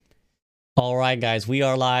All right, guys, we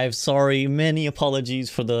are live. Sorry, many apologies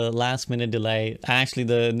for the last minute delay. Actually,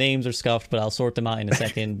 the names are scuffed, but I'll sort them out in a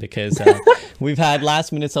second because we've had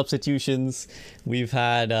last minute substitutions. We've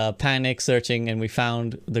had panic searching, and we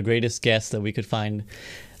found the greatest guest that we could find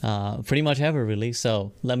pretty much ever, really.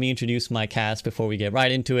 So let me introduce my cast before we get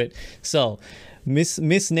right into it. So,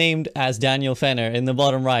 misnamed as Daniel Fenner in the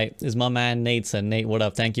bottom right is my man Nateson. Nate, what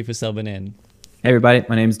up? Thank you for subbing in. Hey everybody,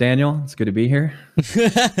 my name's Daniel. It's good to be here.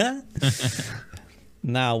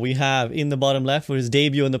 Now we have in the bottom left for his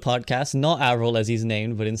debut on the podcast, not Avril as he's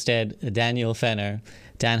named, but instead Daniel Fenner.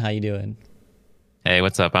 Dan, how you doing? Hey,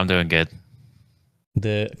 what's up? I'm doing good.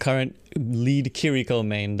 The current lead Kiriko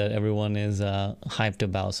main that everyone is hyped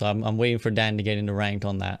about. So I'm waiting for Dan to get into ranked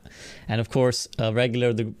on that. And of course, a regular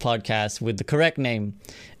of the podcast with the correct name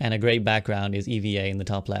and a great background is EVA in the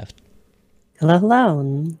top left. Hello,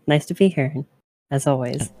 hello. Nice to be here, as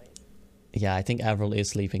always. Yeah, I think Avril is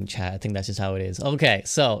sleeping, chat. I think that's just how it is. Okay,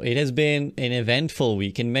 so it has been an eventful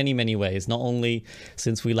week in many, many ways. Not only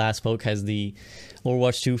since we last spoke has the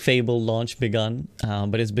Overwatch 2 Fable launch begun,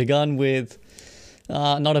 but it's begun with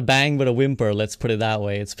not a bang, but a whimper, let's put it that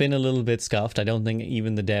way. It's been a little bit scuffed. I don't think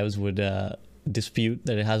even the devs would dispute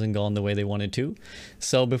that it hasn't gone the way they wanted to.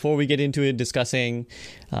 So before we get into it, discussing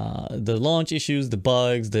the launch issues, the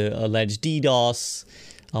bugs, the alleged DDoS,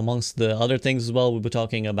 amongst the other things as well, we'll be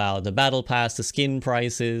talking about the battle pass, the skin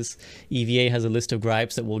prices. EVA has a list of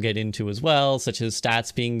gripes that we'll get into as well, such as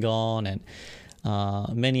stats being gone and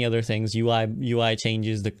many other things, UI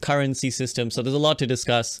changes, the currency system. So there's a lot to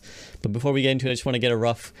discuss. But before we get into it, I just want to get a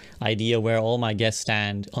rough idea where all my guests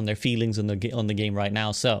stand on their feelings on the game right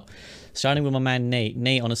now. So starting with my man Nate.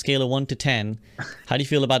 Nate, on a scale of 1 to 10, how do you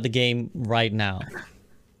feel about the game right now?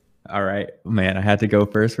 All right, man, I had to go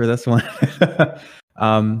first for this one.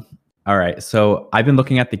 All right, so I've been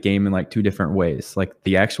looking at the game in like two different ways, like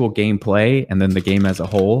the actual gameplay and then the game as a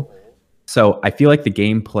whole. So I feel like the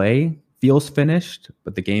gameplay feels finished,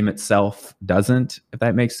 but the game itself doesn't, if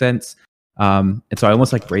that makes sense. And so I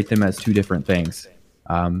almost like rate them as two different things.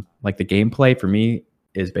 Like the gameplay for me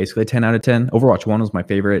is basically a 10 out of 10. Overwatch 1 was my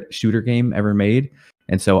favorite shooter game ever made.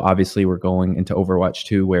 And so obviously we're going into Overwatch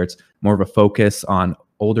 2 where it's more of a focus on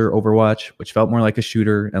older Overwatch, which felt more like a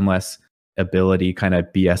shooter and less ability, kind of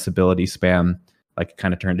BS ability spam, like it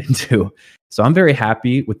kind of turned into. So I'm very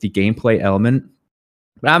happy with the gameplay element,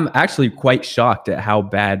 but I'm actually quite shocked at how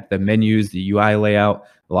bad the menus, the UI layout,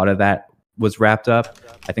 a lot of that was wrapped up.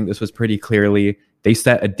 I think this was pretty clearly, they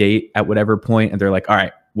set a date at whatever point and they're like, all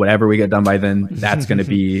right, whatever we get done by then, that's going to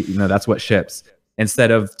be, that's what ships.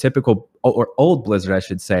 Instead of typical or old Blizzard, I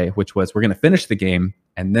should say, which was we're going to finish the game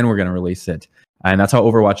and then we're going to release it. And that's how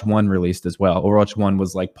Overwatch 1 released as well. Overwatch 1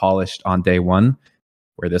 was like polished on day one,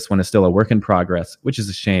 where this one is still a work in progress, which is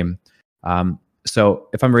a shame. So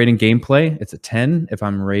if I'm rating gameplay, it's a 10. If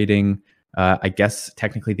I'm rating, I guess,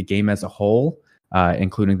 technically the game as a whole,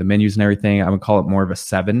 including the menus and everything, I would call it more of a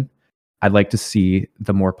 7. I'd like to see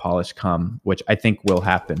the more polish come, which I think will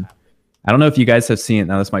happen. I don't know if you guys have seen it.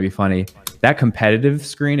 Now, this might be funny. That competitive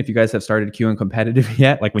screen, if you guys have started queuing competitive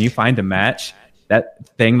yet, like when you find a match, that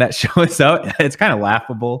thing that shows up, it's kind of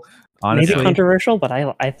laughable, honestly. Maybe controversial, but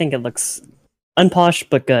I think it looks unpolished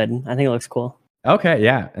but good. I think it looks cool. Okay,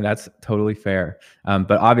 yeah, and that's totally fair.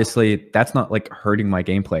 But obviously, that's not like hurting my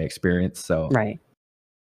gameplay experience. So, right,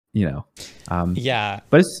 Yeah,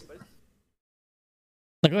 but it's.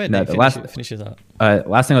 Go ahead. No, finish it up.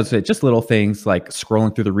 Last thing I would say, just little things like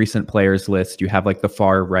scrolling through the recent players list. You have like the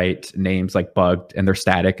far right names like bugged and they're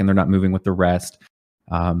static and they're not moving with the rest.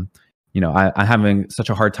 I'm having such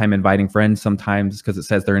a hard time inviting friends sometimes because it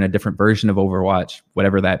says they're in a different version of Overwatch,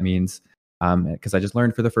 whatever that means. Because I just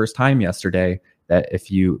learned for the first time yesterday that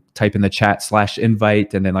if you type in the chat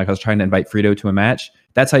 /invite and then like I was trying to invite Frito to a match,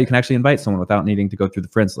 that's how you can actually invite someone without needing to go through the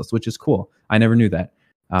friends list, which is cool. I never knew that.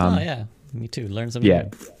 Oh yeah, me too. Learn something. Yeah,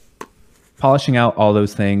 new. Polishing out all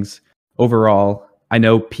those things. Overall, I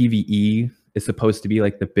know PvE is supposed to be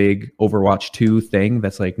like the big Overwatch 2 thing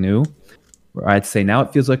that's like new. Where I'd say now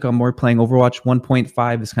it feels like I'm more playing Overwatch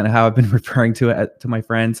 1.5 is kind of how I've been referring to it to my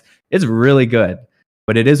friends. It's really good,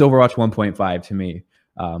 but it is Overwatch 1.5 to me.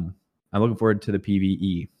 I'm looking forward to the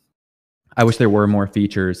PvE. I wish there were more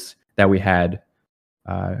features that we had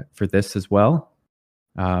for this as well.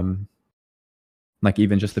 Like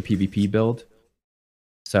even just the PvP build.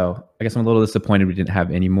 So I guess I'm a little disappointed we didn't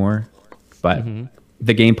have any more, but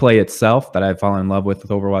the gameplay itself that I've fallen in love with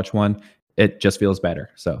Overwatch 1, it just feels better.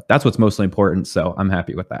 So that's what's mostly important. So I'm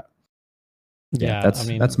happy with that. Yeah,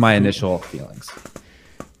 that's my initial feelings.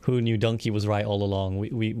 Who knew Donkey was right all along?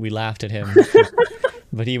 We laughed at him,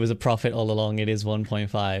 but he was a prophet all along. It is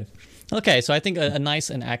 1.5. Okay, so I think a nice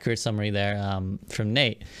and accurate summary there from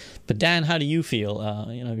Nate. But Dan, how do you feel?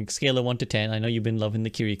 Scale of 1 to 10. I know you've been loving the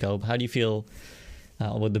Kiriko. How do you feel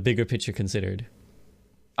with the bigger picture considered?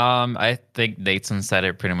 I think Nathan said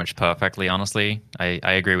it pretty much perfectly, honestly. I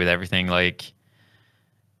agree with everything. Like,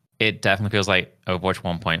 it definitely feels like Overwatch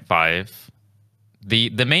 1.5.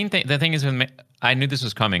 The main thing, the thing is, I knew this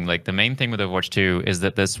was coming. Like, the main thing with Overwatch 2 is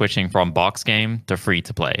that they're switching from box game to free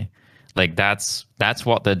to play. Like, that's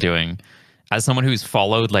what they're doing. As someone who's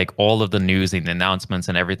followed like all of the news and the announcements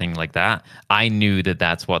and everything like that, I knew that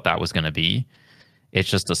that's what that was going to be. It's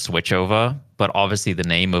just a switchover. But obviously the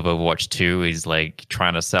name of Overwatch 2 is like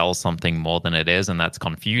trying to sell something more than it is, and that's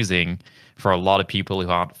confusing for a lot of people who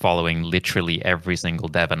aren't following literally every single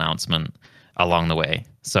dev announcement along the way.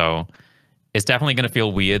 So it's definitely going to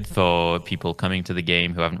feel weird for people coming to the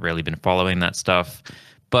game who haven't really been following that stuff.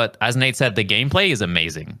 But as Nate said, the gameplay is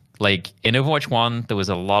amazing. Like in Overwatch 1, there was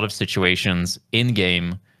a lot of situations in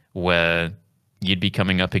game where you'd be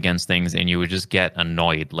coming up against things and you would just get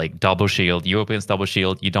annoyed. Like double shield, you up against double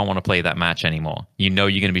shield, you don't want to play that match anymore. You know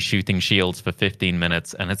you're going to be shooting shields for 15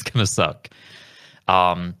 minutes and it's going to suck.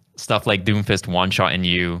 Stuff like Doomfist one-shotting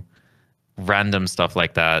you, random stuff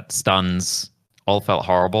like that, stuns, all felt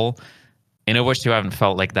horrible. In Overwatch 2, I haven't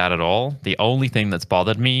felt like that at all. The only thing that's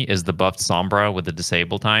bothered me is the buffed Sombra with the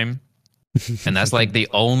disable time. And that's like the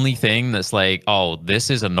only thing that's like, oh, this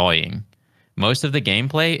is annoying. Most of the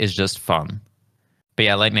gameplay is just fun. But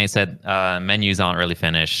yeah, like Nate said, menus aren't really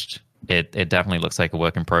finished. It definitely looks like a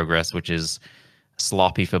work in progress, which is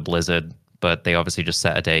sloppy for Blizzard, but they obviously just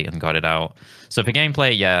set a date and got it out. So for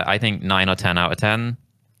gameplay, yeah, I think 9 or 10 out of 10.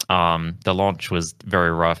 The launch was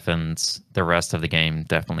very rough, and the rest of the game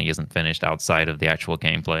definitely isn't finished outside of the actual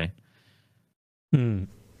gameplay.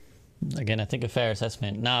 Again, I think a fair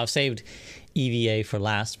assessment. Now, I've saved EVA for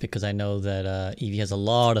last because I know that Evie has a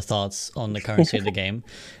lot of thoughts on the current state of the game.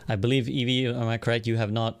 I believe, Evie, am I correct? You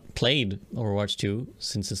have not played Overwatch 2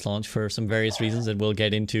 since its launch for some various reasons that we'll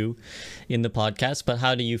get into in the podcast. But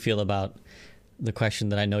how do you feel about the question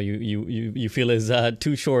that I know you feel is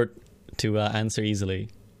too short to answer easily?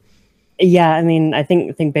 Yeah, I mean, I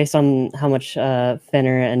think based on how much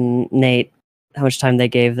Finner and Nate, how much time they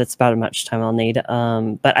gave, that's about how much time I'll need.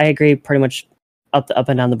 But I agree pretty much up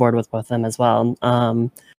and down the board with both of them as well.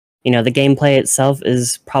 The gameplay itself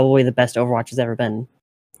is probably the best Overwatch has ever been,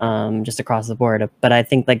 just across the board. But I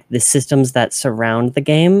think like the systems that surround the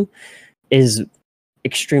game is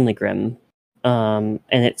extremely grim in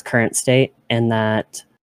its current state, and that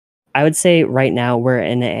I would say right now we're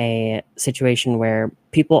in a situation where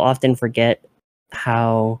people often forget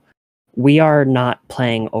how we are not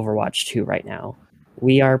playing Overwatch 2 right now.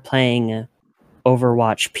 We are playing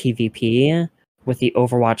Overwatch PvP with the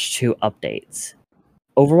Overwatch 2 updates.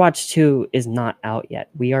 Overwatch 2 is not out yet.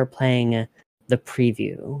 We are playing the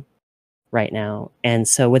preview right now. And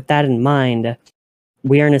so with that in mind,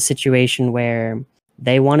 we are in a situation where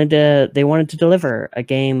they wanted to deliver a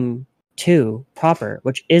game 2 proper,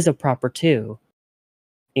 which is a proper 2,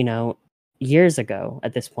 years ago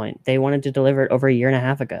at this point. They wanted to deliver it over a year and a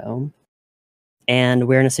half ago. And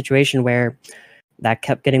we're in a situation where that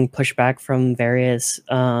kept getting pushed back from various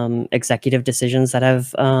executive decisions that have,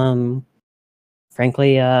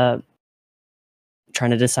 frankly, trying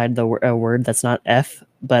to decide a word that's not F,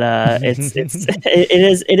 but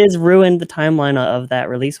it is ruined the timeline of that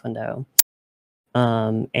release window,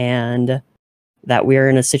 and that we are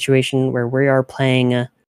in a situation where we are playing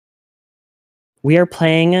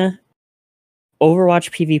Overwatch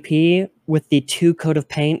PvP with the 2 Code of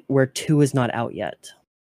Paint where 2 is not out yet.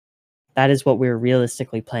 That is what we're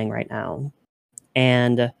realistically playing right now.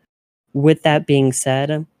 And with that being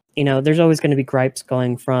said, there's always going to be gripes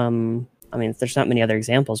going from, there's not many other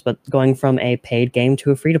examples, but going from a paid game to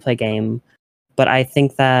a free-to-play game. But I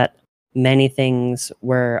think that many things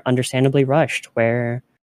were understandably rushed, where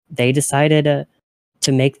they decided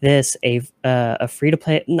to make this a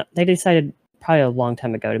free-to-play. No, they decided probably a long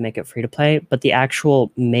time ago to make it free to play, but the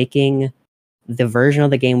actual making the version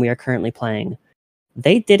of the game we are currently playing,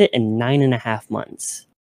 they did it in 9.5 months.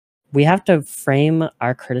 We have to frame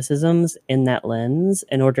our criticisms in that lens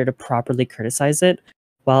in order to properly criticize it,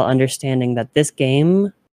 while understanding that this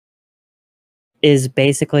game is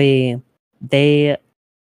basically, they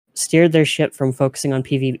steered their ship from focusing on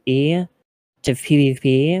PvE to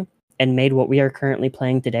PvP and made what we are currently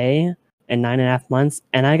playing today in 9.5 months,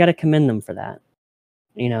 and I got to commend them for that.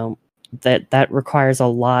 That requires a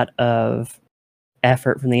lot of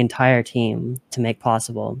effort from the entire team to make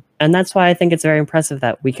possible, and that's why I think it's very impressive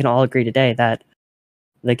that we can all agree today that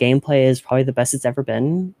the gameplay is probably the best it's ever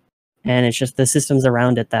been, and it's just the systems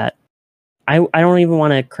around it that I don't even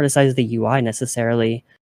want to criticize the UI necessarily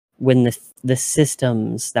when the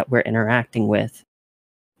systems that we're interacting with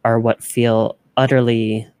are what feel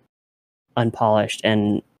utterly unpolished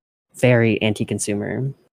and very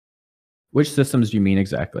anti-consumer. Which systems do you mean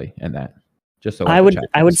exactly in that? Just so I would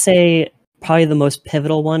knows. say probably the most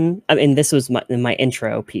pivotal one. I mean, this was my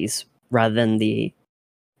intro piece rather than the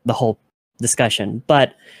whole discussion,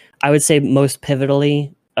 but I would say most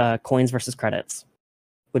pivotally, coins versus credits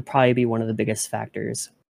would probably be one of the biggest factors.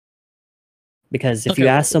 Because if you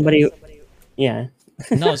ask somebody, yeah.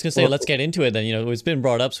 No, I was gonna say let's get into it then. You know, it's been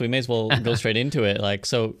brought up, so we may as well go straight into it. Like,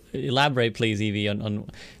 so elaborate, please, Evie, on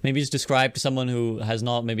maybe just describe to someone who has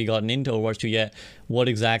not maybe gotten into Overwatch 2 yet what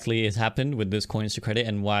exactly has happened with this coins to credit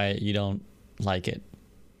and why you don't like it.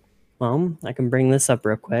 Well, I can bring this up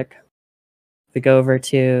real quick. If we go over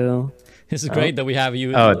to, this is great that we have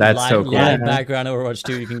you. Oh, that's so cool. Live background Overwatch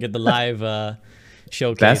 2. You can get the live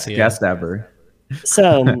showcase. Best here. guest ever.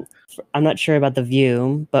 So I'm not sure about the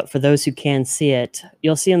view, but for those who can see it,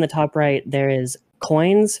 you'll see in the top right there is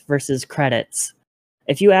coins versus credits.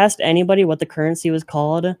 If you asked anybody what the currency was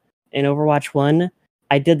called in Overwatch 1,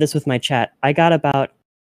 I did this with my chat. I got about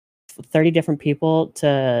 30 different people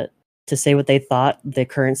to say what they thought the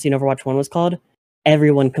currency in Overwatch 1 was called.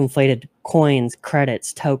 Everyone conflated coins,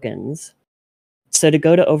 credits, tokens. So to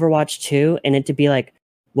go to Overwatch 2 and it to be like,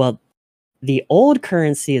 well, the old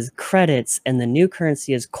currency is credits and the new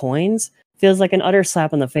currency is coins feels like an utter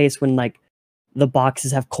slap in the face when like the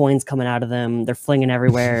boxes have coins coming out of them. They're flinging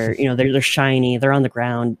everywhere. You know, they're shiny. They're on the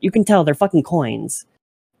ground. You can tell they're fucking coins.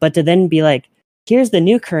 But to then be like, here's the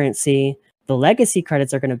new currency. The legacy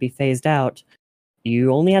credits are going to be phased out.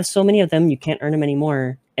 You only have so many of them. You can't earn them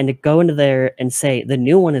anymore. And to go into there and say the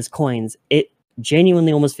new one is coins, it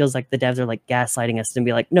genuinely almost feels like the devs are like gaslighting us and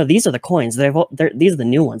be like, no, these are the coins. These are the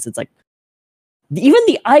new ones. It's like, even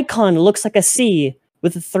the icon looks like a C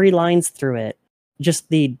with the 3 lines through it. Just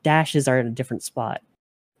the dashes are in a different spot.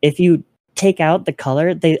 If you take out the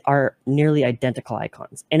color, they are nearly identical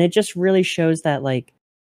icons. And it just really shows that like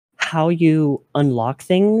how you unlock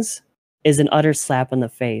things is an utter slap in the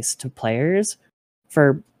face to players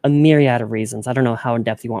for a myriad of reasons. I don't know how in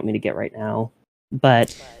depth you want me to get right now.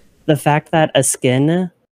 But the fact that a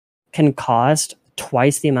skin can cost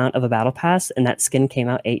twice the amount of a battle pass and that skin came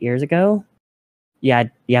out 8 years ago. Yeah,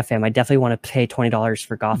 fam. I definitely want to pay $20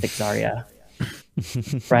 for Gothic Zarya.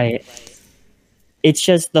 Right? It's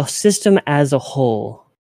just the system as a whole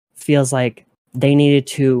feels like they needed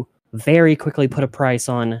to very quickly put a price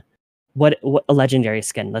on what a legendary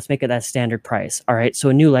skin. Let's make it that standard price. All right, so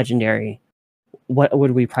a new legendary, what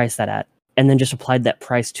would we price that at? And then just applied that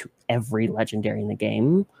price to every legendary in the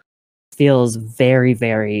game. Feels very,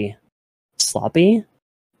 very sloppy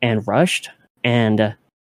and rushed. And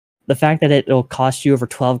the fact that it'll cost you over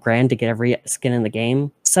 12 grand to get every skin in the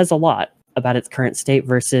game says a lot about its current state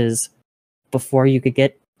versus before you could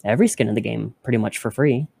get every skin in the game pretty much for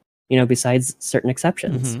free, you know, besides certain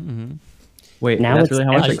exceptions. Wait, now that's really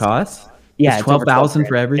how much it costs? Yeah, it's 12,000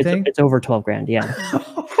 for everything? It's over 12 grand, yeah.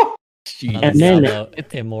 And then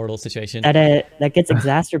immortal situation that gets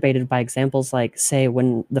exacerbated by examples like, say,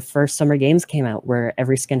 when the first Summer Games came out where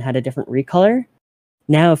every skin had a different recolor.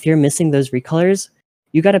 Now if you're missing those recolors,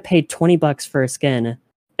 you got to pay $20 for a skin,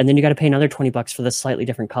 and then you got to pay another $20 for the slightly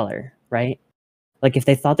different color, right? Like if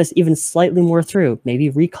they thought this even slightly more through,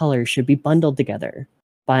 maybe recolors should be bundled together.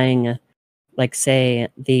 Buying, like, say,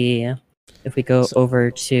 if we go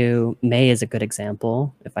over to May is a good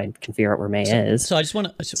example, if I can figure out where May is. So I just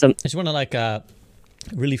want to like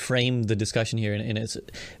really frame the discussion here. And it's,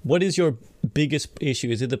 what is your biggest issue?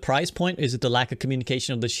 Is it the price point? Is it the lack of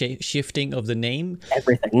communication of the shifting of the name?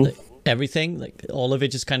 Everything. Everything, like all of it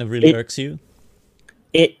just kind of really irks you?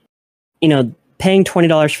 It, you know, paying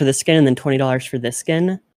 $20 for this skin and then $20 for this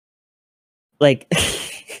skin, like,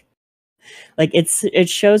 like it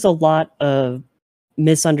shows a lot of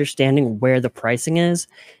misunderstanding where the pricing is.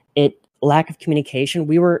 Lack of communication.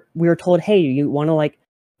 We were told, hey,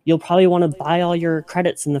 you'll probably want to buy all your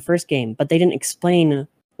credits in the first game, but they didn't explain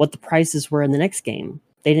what the prices were in the next game.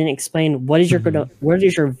 They didn't explain what is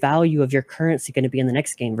your value of your currency going to be in the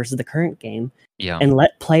next game versus the current game. Yeah. And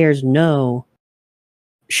let players know,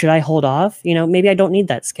 should I hold off? You know, maybe I don't need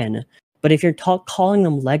that skin. But if you're calling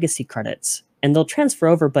them legacy credits and they'll transfer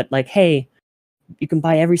over, but like, hey, you can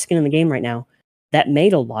buy every skin in the game right now. That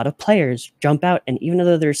made a lot of players jump out. And even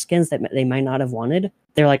though there's skins that they might not have wanted,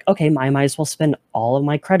 they're like, okay, I might as well spend all of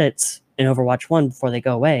my credits in Overwatch 1 before they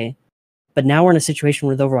go away. But now we're in a situation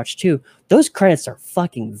with Overwatch 2. Those credits are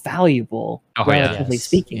fucking valuable, relatively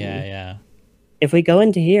speaking. Yeah. If we go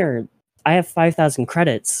into here, I have 5,000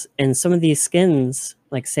 credits, and some of these skins,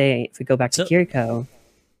 like say if we go back to Kiriko,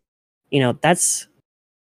 that's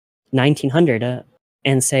 1,900.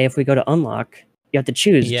 And say if we go to unlock, you have to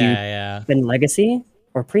choose: do you spend legacy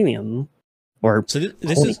or premium, or so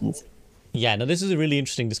this is. Yeah, no, this is a really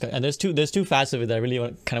interesting discussion, and there's two facets of it that I really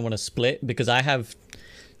kind of want to split, because I have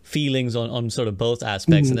feelings on sort of both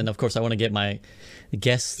aspects, and then of course I want to get my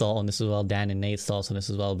guests' thought on this as well, Dan and Nate's thoughts on this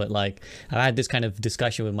as well. But like, I had this kind of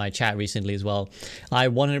discussion with my chat recently as well. I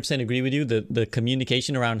 100% agree with you. The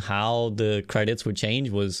communication around how the credits would change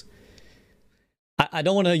was, I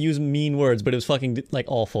don't want to use mean words, but it was fucking like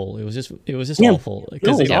awful. It was just awful,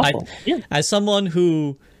 because as someone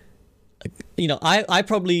who,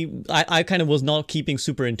 I kind of was not keeping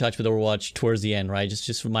super in touch with Overwatch towards the end, right?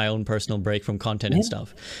 Just for my own personal break from content and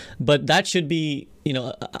stuff. But that should be,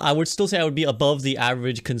 I would still say I would be above the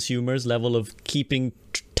average consumer's level of keeping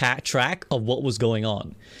track of what was going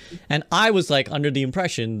on. And I was like under the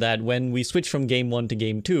impression that when we switched from game 1 to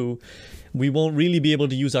game 2, we won't really be able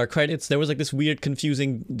to use our credits. There was like this weird,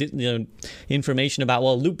 confusing information about,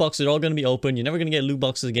 well, loot boxes are all going to be open. You're never going to get loot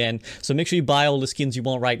boxes again. So make sure you buy all the skins you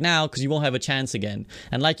want right now, because you won't have a chance again.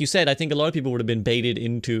 And like you said, I think a lot of people would have been baited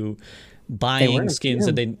into buying skins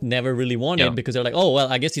that they never really wanted, because they're like, oh, well,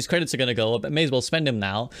 I guess these credits are going to go up. I may as well spend them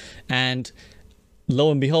now. And lo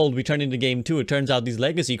and behold, we turn into game 2. It turns out these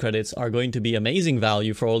legacy credits are going to be amazing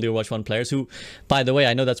value for all the Overwatch 1 players who, by the way,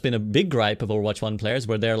 I know that's been a big gripe of Overwatch 1 players,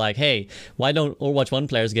 where they're like, hey, why don't Overwatch 1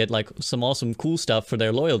 players get like some awesome cool stuff for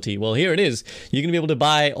their loyalty? Well, here it is. You're going to be able to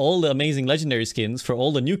buy all the amazing legendary skins for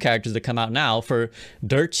all the new characters that come out now for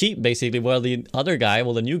dirt cheap, basically, while the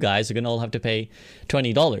new guys are going to all have to pay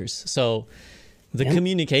 $20. So the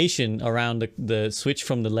communication around the switch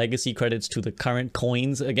from the legacy credits to the current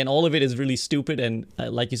coins, again, all of it is really stupid. And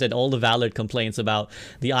like you said, all the valid complaints about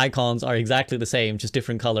the icons are exactly the same, just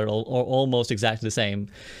different color, or almost exactly the same.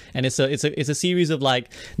 And it's a series of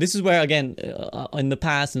like, this is where, again, in the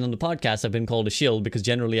past and on the podcast, I've been called a shield, because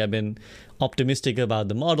generally I've been optimistic about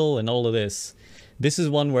the model and all of this. This is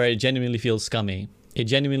one where it genuinely feels scummy. It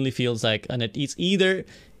genuinely feels like, and it's either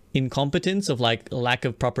incompetence of like a lack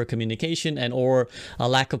of proper communication and or a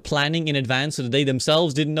lack of planning in advance, so that they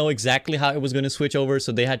themselves didn't know exactly how it was going to switch over,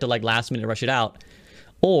 so they had to like last minute rush it out,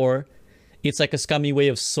 or it's like a scummy way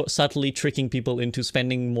of subtly tricking people into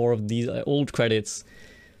spending more of these old credits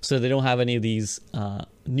so they don't have any of these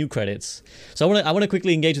new credits. So I want to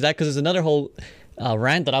quickly engage with that, because there's another whole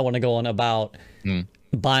rant that I want to go on about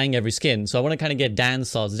buying every skin. So I want to kind of get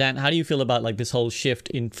Dan's thoughts. Dan, how do you feel about like this whole shift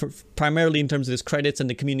in primarily in terms of this credits and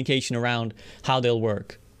the communication around how they'll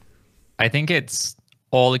work? I think it's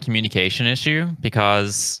all a communication issue,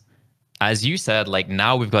 because as you said, like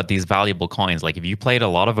now we've got these valuable coins. Like if you played a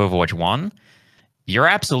lot of Overwatch 1, you're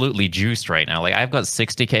absolutely juiced right now. Like I've got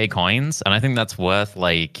 60k coins, and I think that's worth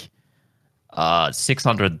like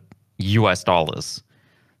 $600 US.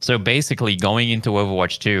 So basically going into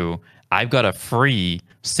Overwatch 2, I've got a free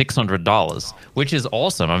 $600, which is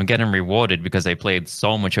awesome. I'm getting rewarded because I played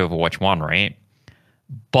so much Overwatch 1, right?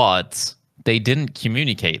 But they didn't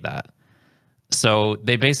communicate that. So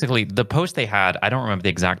they basically, the post they had, I don't remember the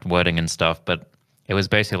exact wording and stuff, but it was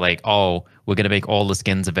basically like, oh, we're going to make all the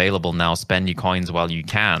skins available now. Spend your coins while you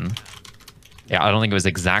can. Yeah, I don't think it was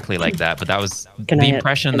exactly like that, but that was the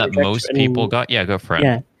impression that most people got. Yeah, go for it.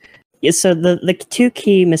 Yeah. So the two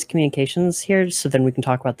key miscommunications here, so then we can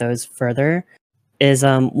talk about those further, is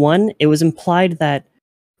one, it was implied that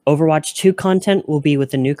Overwatch 2 content will be with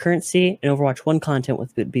the new currency, and Overwatch 1 content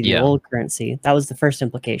would be the old currency. That was the first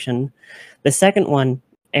implication. The second one,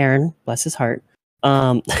 Aaron, bless his heart,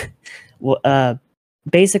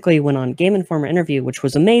 basically went on Game Informer interview, which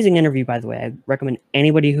was an amazing interview, by the way. I recommend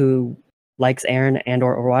anybody who likes Aaron and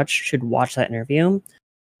or Overwatch should watch that interview.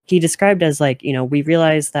 He described as like, we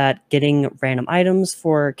realized that getting random items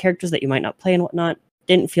for characters that you might not play and whatnot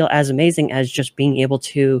didn't feel as amazing as just being able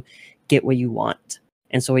to get what you want.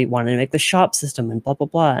 And so we wanted to make the shop system and blah, blah,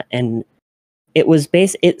 blah. And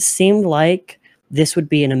it seemed like this would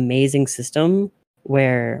be an amazing system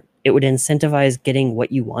where it would incentivize getting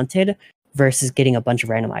what you wanted versus getting a bunch of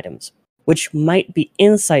random items, which might be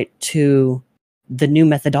insight to the new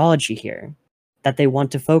methodology here, that they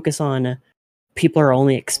want to focus on people are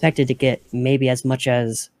only expected to get maybe as much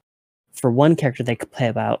as for one character they could play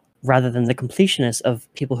about, rather than the completionists of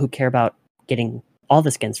people who care about getting all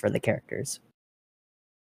the skins for the characters.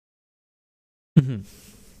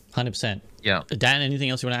 100%. Yeah. Dan, anything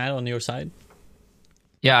else you want to add on your side?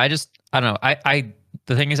 Yeah, I don't know.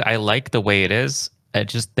 The thing is, I like the way it is. It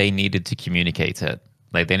just, they needed to communicate it.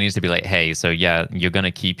 Like they needed to be like, hey, so yeah, you're going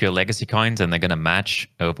to keep your legacy coins and they're going to match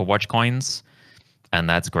Overwatch coins. and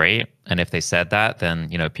that's great. And if they said that, then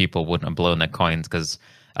people wouldn't have blown their coins, because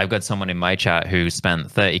I've got someone in my chat who spent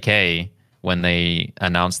 30K when they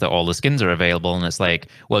announced that all the skins are available, and it's like,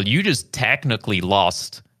 well, you just technically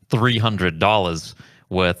lost $300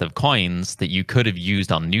 worth of coins that you could have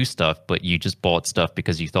used on new stuff, but you just bought stuff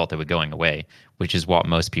because you thought they were going away, which is what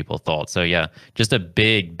most people thought. So yeah, just a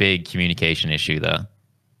big communication issue there.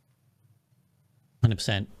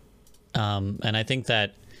 100%. And I think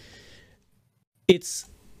that it's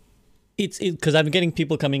because I'm getting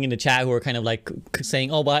people coming into chat who are kind of like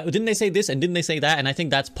saying, oh, but didn't they say this and didn't they say that? And I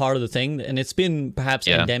think that's part of the thing. And it's been perhaps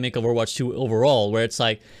endemic of Overwatch 2 overall, where it's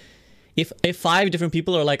like, if 5 different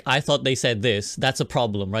people are like, I thought they said this, that's a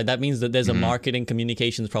problem, right? That means that there's a marketing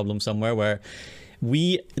communications problem somewhere, where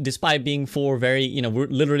we, despite being 4 very, we're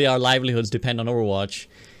literally, our livelihoods depend on Overwatch.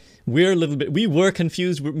 We were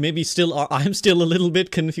confused, maybe still are. I'm still a little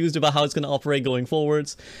bit confused about how it's going to operate going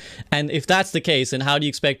forwards. And if that's the case, then how do you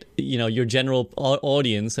expect, your general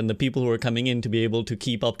audience and the people who are coming in to be able to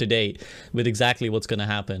keep up to date with exactly what's going to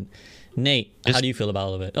happen? Nate, how do you feel about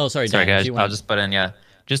all of it? Oh, sorry, Dan, guys, I'll just put in,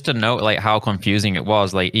 just to note like how confusing it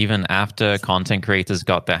was, like even after content creators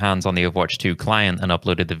got their hands on the Overwatch 2 client and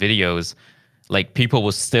uploaded the videos, like people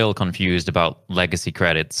were still confused about legacy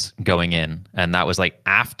credits going in. And that was like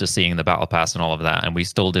after seeing the battle pass and all of that. And we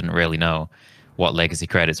still didn't really know what legacy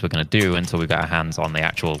credits were going to do until we got our hands on the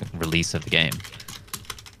actual release of the game.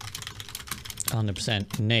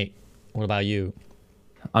 100%. Nate, what about you?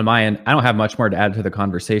 On my end, I don't have much more to add to the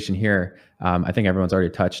conversation here. I think everyone's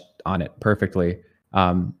already touched on it perfectly.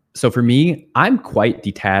 So for me, I'm quite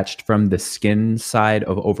detached from the skin side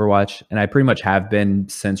of Overwatch, and I pretty much have been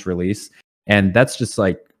since release. And that's just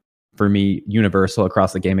like, for me, universal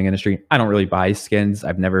across the gaming industry. I don't really buy skins.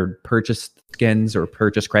 I've never purchased skins or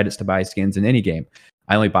purchased credits to buy skins in any game.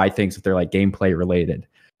 I only buy things if they're like gameplay related.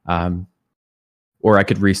 Or I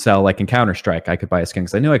could resell, like in Counter-Strike, I could buy a skin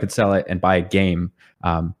because I knew I could sell it and buy a game.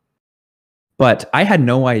 But I had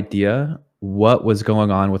no idea what was going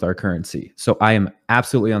on with our currency. So I am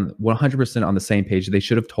absolutely on 100% on the same page. They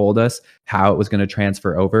should have told us how it was going to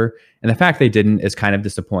transfer over. And the fact they didn't is kind of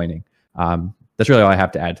disappointing. That's really all I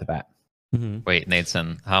have to add to that. Wait,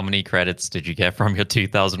 Nathan, how many credits did you get from your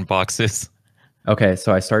 2,000 boxes? Okay,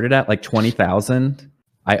 so I started at like 20,000.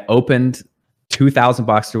 I opened 2,000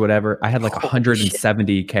 boxes or whatever. I had like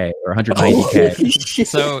 170K or 190K.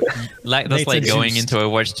 So like that's like going into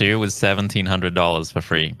Overwatch 2 was $1,700 for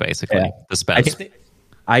free, basically. The spend.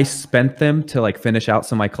 I spent them to like finish out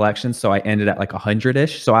some of my collections, so I ended at like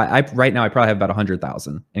 100-ish. So I right now I probably have about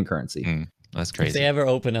 100,000 in currency. That's crazy. If they ever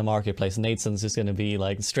open a marketplace, Nathan's just going to be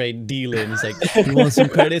like straight dealing. He's like, you want some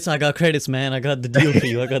credits? I got credits, man. I got the deal for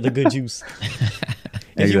you. I got the good juice.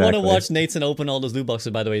 If you want to watch Nathan open all those loot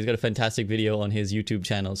boxes, by the way, he's got a fantastic video on his YouTube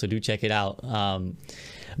channel, so do check it out.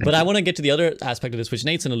 But I want to get to the other aspect of this, which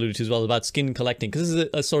Nathan alluded to as well, about skin collecting, because this is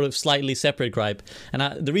a sort of slightly separate gripe.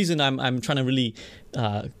 And the reason I'm trying to really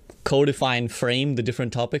codify and frame the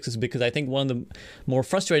different topics is because I think one of the more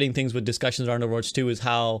frustrating things with discussions around Overwatch 2 is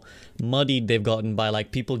how muddied they've gotten by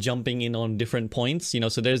like people jumping in on different points.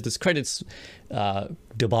 So there's this credits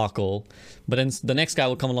debacle, but then the next guy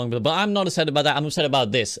will come along with, but I'm not upset about that, I'm upset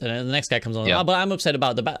about this, and then the next guy comes along, but I'm upset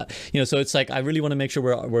about so it's like I really want to make sure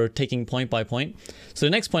we're taking point by point. So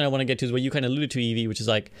the next point I want to get to is what you kind of alluded to, Evie, which is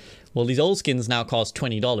like, well, these old skins now cost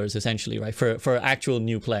 $20 essentially, right, for actual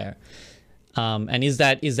new player. And is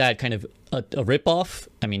that kind of a rip-off?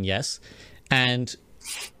 I mean, yes. And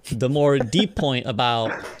the more deep point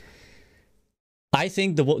about, I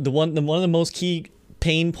think one of the most key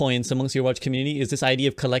pain points amongst the Overwatch community is this idea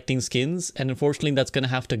of collecting skins, and unfortunately that's going to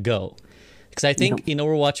have to go. Because I think in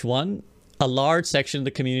Overwatch 1, a large section of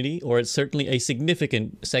the community, or it's certainly a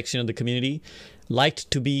significant section of the community, liked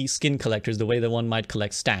to be skin collectors the way that one might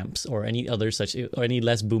collect stamps or any other such, or any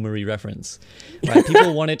less boomery reference. Right?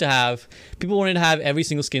 People wanted to have every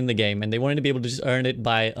single skin in the game, and they wanted to be able to just earn it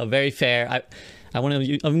by a very fair, I'm going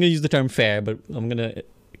to use the term fair, but I'm going to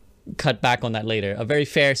cut back on that later. A very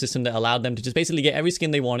fair system that allowed them to just basically get every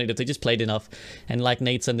skin they wanted if they just played enough. And like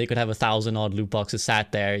Nate said, they could have 1,000 odd loot boxes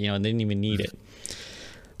sat there, and they didn't even need it.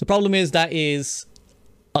 The problem is that is,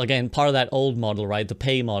 again, part of that old model, right? The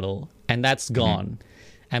pay model. And that's gone.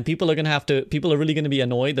 And people are really going to be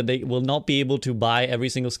annoyed that they will not be able to buy every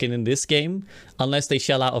single skin in this game unless they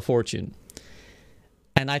shell out a fortune.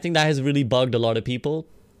 And I think that has really bugged a lot of people.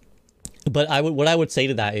 But what I would say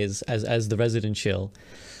to that is, as the resident shill,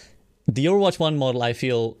 the Overwatch 1 model, I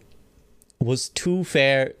feel, was too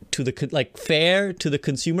fair to the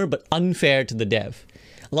consumer, but unfair to the dev.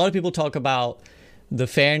 A lot of people talk about the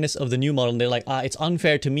fairness of the new model. And they're like, it's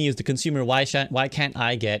unfair to me as the consumer. Why can't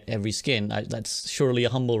I get every skin? That's surely a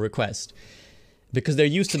humble request. Because they're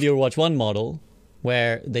used to the Overwatch 1 model,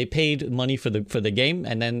 where they paid money for the game,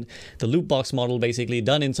 and then the loot box model basically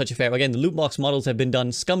done in such a fair. Again, the loot box models have been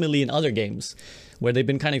done scummily in other games, where they've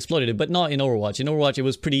been kind of exploited, but not in Overwatch. In Overwatch, it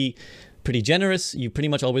was pretty generous. You pretty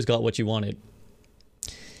much always got what you wanted.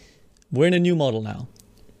 We're in a new model now.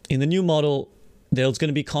 In the new model, there's going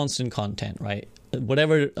to be constant content, right?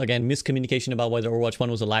 Whatever, again, miscommunication about whether Overwatch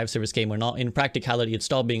 1 was a live service game or not, in practicality, it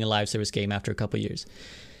stopped being a live service game after a couple of years.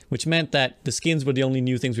 Which meant that the skins were the only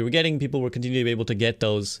new things we were getting. People were continuing to be able to get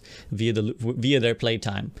those via their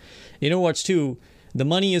playtime. In Overwatch 2, the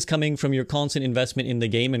money is coming from your constant investment in the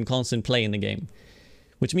game and constant play in the game.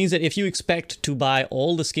 Which means that if you expect to buy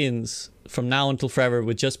all the skins from now until forever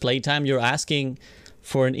with just playtime, you're asking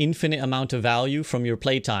for an infinite amount of value from your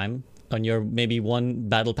playtime on your maybe one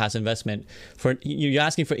battle pass investment. You're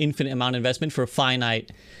asking for infinite amount of investment for a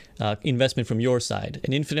finite investment from your side,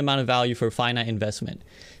 an infinite amount of value for a finite investment.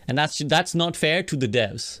 And that's not fair to the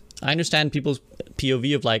devs. I understand people's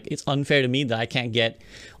POV of like, it's unfair to me that I can't get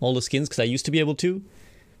all the skins because I used to be able to.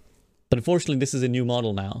 But unfortunately, this is a new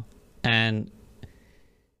model now. And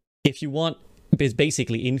if you want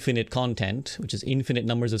basically infinite content, which is infinite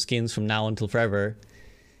numbers of skins from now until forever,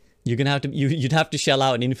 you're gonna have to you'd have to shell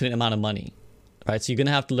out an infinite amount of money, right? So you're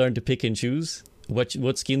gonna have to learn to pick and choose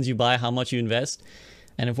what skins you buy, how much you invest.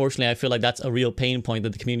 And unfortunately, I feel like that's a real pain point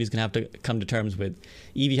that the community is going to have to come to terms with.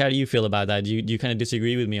 Evie, how do you feel about that? Do you kind of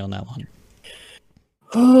disagree with me on that one?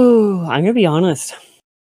 Oh, I'm going to be honest.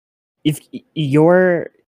 If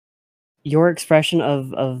your expression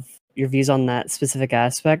of your views on that specific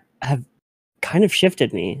aspect have kind of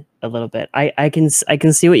shifted me a little bit. I can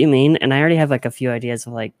see what you mean, and I already have like a few ideas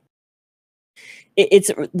of like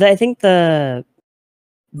I think there's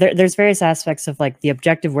various aspects of like the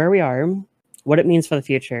objective where we are, what it means for the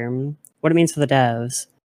future, what it means for the devs.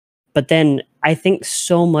 But then I think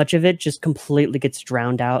so much of it just completely gets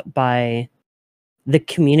drowned out by the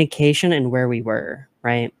communication and where we were,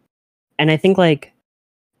 right? And I think like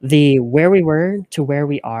the where we were to where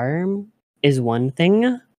we are is one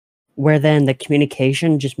thing, where then the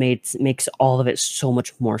communication just makes all of it so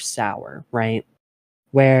much more sour, right?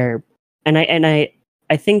 Where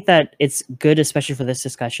I think that it's good, especially for this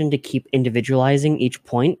discussion, to keep individualizing each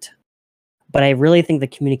point. But I really think the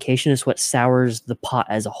communication is what sours the pot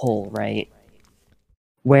as a whole, right?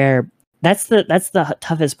 Where that's the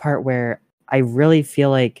toughest part, where I really feel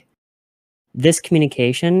like this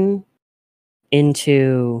communication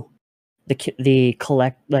into the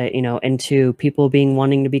collect, into people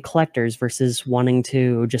wanting to be collectors versus wanting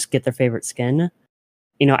to just get their favorite skin.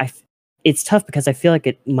 It's tough because I feel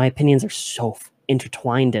like my opinions are so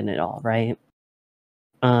intertwined in it all, right?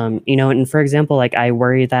 And for example, like I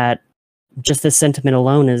worry that just this sentiment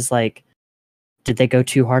alone is like, did they go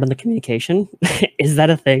too hard on the communication? Is that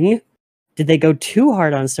a thing? Did they go too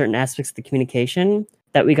hard on certain aspects of the communication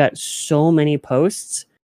that we got so many posts,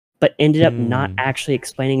 but ended up not actually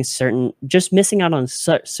explaining just missing out on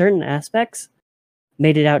certain aspects,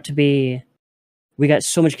 made it out to be we got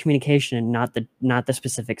so much communication and not the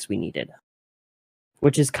specifics we needed,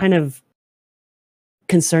 which is kind of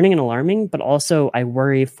concerning and alarming. But also I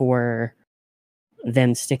worry for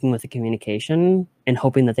them sticking with the communication and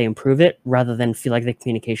hoping that they improve it rather than feel like the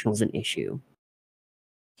communication was an issue.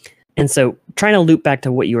 And so trying to loop back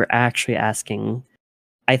to what you were actually asking,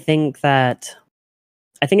 I think that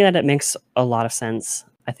it makes a lot of sense.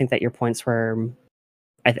 I think that your points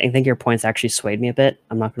actually swayed me a bit.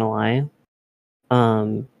 I'm not going to lie.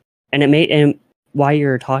 And while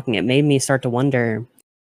you're talking, it made me start to wonder,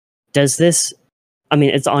 does this,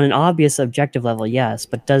 it's on an obvious objective level, yes,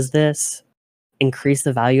 but does this increase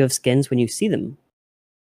the value of skins when you see them?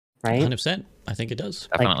 Right? 100%. I think it does.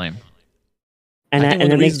 Definitely. And I think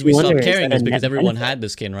one of the reasons we stopped caring is because everyone had the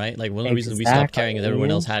skin, right? Like one of the reasons we stopped caring is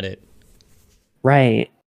everyone else had it.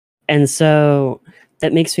 Right. And so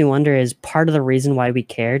that makes me wonder, is part of the reason why we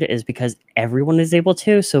cared is because everyone is able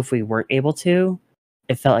to. So if we weren't able to,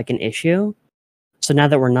 it felt like an issue. So now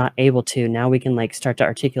that we're not able to, now we can like start to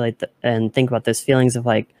articulate and think about those feelings of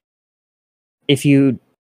like, if you,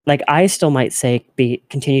 like, I still might say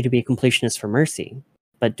continue to be a completionist for Mercy,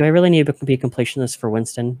 but do I really need to be a completionist for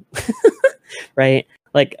Winston? Right?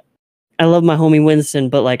 Like, I love my homie Winston,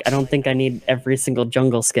 but like, I don't think I need every single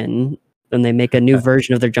jungle skin. Then they make a new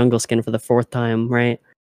version of their jungle skin for the 4th time, right?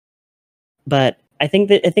 But I think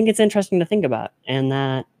it's interesting to think about, and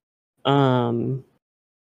that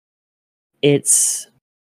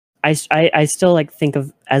I still like think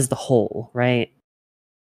of as the whole, right?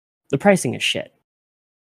 The pricing is shit.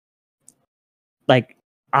 like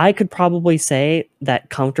I could probably say that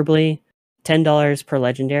comfortably $10 per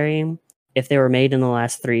legendary if they were made in the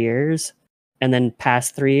last 3 years, and then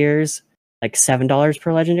past 3 years, like $7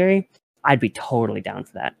 per legendary, I'd be totally down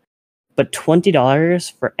for that. But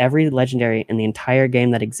 $20 for every legendary in the entire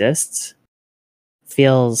game that exists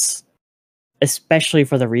feels, especially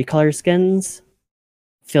for the recolor skins,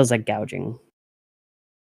 feels like gouging.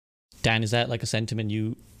 Dan, is that like a sentiment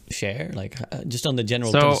you share? Like, just on the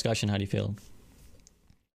general So- discussion, how do you feel?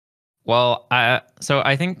 Well, I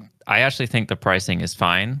actually think the pricing is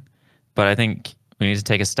fine, but I think we need to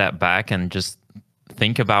take a step back and just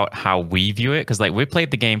think about how we view it. Because like we played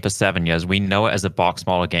the game for 7 years, we know it as a box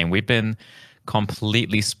model game. We've been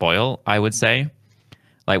completely spoiled, I would say.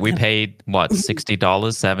 Like we paid what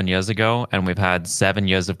 $60 7 years ago, and we've had 7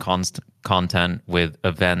 years of content with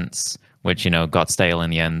events, which got stale in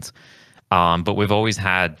the end. But we've always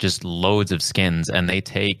had just loads of skins, and they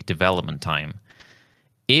take development time.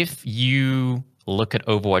 If you look at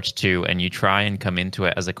Overwatch 2 and you try and come into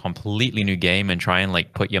it as a completely new game and try and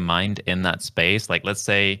like put your mind in that space, like let's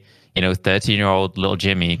say 13-year-old little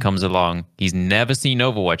Jimmy comes along, he's never seen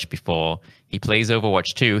Overwatch before, he plays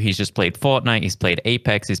Overwatch 2, he's just played Fortnite, he's played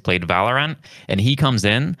Apex, he's played Valorant, and he comes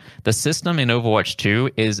in, the system in Overwatch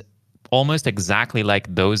 2 is almost exactly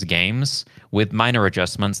like those games with minor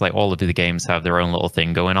adjustments. Like all of the games have their own little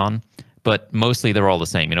thing going on, but mostly they're all the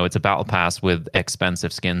same. It's a battle pass with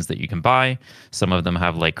expensive skins that you can buy. Some of them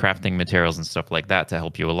have like crafting materials and stuff like that to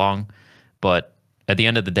help you along. But at the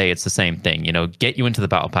end of the day, it's the same thing. Get you into the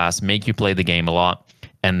battle pass, make you play the game a lot,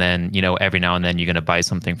 and then every now and then you're going to buy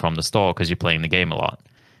something from the store because you're playing the game a lot,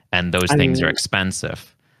 and those things are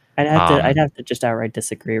expensive. I'd have to just outright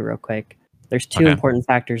disagree real quick. There's two important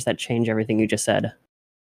factors that change everything you just said.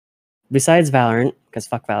 Besides Valorant, because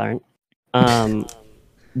fuck Valorant,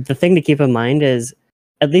 the thing to keep in mind is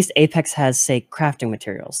at least Apex has, say, crafting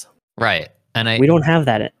materials. Right. And we don't have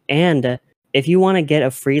that. And if you want to get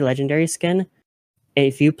a free legendary skin,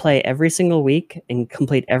 if you play every single week and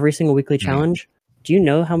complete every single weekly challenge, do you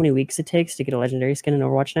know how many weeks it takes to get a legendary skin in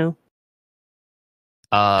Overwatch now?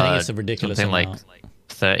 I think it's a ridiculous something amount. like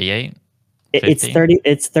 38. It's 50?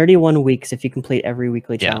 It's 31 weeks if you complete every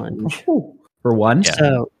weekly Yeah. challenge. For one? Yeah.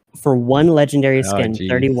 So for one legendary skin, geez.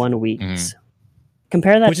 31 weeks.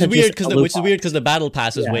 Compare that Which to is weird just a loot because the battle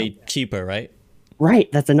pass is Yeah. way cheaper, right?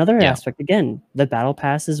 Right, that's another Yeah. aspect. Again, the battle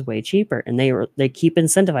pass is way cheaper, and they keep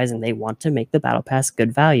incentivizing. They want to make the battle pass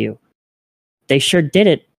good value. They sure did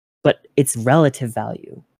it, but it's relative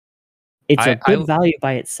value. It's a good value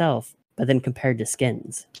by itself, but then compared to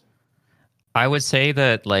skins. I would say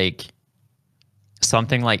that like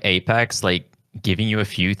something like Apex, like giving you a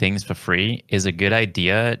few things for free, is a good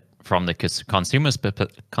idea from the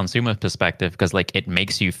consumer perspective, because like it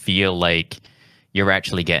makes you feel like you're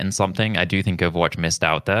actually getting something. I do think Overwatch missed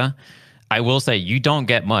out there. I will say you don't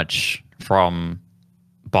get much from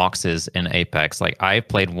boxes in Apex. Like I've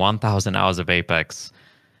played 1,000 hours of Apex,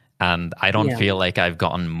 and I don't feel like I've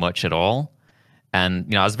gotten much at all.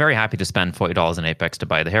 And I was very happy to spend $40 in Apex to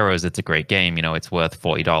buy the heroes. It's a great game, it's worth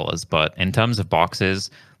 $40. But in terms of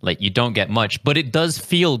boxes, like you don't get much, but it does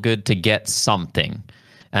feel good to get something.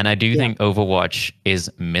 And I do think Overwatch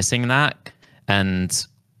is missing that. And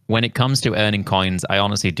when it comes to earning coins, I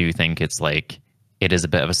honestly do think it's like it is a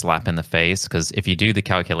bit of a slap in the face, because if you do the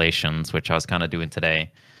calculations, which I was kind of doing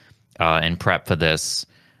today in prep for this,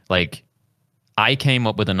 like I came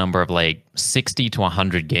up with a number of like 60 to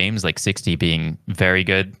 100 games, like 60 being very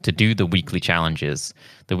good, to do the weekly challenges.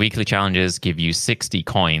 The weekly challenges give you 60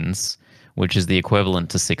 coins, which is the equivalent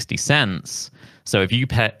to 60 cents. So if you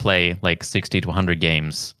play like 60 to 100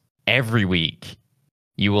 games every week,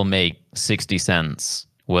 you will make 60 cents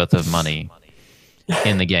worth of money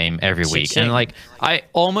in the game every week. And like, I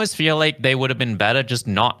almost feel like they would have been better just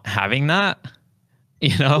not having that.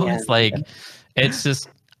 It's like, it's just,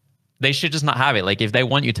 they should just not have it. Like if they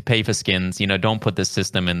want you to pay for skins, don't put this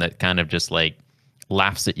system in that kind of just like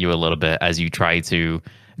laughs at you a little bit as you try to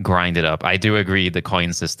grind it up. I do agree the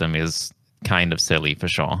coin system is kind of silly for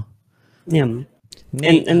sure. Yeah.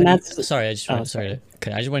 Nate, and that's sorry. I just want to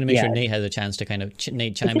make Yeah. sure Nate has a chance to kind of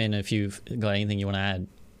Nate chime in if you've got anything you want to add.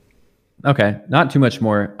 Okay, not too much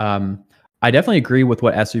more. I definitely agree with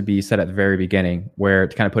what SUB said at the very beginning, where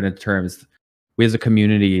to kind of put it into terms, we as a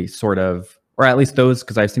community sort of, or at least those,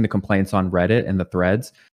 because I've seen the complaints on Reddit and the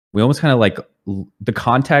threads, we almost kind of like the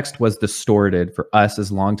context was distorted for us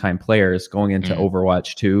as longtime players going into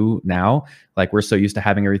Overwatch 2 now. Like we're so used to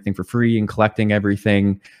having everything for free and collecting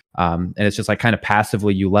everything. And it's just like kind of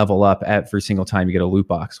passively you level up every single time you get a loot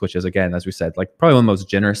box, which is, again, as we said, like probably one of the most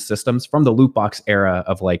generous systems from the loot box era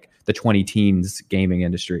of like the 20 teens gaming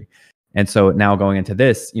industry. And so now going into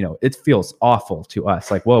this, you know, it feels awful to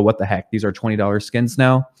us. Like, whoa, what the heck? These are $20 skins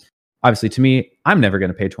now. Obviously, to me, I'm never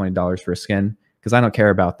going to pay $20 for a skin because I don't care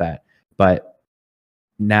about that. But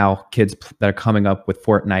now kids that are coming up with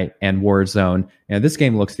Fortnite and Warzone, you know, this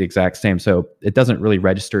game looks the exact same. So it doesn't really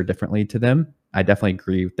register differently to them. I definitely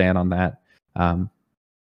agree with Dan on that.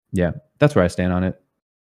 Yeah, that's where I stand on it.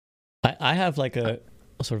 I have like a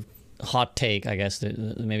sort of hot take, I guess, that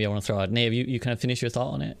maybe I want to throw out. Nave, you kind of finish your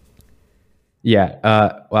thought on it? Yeah.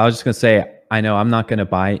 Well, I was just going to say, I know I'm not going to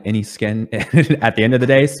buy any skin at the end of the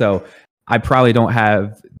day. So I probably don't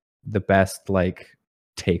have the best like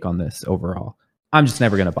take on this overall. I'm just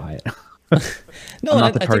never going to buy it. No, I'm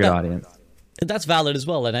not the target audience. That's valid as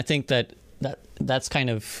well. And I think that's kind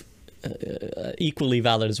of equally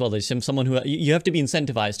valid as well. There's someone who you have to be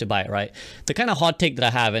incentivized to buy it, right? The kind of hot take that I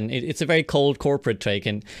have, and it's a very cold corporate take.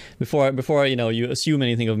 And before you know, you assume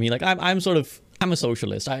anything of me, like I'm a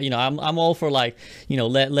socialist. I'm all for like, you know,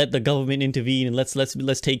 let the government intervene and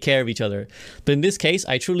let's take care of each other. But in this case,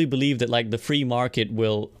 I truly believe that like the free market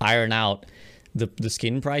will iron out the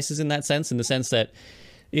skin prices in that sense, in the sense that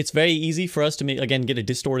it's very easy for us to get a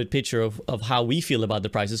distorted picture of how we feel about the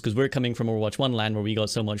prices, because we're coming from Overwatch 1 land where we got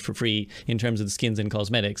so much for free in terms of the skins and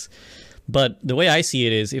cosmetics. But the way I see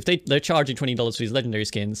it is, if they're charging $20 for these legendary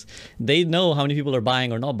skins, they know how many people are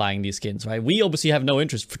buying or not buying these skins, right? We obviously have no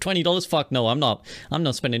interest. For $20, fuck no, I'm not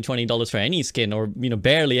spending $20 for any skin, or, you know,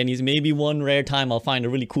 barely any. Maybe one rare time I'll find a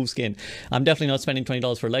really cool skin. I'm definitely not spending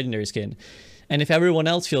 $20 for a legendary skin. And if everyone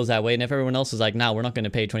else feels that way, and if everyone else is like, nah, we're not going to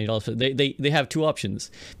pay $20 for it, they have two options: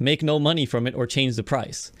 make no money from it or change the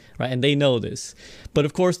price, right? And they know this. But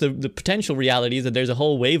of course, the potential reality is that there's a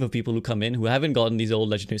whole wave of people who come in who haven't gotten these old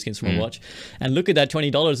legendary skins from Overwatch, and look at that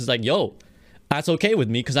 $20 is like, yo, that's okay with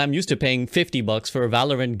me because I'm used to paying $50 for a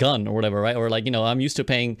Valorant gun or whatever, right? Or like, you know, I'm used to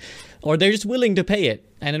paying, or they're just willing to pay it.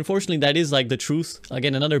 And unfortunately, that is like the truth.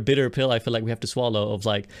 Again, another bitter pill I feel like we have to swallow of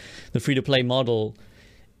like the free-to-play model,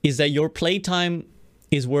 is that your playtime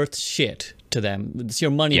is worth shit to them. It's your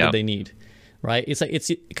money that they need, right? It's like, it's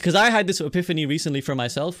because I had this epiphany recently for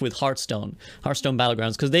myself with Hearthstone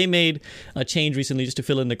Battlegrounds, because they made a change recently, just to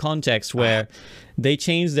fill in the context, where they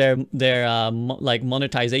changed their like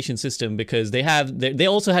monetization system, because they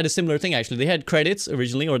also had a similar thing actually. They had credits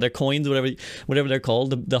originally, or their coins, whatever they're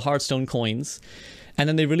called, the Hearthstone coins. And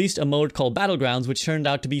then they released a mode called Battlegrounds, which turned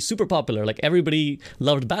out to be super popular. Like, everybody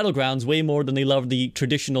loved Battlegrounds way more than they loved the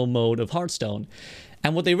traditional mode of Hearthstone.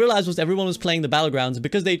 And what they realized was everyone was playing the Battlegrounds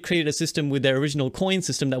because they created a system with their original coin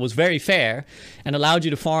system that was very fair and allowed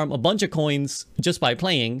you to farm a bunch of coins just by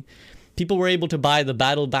playing. People were able to buy the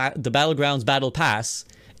Battlegrounds Battle Pass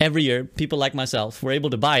every year. People like myself were able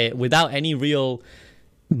to buy it without any real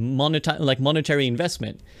monetary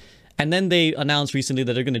investment. And then they announced recently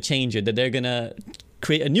that they're going to change it, that they're going to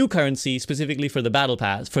create a new currency specifically for the Battle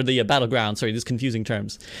Pass, for the Battlegrounds, sorry, these confusing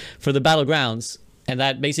terms, for the Battlegrounds. And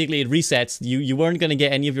that basically it resets. You weren't going to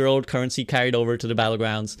get any of your old currency carried over to the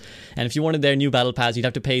Battlegrounds. And if you wanted their new Battle Pass, you'd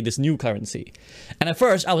have to pay this new currency. And at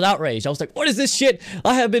first, I was outraged. I was like, what is this shit?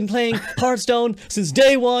 I have been playing Hearthstone since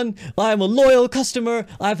day one. I'm a loyal customer.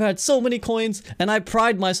 I've had so many coins. And I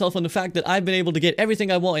pride myself on the fact that I've been able to get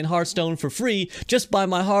everything I want in Hearthstone for free just by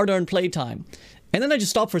my hard-earned playtime. And then I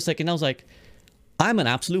just stopped for a second. I was like, I'm an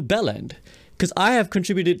absolute bellend. Because I have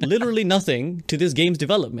contributed literally nothing to this game's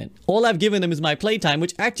development. All I've given them is my playtime,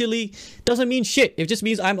 which actually doesn't mean shit. It just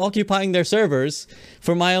means I'm occupying their servers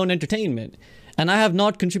for my own entertainment. And I have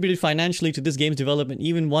not contributed financially to this game's development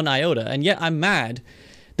even one iota. And yet I'm mad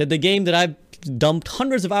that the game that I've dumped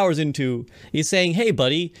hundreds of hours into is saying, hey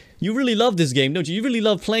buddy, you really love this game, don't you? You really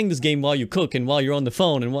love playing this game while you cook and while you're on the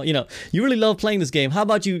phone and while, you know, you really love playing this game. How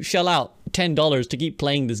about you shell out $10 to keep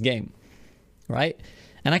playing this game, right?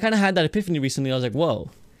 And I kind of had that epiphany recently. I was like,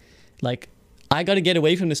 whoa, like, I got to get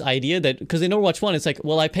away from this idea that, because in Overwatch 1, it's like,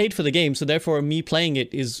 well, I paid for the game, so therefore me playing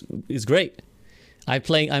it is great. I'm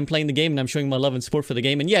playing the game and I'm showing my love and support for the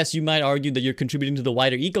game. And yes, you might argue that you're contributing to the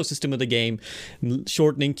wider ecosystem of the game,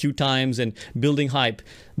 shortening queue times and building hype.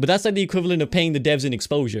 But that's like the equivalent of paying the devs in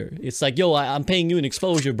exposure. It's like, yo, I'm paying you in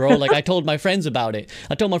exposure, bro. Like, I told my friends about it.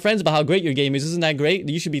 I told my friends about how great your game is. Isn't that great?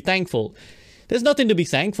 You should be thankful. There's nothing to be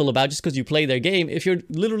thankful about just because you play their game if you're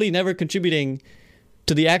literally never contributing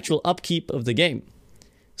to the actual upkeep of the game.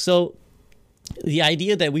 So the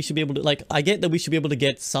idea that we should be able to, like, I get that we should be able to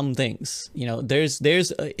get some things. You know, there's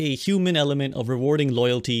a human element of rewarding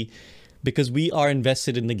loyalty because we are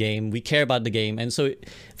invested in the game. We care about the game. And so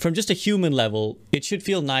from just a human level, it should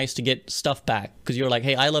feel nice to get stuff back because you're like,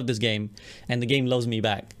 hey, I love this game and the game loves me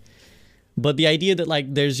back. But the idea that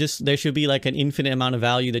like there should be like an infinite amount of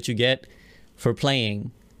value that you get for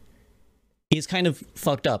playing is kind of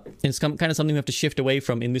fucked up. It's kind of something we have to shift away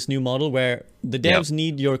from in this new model where the devs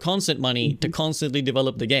need your constant money to constantly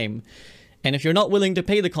develop the game. And if you're not willing to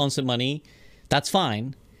pay the constant money, that's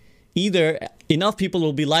fine. Either enough people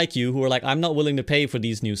will be like you who are like, I'm not willing to pay for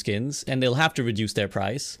these new skins, and they'll have to reduce their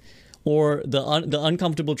price. Or the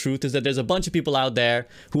uncomfortable truth is that there's a bunch of people out there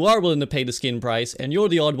who are willing to pay the skin price, and you're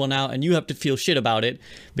the odd one out, and you have to feel shit about it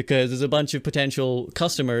because there's a bunch of potential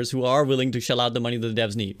customers who are willing to shell out the money that the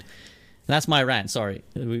devs need. And that's my rant. Sorry,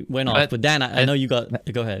 we went off. But Dan, I know you got.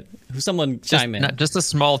 Go ahead. Someone chime in. Just a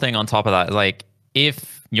small thing on top of that, like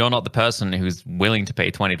if you're not the person who's willing to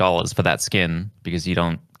pay $20 for that skin because you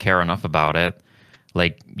don't care enough about it,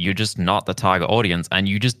 like you're just not the target audience, and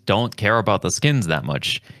you just don't care about the skins that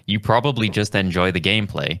much. You probably just enjoy the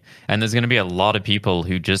gameplay, and there's going to be a lot of people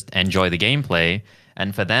who just enjoy the gameplay,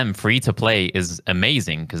 and for them, free to play is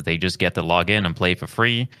amazing because they just get to log in and play for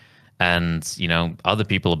free. And, you know, other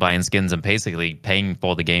people are buying skins and basically paying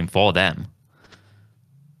for the game for them.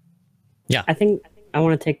 Yeah. I think I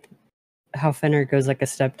want to take how Fenner goes like a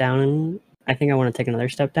step down, and I think I want to take another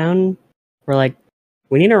step down. We're like,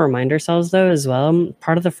 we need to remind ourselves, though, as well.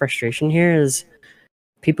 Part of the frustration here is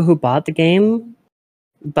people who bought the game,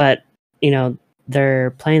 but, you know, they're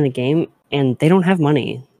playing the game and they don't have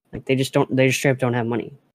money. Like, they just straight up don't have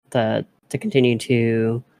money to continue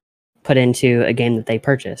to put into a game that they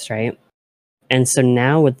purchased, right? And so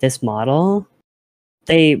now with this model,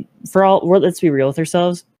 let's be real with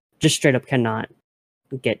ourselves, just straight up cannot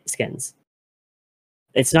get skins.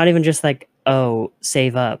 It's not even just like, oh,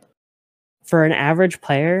 save up. For an average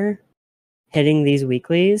player hitting these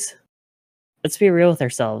weeklies, let's be real with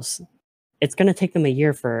ourselves. It's going to take them a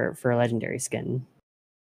year for a legendary skin.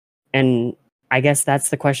 And I guess that's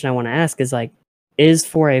the question I want to ask is like, is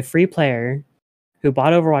for a free player who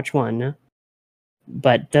bought Overwatch 1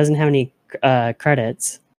 but doesn't have any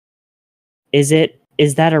credits, is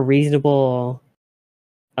that a reasonable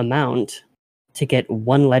amount to get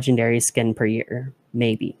one legendary skin per year?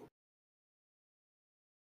 Maybe.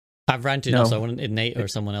 I've ranted, so I wanted Nate or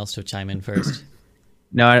someone else to chime in first.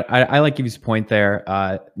 No, I like Gibbs' point there.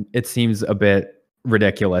 It seems a bit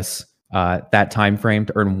ridiculous. That time frame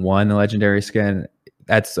to earn one legendary skin,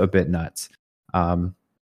 that's a bit nuts.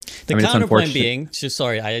 The counterpoint being, I just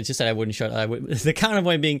said I wouldn't shut. The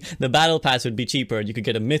counterpoint being, the battle pass would be cheaper. You could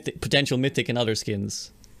get a potential mythic and other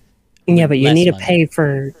skins. Yeah, but you need to pay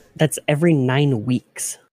for that's every 9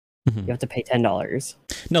 weeks. You have to pay $10.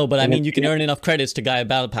 No, but I mean, you can earn enough credits to buy a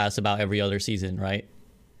battle pass about every other season, right?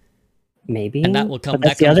 Maybe, and that will come. But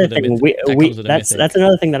that's the other thing. That's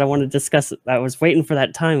another thing that I want to discuss. I was waiting for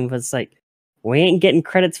that time. Was like, we ain't getting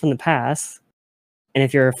credits from the pass, and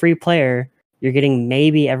if you're a free player, you're getting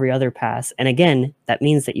maybe every other pass. And again, that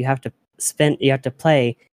means that you have to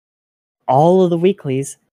play all of the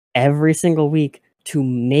weeklies every single week to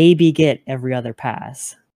maybe get every other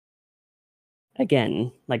pass.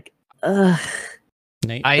 Again, like,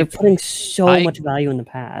 they're putting so much value in the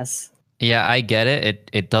pass. Yeah, I get it.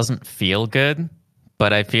 It doesn't feel good,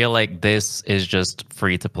 but I feel like this is just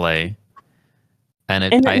free to play, and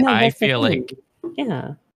I feel like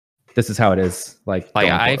this is how it is. Like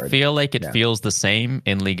I feel like it feels the same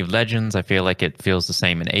in League of Legends. I feel like it feels the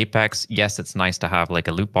same in Apex. Yes, it's nice to have like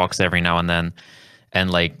a loot box every now and then, and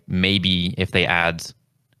like maybe if they add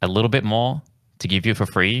a little bit more to give you for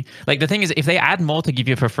free. Like the thing is, if they add more to give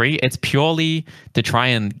you for free, it's purely to try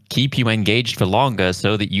and keep you engaged for longer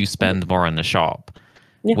so that you spend more in the shop,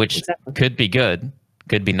 which could be good,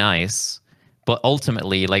 could be nice. But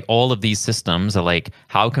ultimately, like all of these systems are like,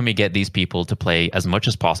 how can we get these people to play as much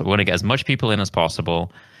as possible? We want to get as much people in as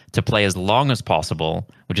possible to play as long as possible,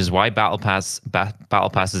 which is why battle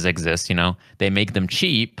passes exist. You know, they make them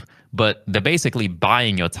cheap, but they're basically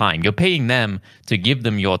buying your time. You're paying them to give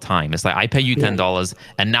them your time. It's like, I pay you $10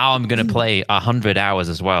 and now I'm going to play 100 hours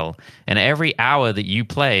as well. And every hour that you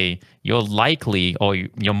play, you're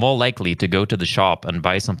more likely to go to the shop and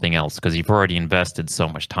buy something else because you've already invested so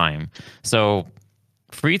much time. So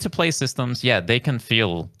free to play systems, yeah, they can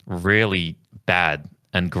feel really bad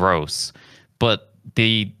and gross, but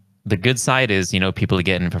the good side is, you know, people are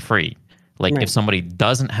getting it for free. Like if somebody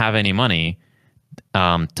doesn't have any money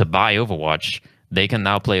to buy Overwatch, they can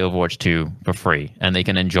now play Overwatch 2 for free, and they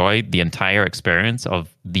can enjoy the entire experience of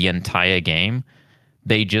the entire game.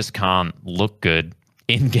 They just can't look good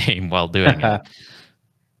in game while doing it,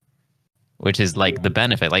 which is like the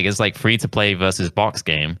benefit. Like it's like free to play versus box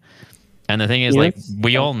game. And the thing is, like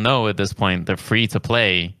we all know at this point that free to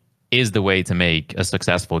play is the way to make a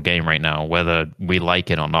successful game right now, whether we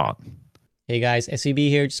like it or not. Hey guys, SEB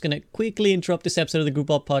here. Just going to quickly interrupt this episode of the Group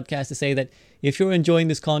Up podcast to say that if you're enjoying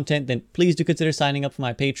this content, then please do consider signing up for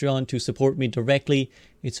my Patreon to support me directly.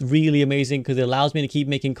 It's really amazing because it allows me to keep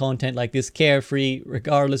making content like this carefree,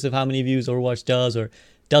 regardless of how many views Overwatch does or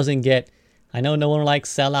doesn't get. I know no one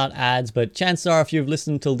likes sellout ads, but chances are if you've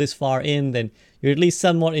listened until this far in, then you're at least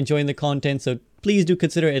somewhat enjoying the content. So please do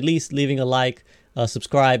consider at least leaving a like, a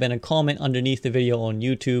subscribe, and a comment underneath the video on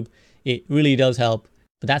YouTube. It really does help.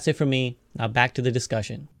 But that's it for me. Now back to the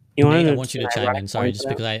discussion. Nate, I want you to chime in. Sorry, just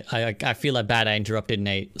because I feel like bad I interrupted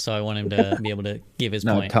Nate, so I want him to be able to give his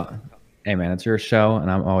point. Hey man, it's your show,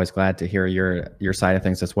 and I'm always glad to hear your side of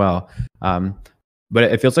things as well. But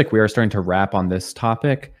it feels like we are starting to wrap on this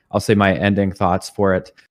topic. I'll say my ending thoughts for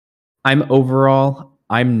it.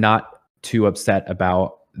 I'm not too upset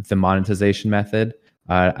about the monetization method.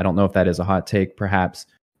 I don't know if that is a hot take, perhaps,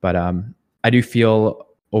 but I do feel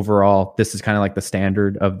overall this is kind of like the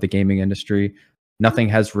standard of the gaming industry. Nothing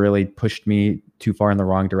has really pushed me too far in the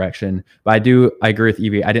wrong direction. But I agree with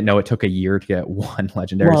Evie. I didn't know it took a year to get one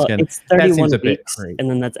legendary skin. It's 31 weeks, and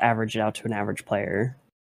then that's averaged out to an average player.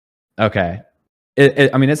 Okay.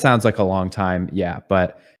 I mean, it sounds like a long time, yeah.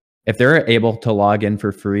 But if they're able to log in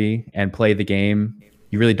for free and play the game,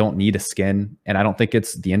 you really don't need a skin. And I don't think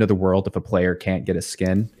it's the end of the world if a player can't get a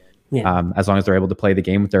skin. Yeah. As long as they're able to play the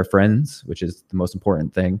game with their friends, which is the most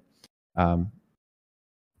important thing.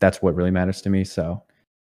 That's what really matters to me. So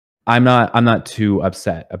I'm not too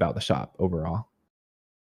upset about the shop overall.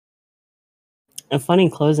 A funny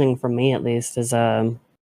closing from me, at least, is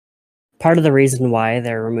part of the reason why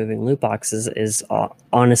they're removing loot boxes is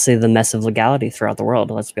honestly the mess of legality throughout the world.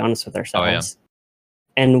 Let's be honest with ourselves. Oh,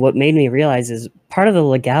 yeah. And what made me realize is part of the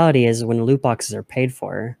legality is when loot boxes are paid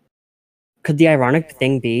for. Could the ironic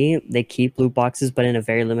thing be they keep loot boxes, but in a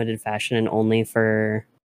very limited fashion and only for,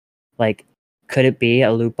 like, could it be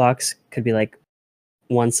a loot box could be like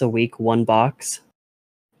once a week, one box,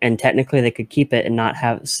 and technically they could keep it and not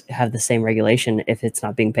have the same regulation if it's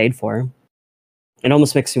not being paid for. It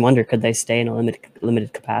almost makes me wonder, could they stay in a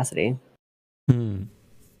limited capacity?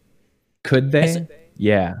 Could they?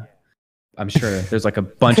 Yeah. I'm sure there's like a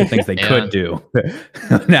bunch of things they could do.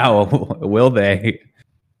 Now, will they?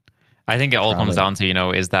 I think it all comes down to,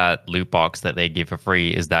 is that loot box that they give for free,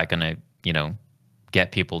 is that going to,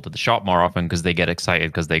 get people to the shop more often because they get excited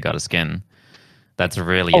because they got a skin? That's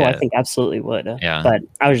really it. I think absolutely would. Yeah. But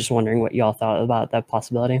I was just wondering what y'all thought about that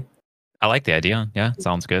possibility. I like the idea. Yeah,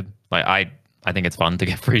 sounds good. Like I think it's fun to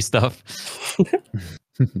get free stuff.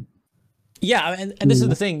 Yeah, and this is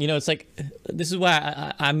the thing, it's like, this is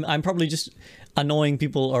why I'm probably just annoying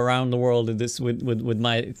people around the world with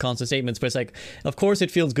my constant statements, but it's like, of course it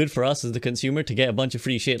feels good for us as the consumer to get a bunch of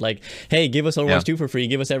free shit, like, hey, give us Overwatch 2 for free,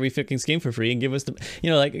 give us every fucking skin for free, and give us the,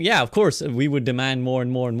 like, yeah, of course we would demand more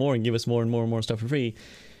and more and more and give us more and more and more stuff for free.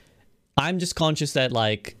 I'm just conscious that,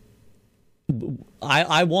 like,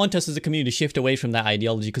 I want us as a community to shift away from that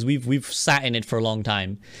ideology, because we've sat in it for a long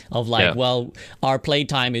time of like, well, our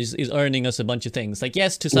playtime is earning us a bunch of things. Like,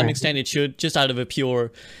 yes, to some extent it should, just out of a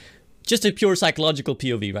pure psychological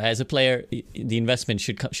POV, right? As a player, the investment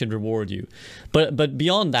should reward you. But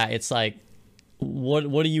beyond that, it's like,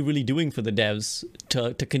 what are you really doing for the devs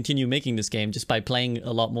to continue making this game just by playing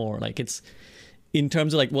a lot more? Like, it's, in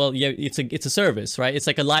terms of like, well, yeah, it's a service, right? It's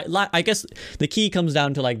like I guess the key comes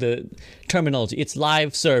down to like the terminology. It's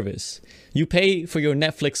live service. You pay for your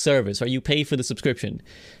Netflix service, or you pay for the subscription.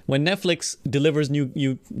 When Netflix delivers new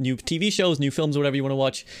TV shows, new films, whatever you want to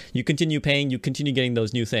watch, you continue paying, you continue getting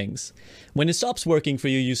those new things. When it stops working for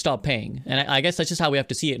you, you stop paying. And I guess that's just how we have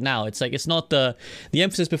to see it now. It's like, it's not the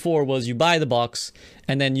emphasis before was you buy the box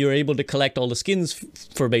and then you're able to collect all the skins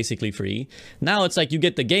for basically free. Now it's like you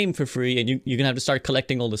get the game for free and you're going to have to start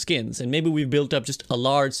collecting all the skins. And maybe we've built up just a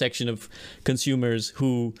large section of consumers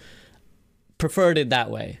who preferred it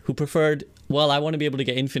that way, who preferred, well, I want to be able to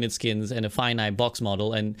get infinite skins and a finite box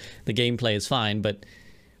model and the gameplay is fine, but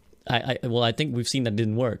I think we've seen that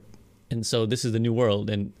didn't work. And so this is the new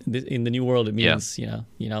world, and in the new world it means you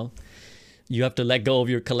have to let go of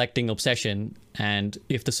your collecting obsession. And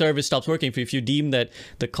if the service stops working for you, if you deem that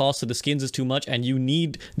the cost of the skins is too much and you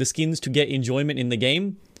need the skins to get enjoyment in the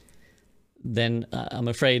game, then I'm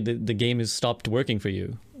afraid that the game has stopped working for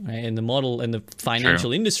you, right? And the model and the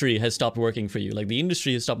financial industry has stopped working for you. Like, the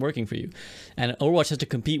industry has stopped working for you. And Overwatch has to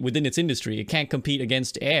compete within its industry. It can't compete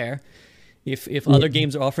against Air. If other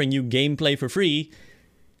games are offering you gameplay for free,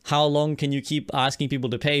 how long can you keep asking people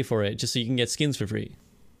to pay for it just so you can get skins for free?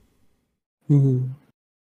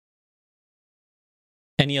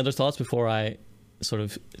 Any other thoughts before I sort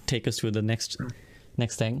of take us to the next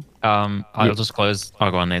thing? I'll just close. I'll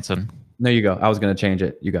go on, Nathan. No, you go. I was going to change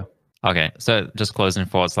it. You go. Okay, so just closing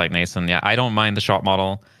thoughts like Nathan. Yeah, I don't mind the shop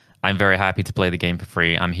model. I'm very happy to play the game for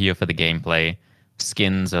free. I'm here for the gameplay.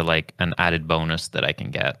 Skins are like an added bonus that I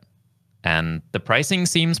can get. And the pricing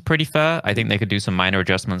seems pretty fair. I think they could do some minor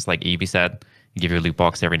adjustments, like Evie said, give you a loot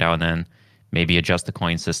box every now and then, maybe adjust the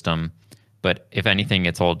coin system. But if anything,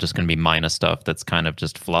 it's all just going to be minor stuff that's kind of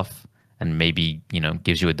just fluff and maybe,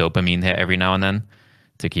 gives you a dopamine hit every now and then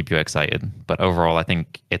to keep you excited. But overall, I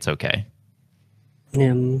think it's okay.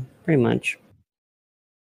 Yeah, pretty much.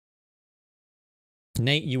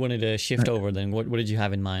 Nate, you wanted to shift over then. What did you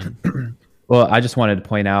have in mind? Well, I just wanted to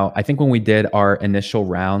point out, I think when we did our initial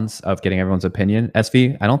rounds of getting everyone's opinion,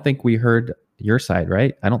 SV, I don't think we heard your side,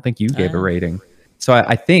 right? I don't think you gave a rating. So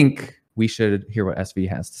I think we should hear what SV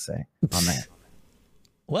has to say on that.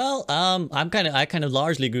 Well, I kind of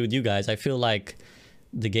largely agree with you guys. I feel like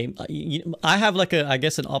the game, I have like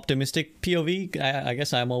an optimistic POV. I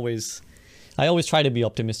guess I always try to be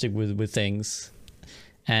optimistic with things.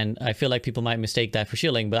 And I feel like people might mistake that for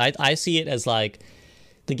shilling, but I see it as like,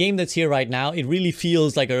 the game that's here right now, it really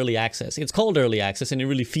feels like early access. It's called early access, and it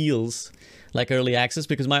really feels like early access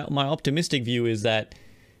because my optimistic view is that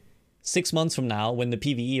 6 months from now, when the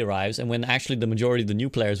PvE arrives and when actually the majority of the new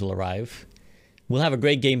players will arrive, we'll have a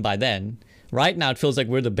great game by then. Right now, it feels like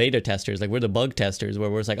we're the beta testers, like we're the bug testers,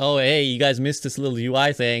 where we're like, oh, hey, you guys missed this little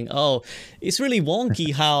UI thing. Oh, it's really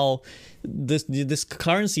wonky how this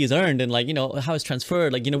currency is earned and how it's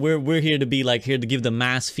transferred. We're here to be here to give the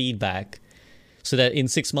mass feedback. So that in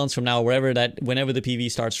 6 months from now, whenever the PV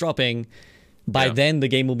starts dropping, by then the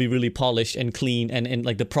game will be really polished and clean and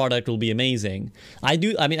like the product will be amazing.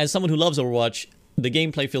 As someone who loves Overwatch, the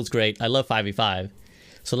gameplay feels great. I love 5v5.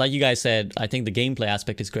 So like you guys said, I think the gameplay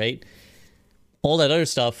aspect is great. All that other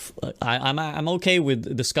stuff, I'm okay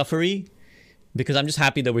with the scuffery because I'm just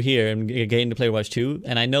happy that we're here and getting to play Overwatch 2.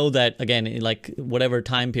 And I know that, again, in like whatever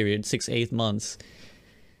time period, 6-8 months,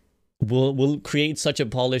 we'll create such a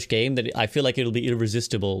polished game that I feel like it'll be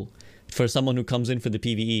irresistible for someone who comes in for the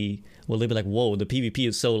PvE. Will they be like, whoa, the PvP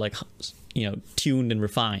is so tuned and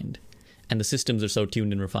refined, and the systems are so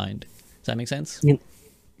tuned and refined. Does that make sense? Yep.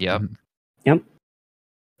 Yep.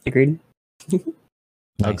 Agreed. Nice.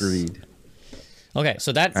 Agreed. Okay,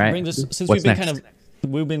 so that brings us, since we've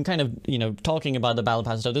been kind of talking about the battle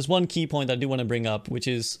pass stuff. There's one key point that I do want to bring up, which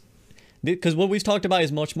is, because what we've talked about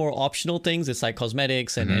is much more optional things. It's like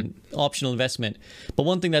cosmetics and optional investment. But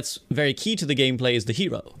one thing that's very key to the gameplay is the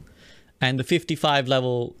hero, and the 55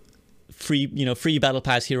 level free battle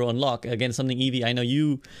pass hero unlock. Again, something Evie, I know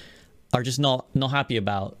you are just not happy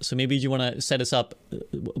about. So maybe you want to set us up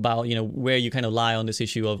about where you kind of lie on this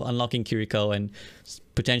issue of unlocking Kiriko and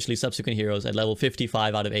potentially subsequent heroes at level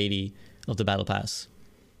 55 out of 80 of the battle pass.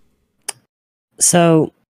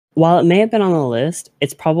 So, while it may have been on the list,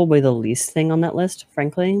 it's probably the least thing on that list,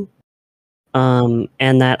 frankly. And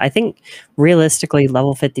that I think realistically,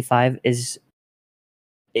 level 55 is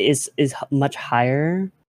much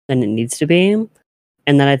higher than it needs to be,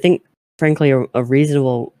 and that I think, frankly, a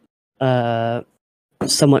reasonable,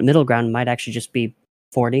 somewhat middle ground might actually just be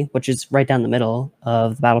 40, which is right down the middle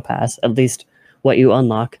of the battle pass. At least what you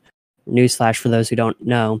unlock. Newsflash for those who don't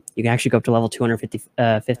know, you can actually go up to level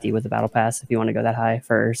 250 with the battle pass if you want to go that high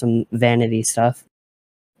for some vanity stuff.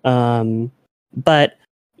 But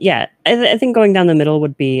yeah, I think going down the middle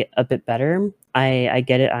would be a bit better. I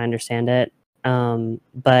get it, I understand it.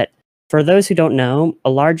 But for those who don't know, a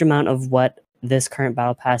large amount of what this current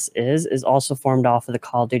battle pass is also formed off of the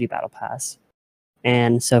Call of Duty battle pass.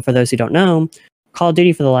 And so for those who don't know, Call of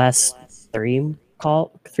Duty for the last 4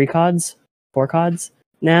 CODs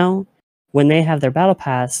now, when they have their battle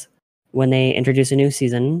pass, when they introduce a new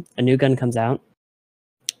season, a new gun comes out,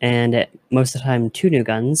 and most of the time 2 new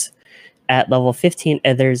guns. At level 15,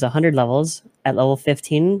 there's 100 levels. At level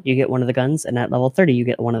 15, you get one of the guns, and at level 30, you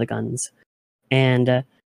get one of the guns. And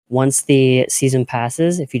once the season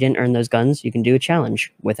passes, if you didn't earn those guns, you can do a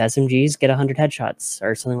challenge with SMGs, get 100 headshots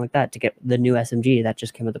or something like that to get the new SMG that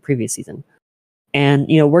just came with the previous season. And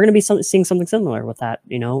we're going to be seeing something similar with that.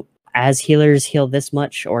 As healers heal this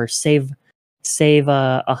much or save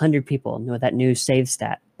 100 people with that new save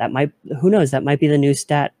stat, who knows, that might be the new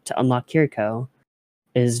stat to unlock Kiriko,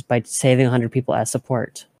 is by saving 100 people as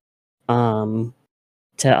support to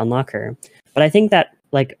unlock her. But I think that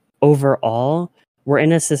overall, we're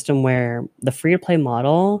in a system where the free to play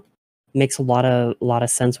model makes a lot of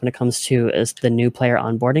sense when it comes to the new player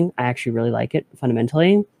onboarding. I actually really like it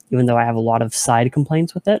fundamentally, even though I have a lot of side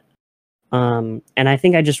complaints with it. And I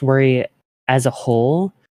think I just worry as a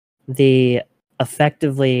whole,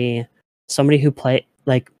 effectively somebody who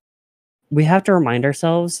we have to remind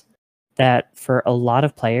ourselves that for a lot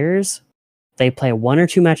of players, they play 1 or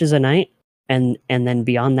 2 matches a night, and then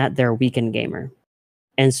beyond that, they're a weekend gamer.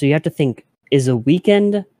 And so you have to think, is a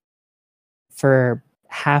weekend for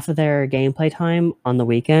half of their gameplay time on the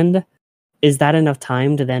weekend, is that enough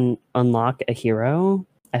time to then unlock a hero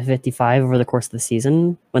at 55 over the course of the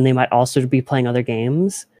season when they might also be playing other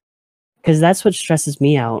games? Because that's what stresses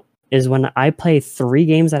me out, is when I play 3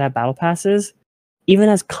 games that have battle passes, even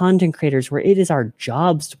as content creators where it is our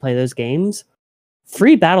jobs to play those games,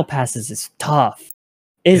 3 battle passes is tough.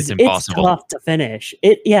 It's impossible. It's tough to finish.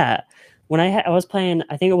 When I was playing,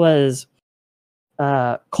 I think it was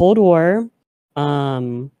Cold War.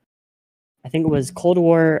 I think it was Cold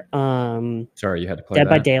War. Sorry, you had to play Dead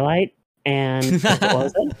that. by Daylight, and what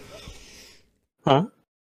was it? Huh?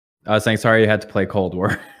 I was saying sorry you had to play Cold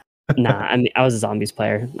War. Nah, I mean I was a zombies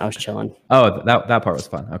player. I was chilling. Oh, that part was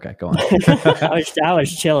fun. Okay, go on. I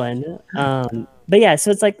was chilling. But yeah,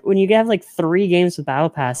 so it's like when you have like 3 games with battle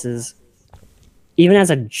passes, even as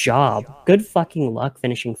a job, good fucking luck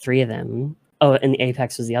finishing 3 of them. Oh, and the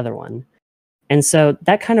Apex was the other one. And so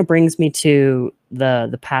that kind of brings me to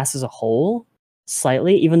the pass as a whole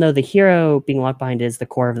slightly, even though the hero being locked behind is the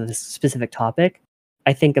core of this specific topic.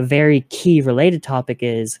 I think a very key related topic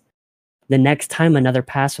is the next time another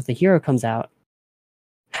pass with the hero comes out,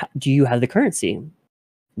 do you have the currency?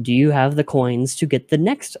 Do you have the coins to get the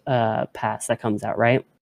next pass that comes out, right?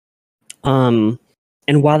 And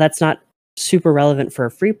while that's not super relevant for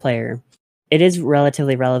a free player, it is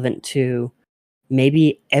relatively relevant to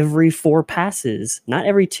maybe every 4 passes, not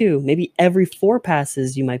every 2, maybe every 4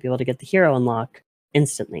 passes you might be able to get the hero unlock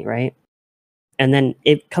instantly, right? And then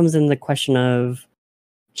it comes in the question of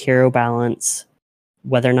hero balance,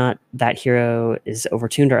 whether or not that hero is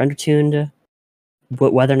overtuned or undertuned,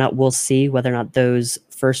 whether or not we'll see whether or not those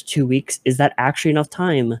first 2 weeks, is that actually enough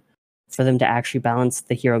time for them to actually balance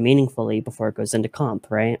the hero meaningfully before it goes into comp,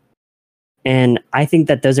 right? And I think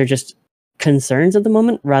that those are just concerns at the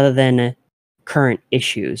moment rather than current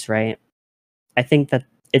issues, right? I think that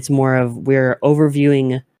it's more of we're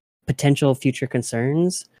overviewing potential future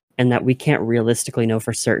concerns and that we can't realistically know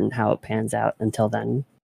for certain how it pans out until then.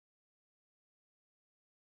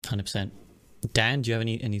 100%. Dan, do you have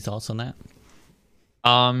any thoughts on that?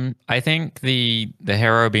 I think the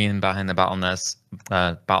hero being behind the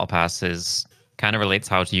battle pass is kind of relates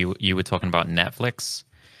how to you were talking about Netflix,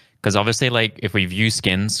 because obviously, like, if we view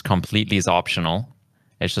skins completely as optional,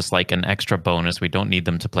 it's just like an extra bonus. We don't need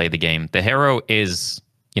them to play the game. The hero is,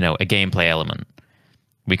 a gameplay element.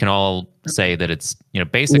 We can all say that it's,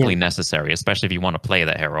 basically necessary, especially if you want to play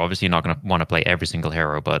that hero. Obviously, you're not going to want to play every single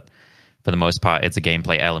hero, but for the most part, it's a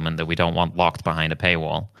gameplay element that we don't want locked behind a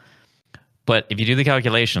paywall. But if you do the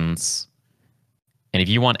calculations, and if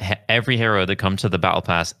you want every hero that comes to the battle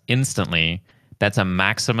pass instantly, that's a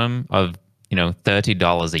maximum of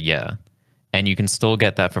 $30 a year, and you can still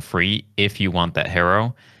get that for free if you want that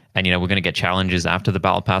hero. And we're going to get challenges after the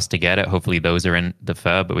battle pass to get it. Hopefully those are in the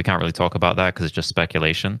fair, but we can't really talk about that because it's just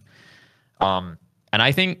speculation. And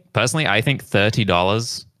I think personally,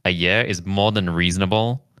 $30 a year is more than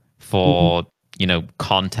reasonable for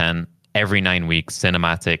content every 9 weeks,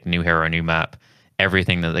 cinematic, new hero, new map,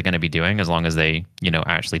 everything that they're going to be doing, as long as they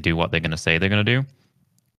actually do what they're going to say they're going to do.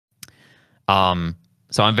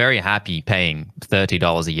 So I'm very happy paying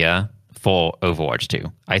 $30 a year for Overwatch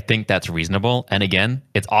 2. I think that's reasonable. And again,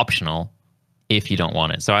 it's optional if you don't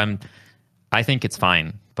want it. So I think it's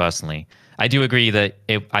fine, personally. I do agree that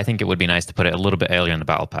I think it would be nice to put it a little bit earlier in the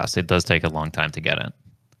battle pass. It does take a long time to get it.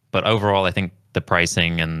 But overall, I think the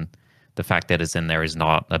pricing and the fact that it's in there is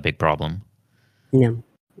not a big problem. Yeah,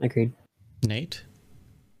 agreed. Nate?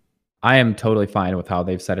 I am totally fine with how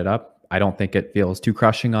they've set it up. I don't think it feels too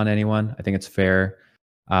crushing on anyone. I think it's fair.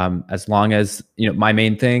 As long as, my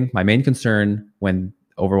main concern when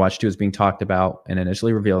Overwatch 2 is being talked about and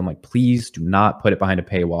initially revealed, I'm like, please do not put it behind a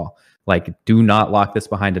paywall. Like, do not lock this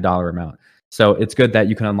behind a dollar amount. So it's good that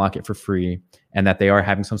you can unlock it for free and that they are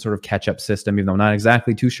having some sort of catch-up system, even though I'm not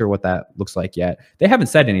exactly too sure what that looks like yet. They haven't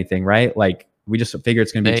said anything, right? Like, we just figure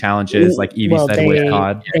it's going to be challenges, like Evie said with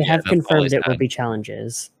COD. They have confirmed it will be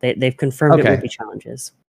challenges. They've confirmed it will be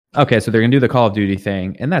challenges. Okay, so they're going to do the Call of Duty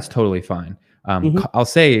thing, and that's totally fine. I'll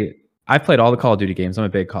say I've played all the Call of Duty games. I'm a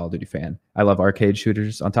big Call of Duty fan. I love arcade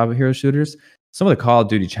shooters on top of hero shooters. Some of the Call of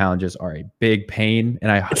Duty challenges are a big pain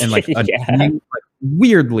and like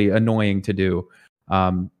weirdly annoying to do.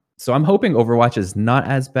 So I'm hoping Overwatch is not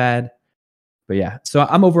as bad. But yeah, so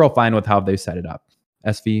I'm overall fine with how they set it up.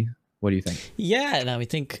 SV? What do you think? Yeah, and I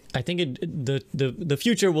think the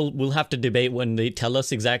future we'll have to debate when they tell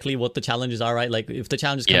us exactly what the challenges are, right? Like if the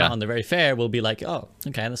challenges come out and they're very fair, we'll be like, oh,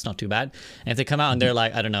 okay, that's not too bad. And if they come out and they're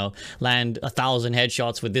like, I don't know, land 1,000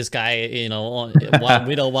 headshots with this guy,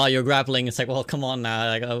 while you're grappling, it's like, well, come on now,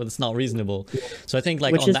 like it's not reasonable. So I think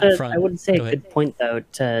like Which on is that front, I would say a good point though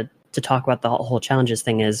to talk about the whole challenges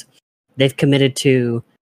thing is they've committed to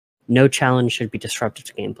no challenge should be disruptive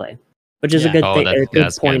to gameplay, which is a good thing, a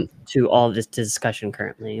good point to all of this discussion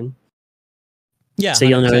currently. Yeah. So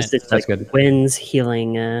you'll 100%. notice it's like wins,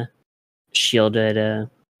 healing, shielded,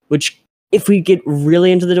 which if we get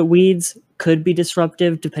really into the weeds, could be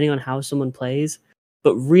disruptive depending on how someone plays.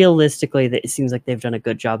 But realistically, it seems like they've done a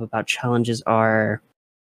good job about challenges are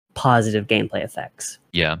positive gameplay effects.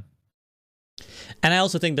 Yeah. And I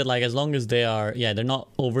also think that like as long as they are, they're not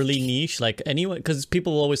overly niche, like anyone, because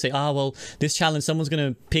people will always say, well, this challenge, someone's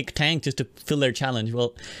gonna pick tank just to fill their challenge.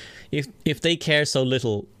 Well, if they care so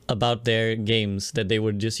little about their games that they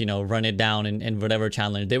would just run it down in whatever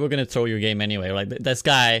challenge, they were gonna throw your game anyway. Like this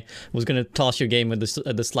guy was gonna toss your game with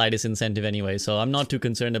the slightest incentive anyway. So I'm not too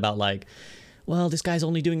concerned about like, well, this guy's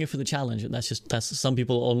only doing it for the challenge. That's some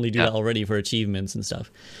people only do that already for achievements and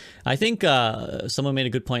stuff. I think someone made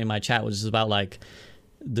a good point in my chat, which is about like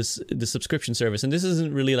the subscription service, and this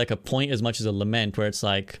isn't really like a point as much as a lament, where it's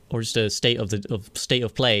like, or just a state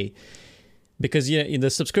of play, because in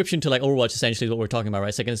the subscription to like Overwatch essentially is what we're talking about, right?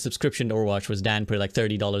 It's like a subscription to Overwatch was Dan put like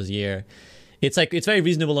 $30 a year. It's like it's very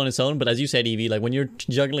reasonable on its own, but as you said, Evie, like when you're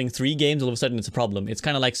juggling 3 games, all of a sudden it's a problem. It's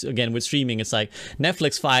kind of like, again, with streaming, it's like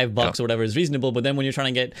Netflix $5 or whatever is reasonable, but then when you're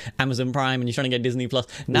trying to get Amazon Prime and you're trying to get Disney Plus,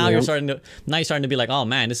 now you're starting to be like, oh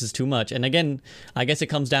man, this is too much. And again, I guess it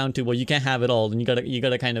comes down to, well, you can't have it all, and you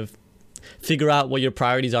gotta kind of figure out what your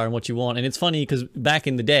priorities are and what you want. And it's funny because back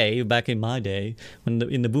in my day, when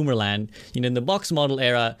in the Boomerland, in the box model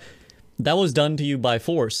era, that was done to you by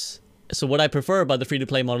force. So what I prefer about the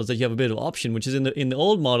free-to-play model is that you have a bit of option, which is in the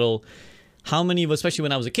old model, how many of, especially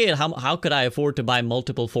when I was a kid, how could I afford to buy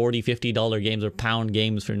multiple $40, $50 games or pound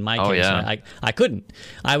games in my case? Yeah. I couldn't.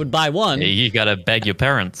 I would buy one. Yeah, you gotta beg your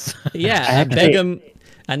parents. Yeah, I beg them,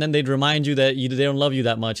 and then they'd remind you that they don't love you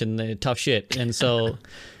that much and they're tough shit. And so,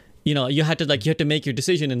 you had to make your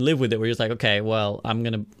decision and live with it, where you're just like, okay, well,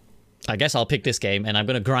 I guess I'll pick this game and I'm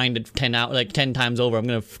going to grind it 10 times over. I'm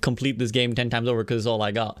going to complete this game 10 times over because it's all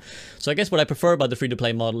I got. So I guess what I prefer about the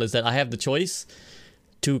free-to-play model is that I have the choice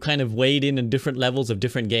to kind of wade in different levels of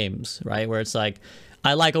different games, right? Where it's like,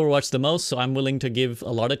 I like Overwatch the most, so I'm willing to give a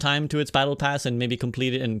lot of time to its battle pass and maybe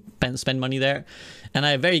complete it and spend money there. And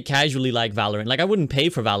I very casually like Valorant. Like I wouldn't pay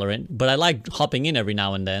for Valorant, but I like hopping in every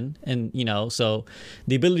now and then. And, so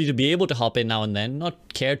the ability to be able to hop in now and then,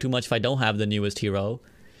 not care too much if I don't have the newest hero,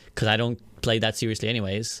 because I don't play that seriously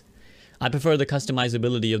anyways. I prefer the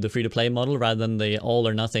customizability of the free-to-play model rather than the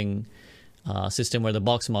all-or-nothing system, where the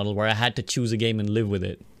box model, where I had to choose a game and live with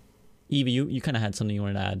it. Evie, you kind of had something you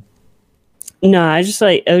wanted to add. No, I just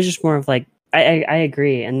it was just more of like, I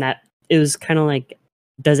agree, and that it was kind of like,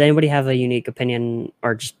 does anybody have a unique opinion,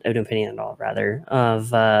 or just an opinion at all, rather,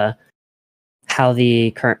 of how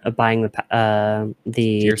the current buying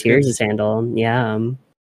the tiers is handled? Yeah,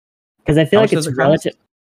 because I feel like it's relative.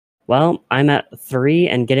 Well, I'm at 3,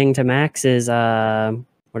 and getting to max is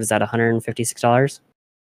what is that, $156?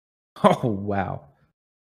 Oh wow!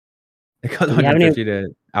 It costs $150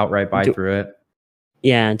 to outright buy through it.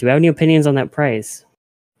 Yeah, do we have any opinions on that price?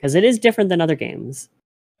 Because it is different than other games.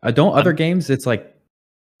 Don't other games? It's like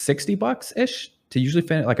 $60 ish to usually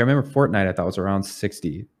finish. Like I remember Fortnite, I thought was around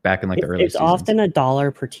 60 back in like the early seasons. It's often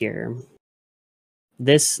 $1 per tier.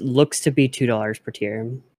 This looks to be $2 per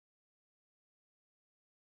tier.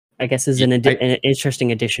 I guess is an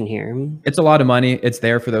interesting addition here. It's a lot of money. It's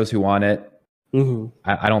there for those who want it. Mm-hmm.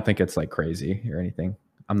 I don't think it's like crazy or anything.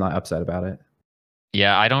 I'm not upset about it.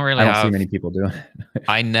 Yeah, I don't see many people doing it.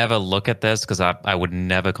 I never look at this because I would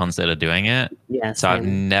never consider doing it. Yeah, so I've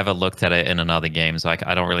never looked at it in another game. So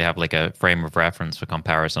I don't really have like a frame of reference for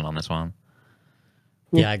comparison on this one.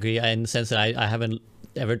 Yeah, I agree. In the sense that I haven't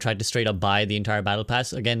ever tried to straight up buy the entire battle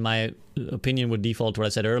pass. Again, my opinion would default to what I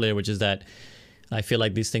said earlier, which is that I feel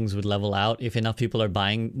like these things would level out. If enough people are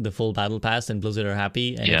buying the full battle pass, then Blizzard are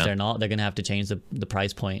happy. And if they're not, they're going to have to change the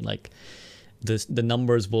price point. Like the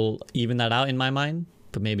numbers will even that out in my mind,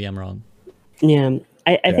 but maybe I'm wrong. Yeah.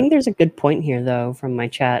 I think there's a good point here though from my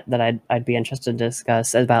chat that I'd be interested to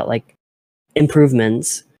discuss about like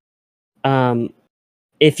improvements.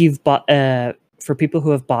 If you've bought for people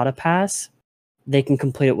who have bought a pass, they can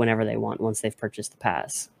complete it whenever they want once they've purchased the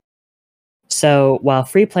pass. So while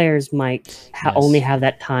free players might only have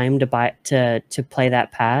that time to play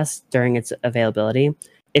that pass during its availability,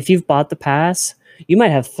 if you've bought the pass, you might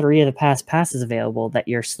have 3 of the pass passes available that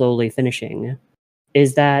you're slowly finishing.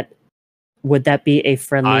 Would that be a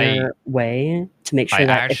friendlier way to make sure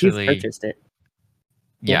that if you've purchased it?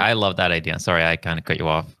 Yeah, I love that idea. Sorry, I kind of cut you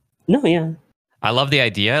off. No, yeah. I love the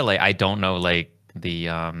idea. Like, I don't know, like, the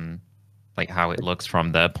like how it looks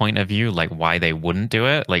from the point of view, like why they wouldn't do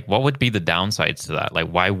it. Like, what would be the downsides to that? Like,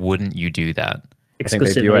 why wouldn't you do that? I think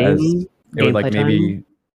they view it as it would like maybe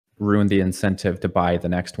ruin the incentive to buy the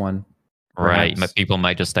next one. Right, but people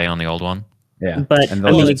might just stay on the old one. Yeah, but and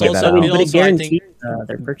I mean, it guarantees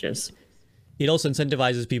their purchase. It also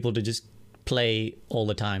incentivizes people to just play all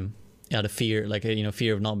the time out of fear, like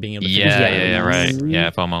fear of not being able to. Yeah, right. Yeah,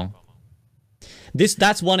 FOMO.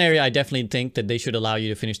 That's one area I definitely think that they should allow you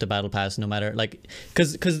to finish the battle pass, no matter like,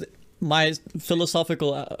 because my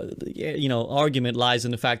philosophical argument lies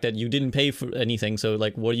in the fact that you didn't pay for anything, so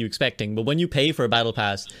like what are you expecting? But when you pay for a battle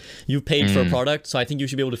pass, you've paid for a product, so I think you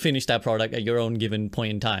should be able to finish that product at your own given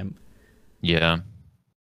point in time. Yeah.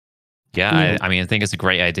 I mean, I think it's a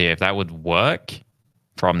great idea. If that would work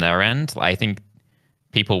from their end, I think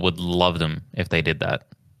people would love them if they did that.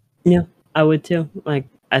 Yeah, I would too. Like,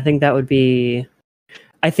 I think that would be,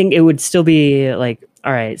 I think it would still be like,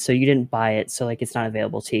 all right, so you didn't buy it, so like it's not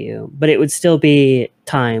available to you, but it would still be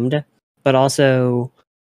timed, but also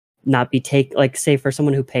not be like, say for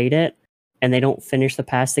someone who paid it and they don't finish the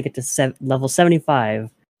pass, they get to level 75,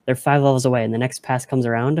 they're 5 levels away, and the next pass comes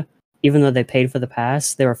around, even though they paid for the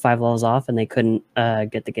pass, they were 5 levels off and they couldn't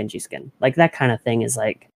get the Genji skin. Like, that kind of thing is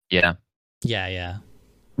like, yeah.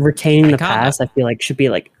 Retaining the pass, I feel like should be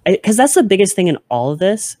like, because that's the biggest thing in all of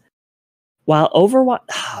this. While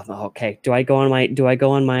Overwatch, okay, do I go on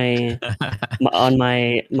my on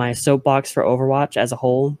my soapbox for Overwatch as a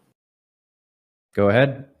whole? Go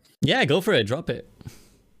ahead. Yeah, go for it. Drop it.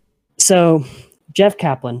 So, Jeff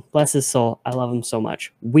Kaplan, bless his soul, I love him so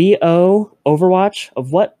much. We owe Overwatch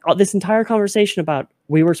of what this entire conversation about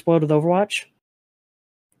we were spoiled with Overwatch.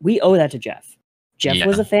 We owe that to Jeff. Jeff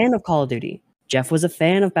was a fan of Call of Duty. Jeff was a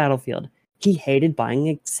fan of Battlefield. He hated buying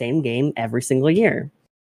the same game every single year.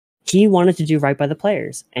 He wanted to do right by the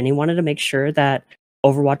players, and he wanted to make sure that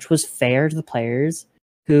Overwatch was fair to the players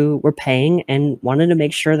who were paying, and wanted to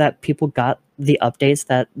make sure that people got the updates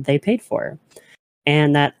that they paid for.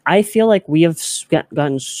 And that I feel like we have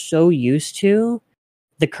gotten so used to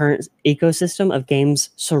the current ecosystem of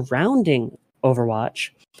games surrounding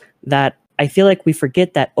Overwatch that I feel like we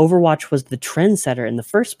forget that Overwatch was the trendsetter in the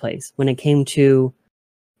first place when it came to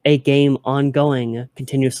a game ongoing,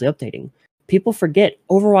 continuously updating. People forget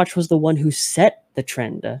Overwatch was the one who set the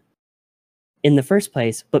trend in the first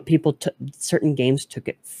place, but certain games took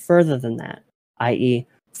it further than that, i.e.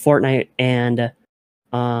 Fortnite and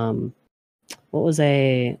there was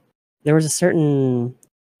a certain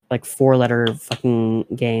like 4-letter fucking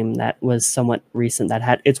game that was somewhat recent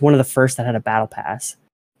it's one of the first that had a battle pass.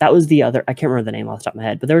 That was the other, I can't remember the name off the top of my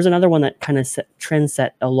head, but there was another one that kind of trend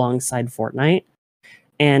set alongside Fortnite.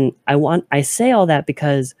 And I say all that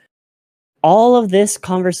because all of this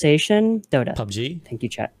conversation, Dota. PUBG? Thank you,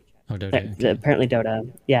 chat. Oh, Dota. Okay. Apparently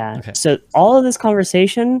Dota. Yeah. Okay. So all of this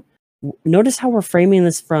conversation, notice how we're framing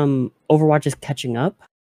this from Overwatch is catching up.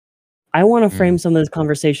 I want to frame some of this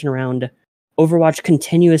conversation around Overwatch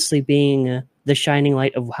continuously being the shining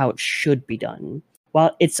light of how it should be done.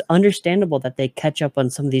 While it's understandable that they catch up on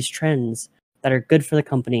some of these trends that are good for the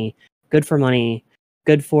company, good for money,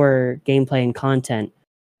 good for gameplay and content,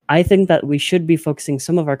 I think that we should be focusing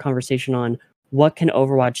some of our conversation on what can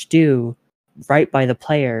Overwatch do right by the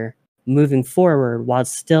player moving forward while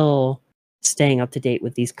still staying up to date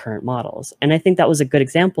with these current models. And I think that was a good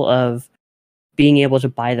example of being able to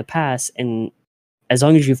buy the pass, and as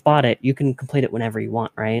long as you've bought it, you can complete it whenever you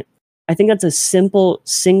want, right? I think that's a simple,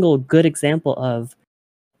 single, good example of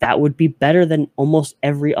that would be better than almost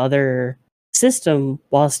every other system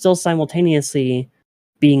while still simultaneously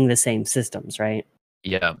being the same systems, right?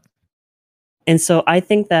 Yeah. And so I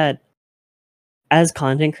think that as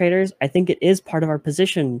content creators, I think it is part of our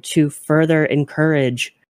position to further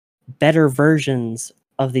encourage better versions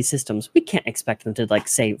of these systems. We can't expect them to, like,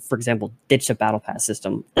 say, for example, ditch a battle pass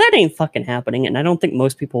system. That ain't fucking happening, and I don't think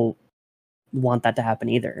most people want that to happen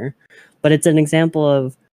either. But it's an example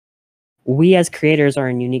of we as creators are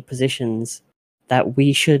in unique positions that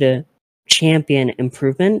we should champion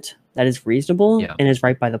improvement that is reasonable and is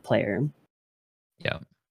right by the player. Yeah.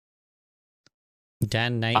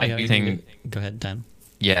 Dan, Go ahead, Dan.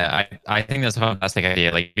 Yeah, I think that's a fantastic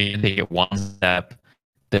idea. Like, we take it one step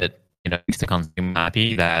that makes the consumer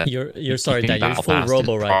happy. That you're sorry, Dan. You're full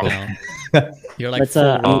robo right now. You're like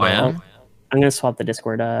full robo. I'm gonna swap the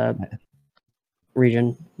Discord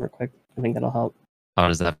region real quick. I think that'll help. How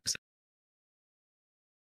does that?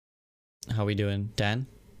 How we doing, Dan?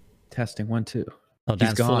 Testing 1 2. Oh,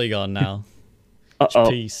 Dan's gone. fully gone now. Uh-oh.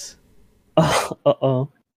 Peace. Uh-oh.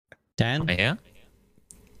 Dan, Yeah.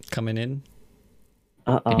 coming in.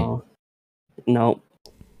 Uh-oh. No.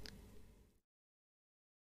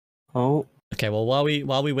 Oh. Okay, well, while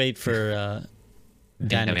we wait for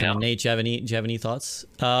Dan to hear me come, now? Nate, do you have any thoughts?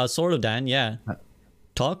 Sort of, Dan. Yeah.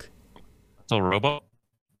 Talk. So robot.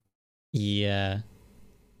 Do Yeah.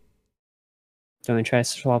 you want to try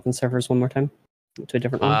swapping servers one more time to a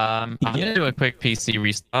different one? I'm gonna do a quick PC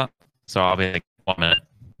restart, so I'll be like 1 minute.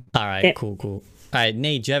 All right. Okay. Cool. All right,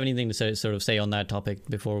 Nate, do you have anything to sort of say on that topic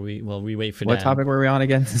before we wait for What Dan? topic were we on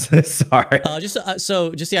again? Sorry. Just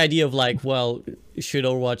the idea of like, well, should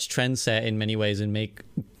Overwatch trend set in many ways and make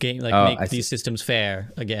I make see. these systems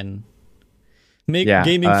fair again, make Yeah,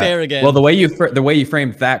 gaming fair again. Well, the way you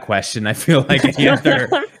framed that question, I feel like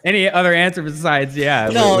any other answer besides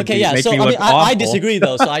No, okay, yeah. Make So me I look mean, I awful. disagree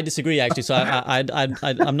though. So I disagree actually. So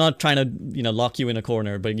I'm not trying to lock you in a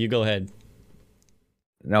corner, but you go ahead.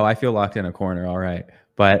 No, I feel locked in a corner. All right.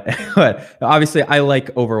 But obviously, I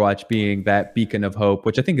like Overwatch being that beacon of hope,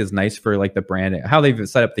 which I think is nice for like the brand. How they've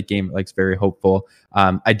set up the game, like, is very hopeful.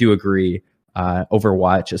 I do agree.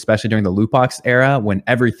 Overwatch, especially during the loot box era, when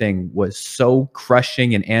everything was so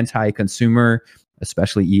crushing and anti-consumer,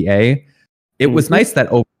 especially EA. It was nice that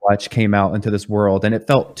Overwatch came out into this world, and it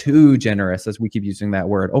felt too generous, as we keep using that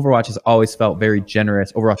word. Overwatch has always felt very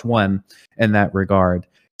generous. Overwatch 1 in that regard.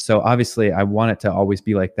 So obviously, I want it to always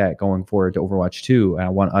be like that going forward to Overwatch 2, and I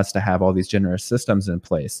want us to have all these generous systems in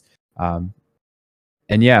place. And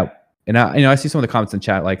yeah, and I see some of the comments in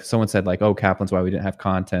chat, like someone said, like, "Oh, Kaplan's why we didn't have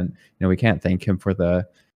content." We can't thank him for the,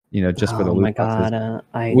 just for the Oh loot my boxes.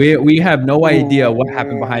 god. We have no idea what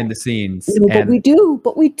happened behind the scenes. No, but and we do,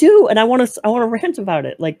 and I want to rant about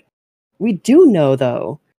it. Like, we do know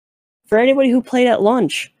though. For anybody who played at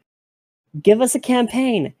launch, give us a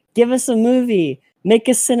campaign, give us a movie, make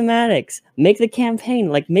us cinematics, make the campaign,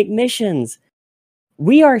 like make missions.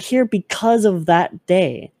 We are here because of that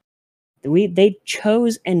day. They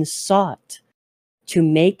chose and sought to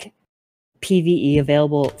make PvE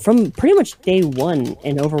available from pretty much day one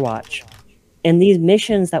in Overwatch. And these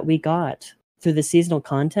missions that we got through the seasonal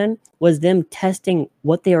content was them testing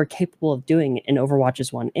what they were capable of doing in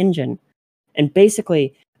Overwatch's one engine. And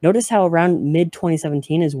basically, notice how around mid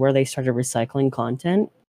 2017 is where they started recycling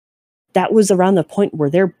content. That was around the point where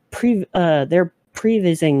they're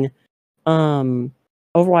prevising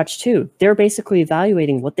Overwatch 2. They're basically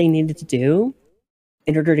evaluating what they needed to do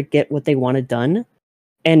in order to get what they wanted done.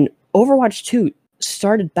 And Overwatch 2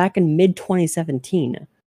 started back in mid 2017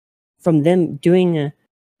 from them doing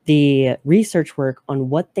the research work on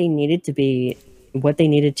what they needed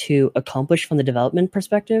to accomplish from the development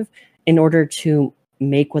perspective in order to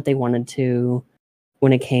make what they wanted to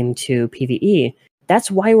when it came to PvE.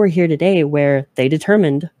 That's why we're here today, where they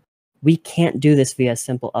determined we can't do this via a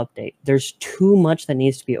simple update. There's too much that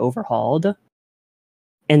needs to be overhauled.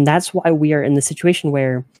 And that's why we are in the situation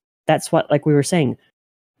where that's what, like we were saying,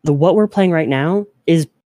 what we're playing right now is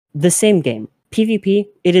the same game. PvP,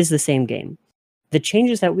 it is the same game. The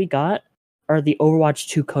changes that we got are the Overwatch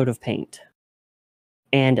 2 Code of Paint.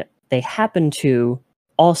 And they happen to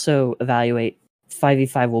also evaluate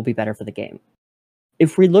 5v5 will be better for the game.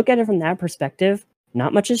 If we look at it from that perspective,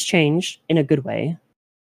 not much has changed in a good way,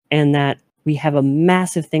 and that we have a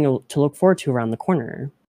massive thing to look forward to around the corner.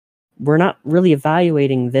 We're not really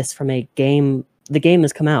evaluating this from a game. The game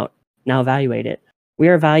has come out. Now evaluate it. We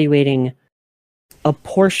are evaluating a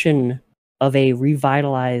portion of a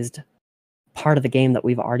revitalized part of the game that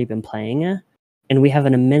we've already been playing, and we have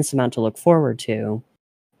an immense amount to look forward to,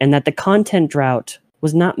 and that the content drought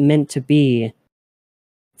was not meant to be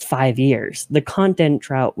 5 years. The content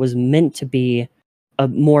drought was meant to be a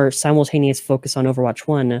more simultaneous focus on Overwatch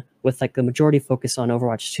 1 with like the majority focus on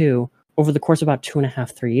Overwatch 2 over the course of about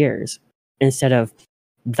 2.5, 3 years instead of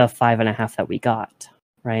the 5.5 that we got,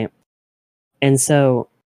 right? And so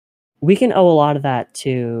we can owe a lot of that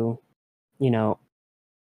to,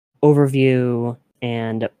 overview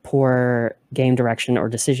and poor game direction or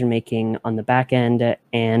decision making on the back end,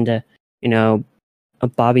 and a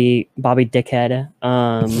Bobby dickhead,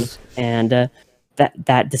 and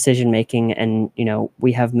that decision making. And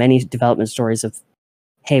we have many development stories of,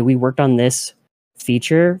 hey, we worked on this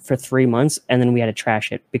feature for 3 months and then we had to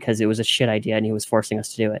trash it because it was a shit idea and he was forcing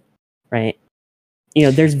us to do it, right?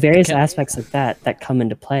 There's various aspects like that come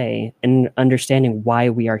into play in understanding why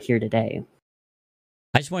we are here today.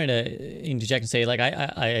 I just wanted to interject and say, like,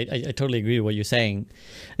 I totally agree with what you're saying.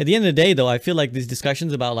 At the end of the day, though, I feel like these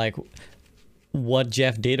discussions about, like, what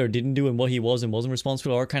Jeff did or didn't do and what he was and wasn't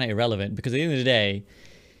responsible are kind of irrelevant, because at the end of the day,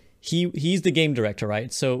 he's the game director,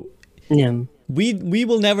 right? So Yeah. we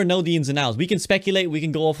will never know the ins and outs. We can speculate, we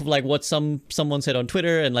can go off of like what someone said on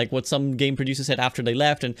Twitter and like what some game producer said after they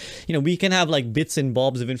left, and we can have like bits and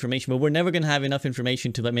bobs of information, but we're never going to have enough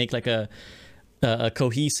information to make like a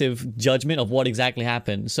cohesive judgment of what exactly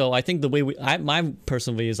happened. So I think the way my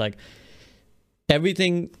personal view is like,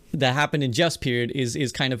 everything that happened in Jeff's period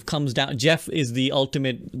is kind of comes down. Jeff is the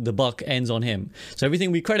ultimate. The buck ends on him. So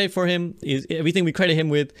everything we credit him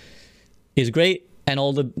with is great, and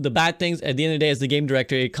all the bad things at the end of the day, as the game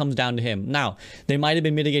director, it comes down to him. Now, there might have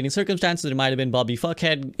been mitigating circumstances. There might have been Bobby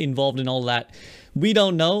Fuckhead involved in all that. We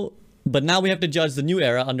don't know. But now we have to judge the new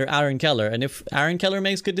era under Aaron Keller. And if Aaron Keller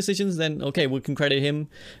makes good decisions, then okay, we can credit him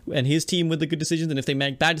and his team with the good decisions. And if they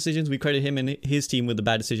make bad decisions, we credit him and his team with the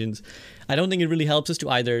bad decisions. I don't think it really helps us to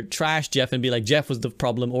either trash Jeff and be like, Jeff was the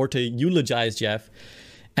problem, or to eulogize Jeff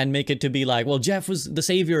and make it to be like, well, Jeff was the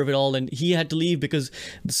savior of it all and he had to leave because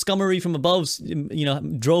the scummery from above,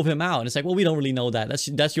 drove him out. And it's like, well, we don't really know that.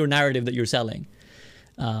 That's your narrative that you're selling.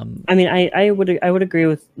 I mean, I would agree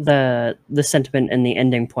with the sentiment and the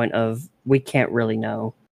ending point of we can't really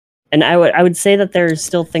know, and I would say that there's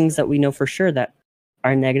still things that we know for sure that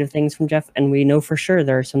are negative things from Jeff, and we know for sure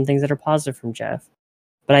there are some things that are positive from Jeff.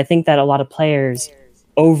 But I think that a lot of players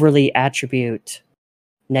overly attribute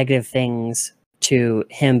negative things to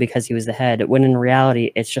him because he was the head, when in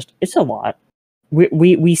reality it's a lot.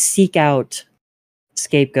 We seek out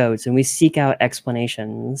scapegoats and we seek out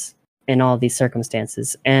explanations in all these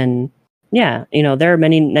circumstances. And yeah, there are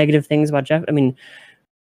many negative things about Jeff. I mean,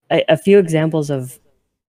 a few examples of,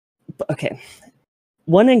 okay,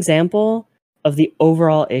 one example of the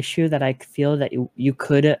overall issue that I feel that you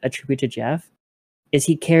could attribute to Jeff is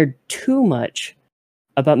he cared too much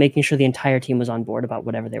about making sure the entire team was on board about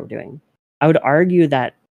whatever they were doing. I would argue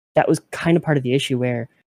that that was kind of part of the issue, where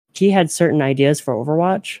he had certain ideas for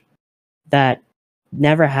Overwatch that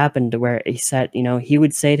never happened, to where he said, he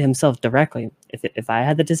would say to himself directly, if I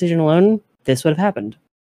had the decision alone, this would have happened.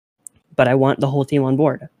 But I want the whole team on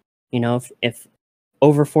board. If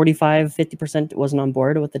over 50% wasn't on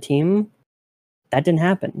board with the team, that didn't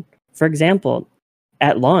happen. For example,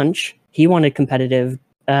 at launch, he wanted competitive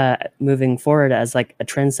moving forward as like a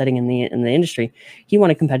trend setting in the industry. He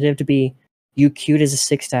wanted competitive to be, you queued as a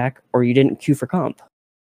 6-stack or you didn't queue for comp.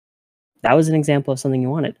 That was an example of something he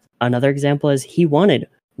wanted. Another example is he wanted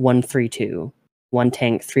 1-3-2, 1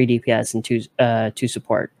 tank, 3 DPS, and 2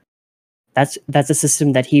 support. That's a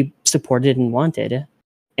system that he supported and wanted,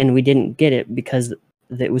 and we didn't get it because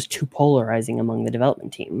it was too polarizing among the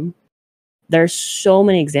development team. There are so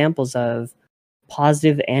many examples of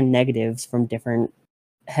positive and negatives from different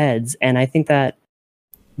heads, and I think that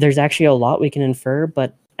there's actually a lot we can infer,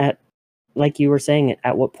 but like you were saying,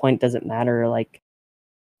 at what point does it matter, like,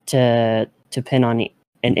 to pin on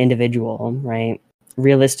an individual, right?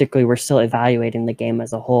 Realistically, we're still evaluating the game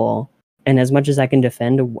as a whole. And as much as I can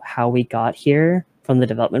defend how we got here from the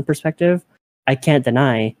development perspective, I can't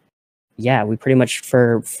deny, yeah, we pretty much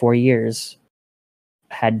for 4 years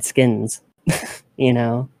had skins,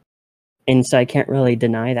 And so I can't really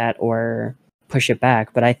deny that or push it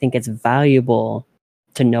back, but I think it's valuable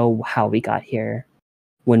to know how we got here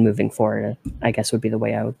when moving forward, I guess would be the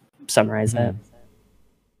way I would summarize that.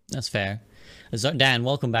 That's fair. Dan,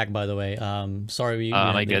 welcome back, by the way. Sorry.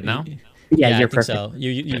 Am I good now? Yeah, you're I think perfect. so.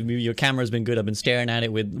 Your camera's been good. I've been staring at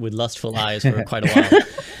it with lustful eyes for quite a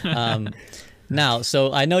while. Now,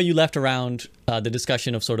 so I know you left around the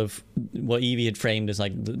discussion of sort of what Evie had framed as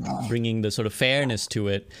like bringing the sort of fairness to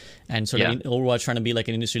it, and sort of Overwatch trying to be like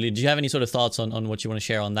an industry leader. Do you have any sort of thoughts on what you want to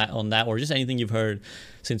share on that, or just anything you've heard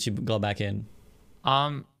since you got back in?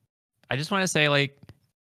 I just want to say, like,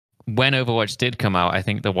 when Overwatch did come out, I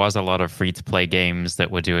think there was a lot of free-to-play games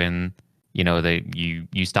that were doing,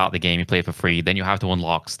 you start the game, you play for free, then you have to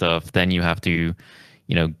unlock stuff, then you have to,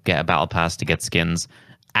 get a battle pass to get skins.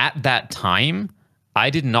 At that time,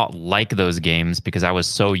 I did not like those games because I was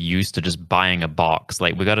so used to just buying a box.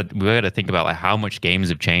 Like, we gotta think about like how much games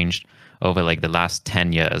have changed over like the last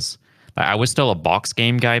 10 years. Like, I was still a box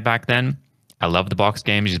game guy back then. I love the box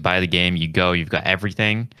games. You just buy the game, you go, you've got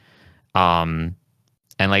everything. And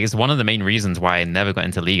like, it's one of the main reasons why I never got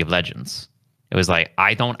into League of Legends. It was like,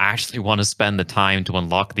 I don't actually want to spend the time to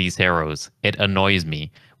unlock these heroes. It annoys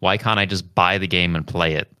me. Why can't I just buy the game and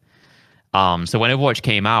play it? So when Overwatch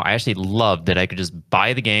came out, I actually loved that I could just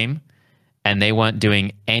buy the game and they weren't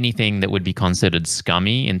doing anything that would be considered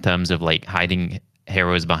scummy in terms of like hiding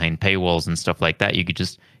heroes behind paywalls and stuff like that. You could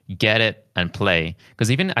just get it and play. Because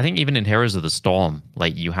I think even in Heroes of the Storm,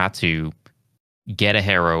 like, you had to get a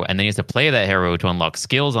hero, and then you have to play that hero to unlock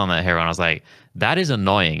skills on that hero. And I was like, that is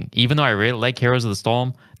annoying. Even though I really like Heroes of the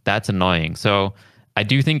Storm, that's annoying. So I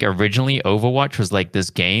do think originally Overwatch was like this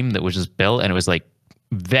game that was just built, and it was like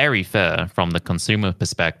very fair from the consumer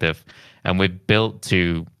perspective. And we've grown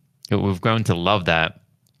to love that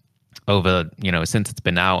over, since it's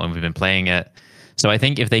been out and we've been playing it. So I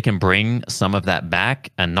think if they can bring some of that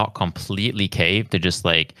back and not completely cave to just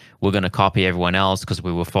like, we're going to copy everyone else because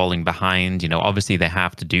we were falling behind, obviously they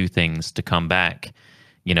have to do things to come back.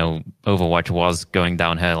 Overwatch was going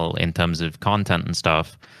downhill in terms of content and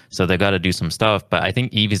stuff. So they got to do some stuff. But I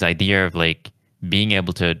think Eevee's idea of like being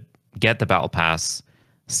able to get the battle pass,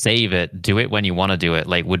 save it, do it when you want to do it,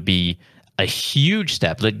 like would be a huge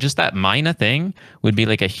step. Like just that minor thing would be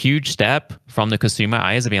like a huge step from the consumer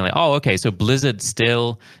eyes of being like, oh, okay, so Blizzard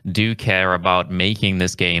still do care about making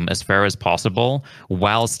this game as fair as possible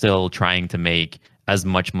while still trying to make as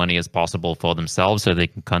much money as possible for themselves so they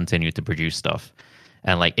can continue to produce stuff.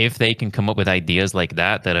 And like if they can come up with ideas like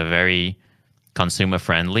that that are very consumer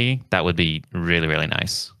friendly, that would be really, really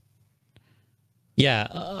nice. Yeah,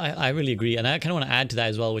 I really agree. And I kind of want to add to that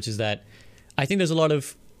as well, which is that I think there's a lot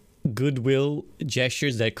of goodwill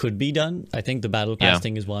gestures that could be done. I think the battle pass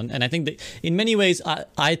thing is one. And I think that in many ways,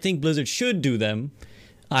 I think Blizzard should do them.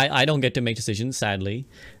 I don't get to make decisions, sadly.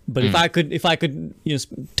 But if I could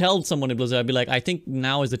tell someone at Blizzard, I'd be like, I think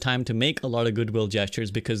now is the time to make a lot of goodwill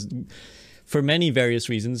gestures, because for many various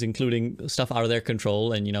reasons, including stuff out of their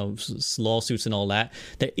control and, lawsuits and all that,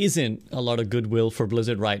 there isn't a lot of goodwill for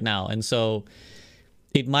Blizzard right now. And so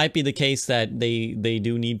it might be the case that they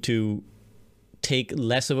do need to take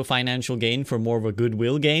less of a financial gain for more of a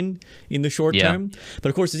goodwill gain in the short term. But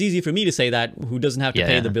of course, it's easy for me to say that, who doesn't have to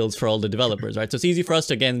pay the bills for all the developers, right? So it's easy for us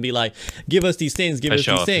to again be like, give us these things,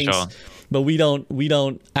 these things, but we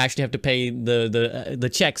don't actually have to pay the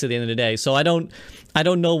checks at the end of the day. So I don't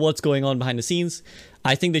know what's going on behind the scenes.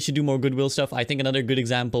 I think they should do more goodwill stuff. I think another good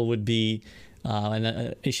example would be and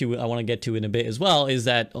an issue I want to get to in a bit as well is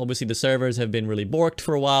that obviously the servers have been really borked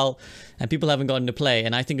for a while and people haven't gotten to play.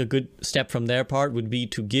 And I think a good step from their part would be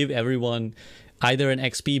to give everyone either an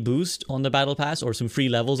XP boost on the battle pass or some free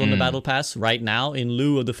levels on the battle pass right now, in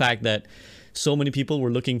lieu of the fact that so many people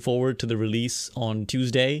were looking forward to the release on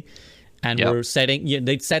Tuesday. And we're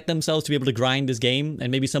they'd set themselves to be able to grind this game.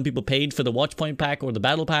 And maybe some people paid for the Watchpoint pack or the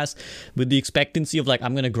Battle Pass with the expectancy of like,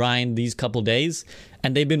 I'm going to grind these couple days.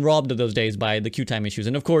 And they've been robbed of those days by the queue time issues.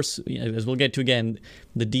 And of course, as we'll get to again,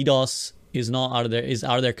 the DDoS is out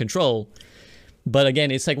of their control. But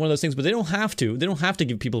again, it's like one of those things, but they don't have to. They don't have to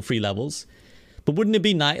give people free levels. But wouldn't it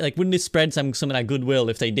be nice? Like, wouldn't it spread some of that goodwill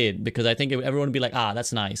if they did? Because I think everyone would be like,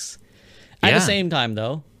 that's nice. At the same time,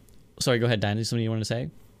 though, sorry, go ahead, Dan. Is there something you want to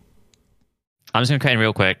say? I'm just going to cut in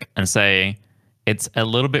real quick and say it's a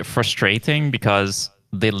little bit frustrating because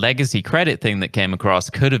the legacy credit thing that came across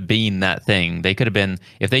could have been that thing. They could have been,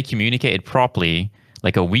 if they communicated properly,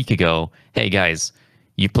 like a week ago, hey guys,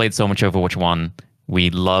 you played so much Overwatch 1. We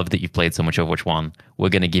love that you've played so much Overwatch 1. We're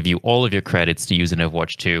going to give you all of your credits to use in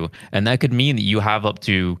Overwatch 2. And that could mean that you have up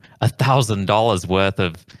to $1,000 worth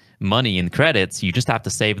of money in credits. You just have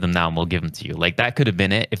to save them now and we'll give them to you. Like that could have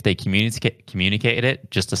been it if they communicated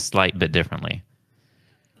it just a slight bit differently.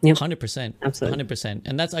 Yep. 100%. Absolutely. 100%.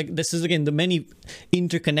 And that's like, this is again, the many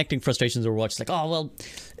interconnecting frustrations of Overwatch. It's like, oh, well,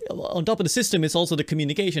 on top of the system, it's also the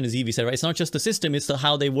communication, as Eevee said, right? It's not just the system, it's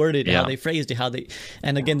how they worded it, how they phrased it,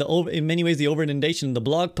 and again, in many ways, the over inundation in the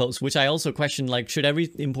blog post, which I also question, like, should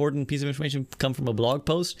every important piece of information come from a blog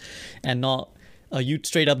post and not a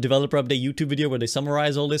straight up developer update YouTube video where they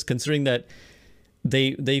summarize all this, considering that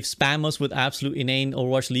they spam us with absolute inane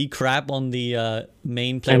Overwatch League crap on the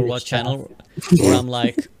main Play Overwatch channel, where I'm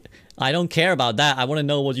like, I don't care about that. I want to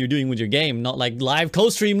know what you're doing with your game, not like live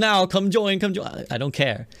co-stream now, come join. I don't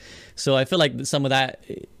care. So I feel like some of that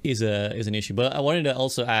is an issue. But I wanted to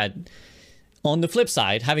also add, on the flip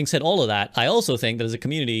side, having said all of that, I also think that as a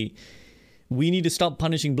community, we need to stop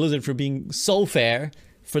punishing Blizzard for being so fair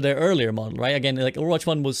for their earlier model, right? Again, like Overwatch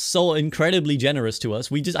 1 was so incredibly generous to us.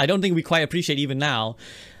 I don't think we quite appreciate even now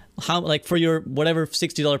how, like, for your whatever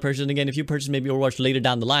 $60 purchase, and again, if you purchase maybe Overwatch later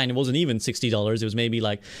down the line, it wasn't even $60, it was maybe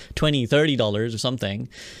like $20, $30 or something.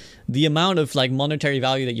 The amount of like monetary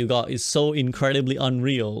value that you got is so incredibly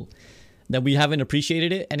unreal that we haven't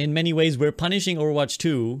appreciated it. And in many ways, we're punishing Overwatch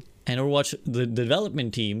 2 and Overwatch, the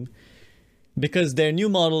development team, because their new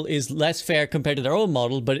model is less fair compared to their old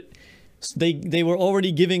model, but they were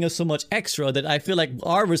already giving us so much extra that I feel like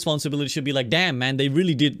our responsibility should be like, damn, man, they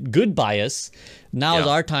really did good by us. Now is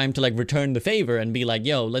our time to like return the favor and be like,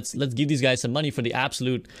 yo, let's give these guys some money for the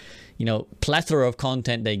absolute, plethora of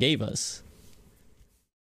content they gave us.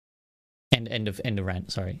 End of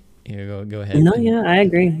rant. Sorry. Here, go ahead. No, yeah, I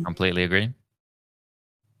agree. Completely agree.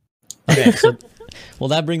 Okay, so well,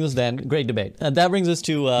 that brings us then. Great debate. That brings us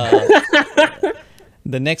to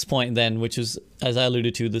the next point then, which is, as I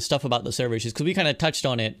alluded to, the stuff about the server issues, because we kind of touched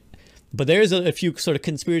on it. But there's a few sort of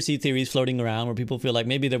conspiracy theories floating around where people feel like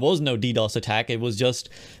maybe there was no DDoS attack. It was just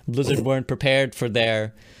Blizzard weren't prepared for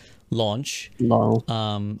their launch. Lol.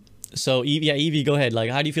 So Evie, go ahead.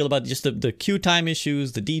 Like, how do you feel about just the queue time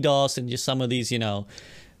issues, the DDoS, and just some of these,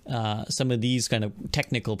 some of these kind of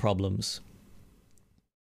technical problems?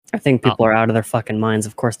 I think people are out of their fucking minds.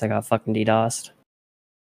 Of course, they got fucking DDoSed.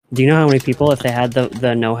 Do you know how many people, if they had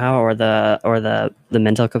the know-how or the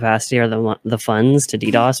mental capacity or the funds to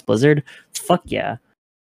DDoS Blizzard? Fuck yeah.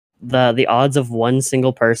 The odds of one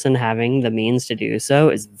single person having the means to do so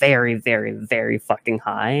is very, very, very fucking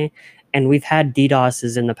high. And we've had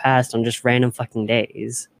DDoSes in the past on just random fucking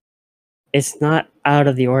days. It's not out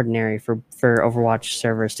of the ordinary for Overwatch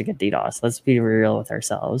servers to get DDoS. Let's be real with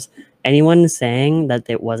ourselves. Anyone saying that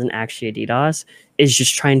it wasn't actually a DDoS is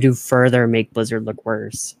just trying to further make Blizzard look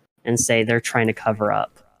worse and say they're trying to cover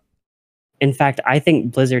up. In fact, I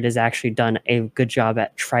think Blizzard has actually done a good job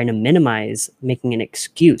at trying to minimize making an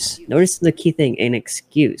excuse. Notice the key thing, an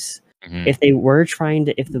excuse. Mhm. If they were trying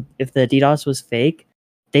to, if the DDoS was fake,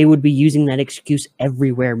 they would be using that excuse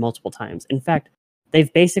everywhere multiple times. In fact,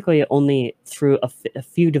 they've basically only, through a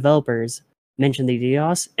few developers, mentioned the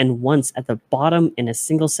DDoS, and once at the bottom in a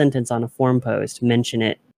single sentence on a forum post, mention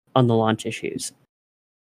it on the launch issues.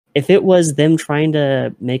 If it was them trying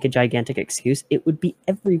to make a gigantic excuse, it would be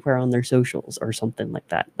everywhere on their socials or something like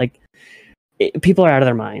that. Like, people are out of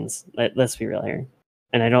their minds. Let's be real here,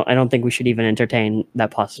 and I don't think we should even entertain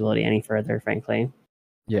that possibility any further, frankly.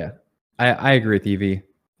 Yeah, I agree with Evie.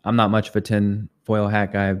 I'm not much of a tinfoil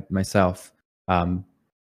hat guy myself,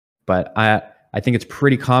 but I think it's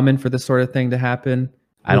pretty common for this sort of thing to happen.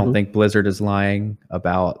 I don't think Blizzard is lying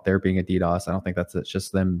about there being a DDoS. I don't think it's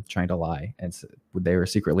just them trying to lie, and they were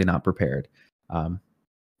secretly not prepared. I'm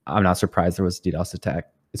not surprised there was a DDoS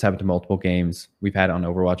attack. It's happened to multiple games. We've had it on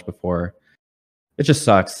Overwatch before. It just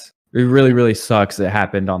sucks. It really, really sucks. It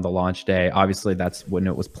happened on the launch day. Obviously, that's when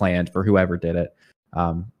it was planned for whoever did it.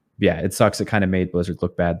 Yeah, it sucks. It kind of made Blizzard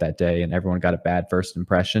look bad that day, and everyone got a bad first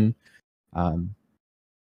impression. But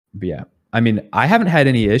yeah, I mean, I haven't had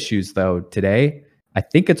any issues though today. I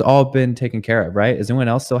think it's all been taken care of, right? Is anyone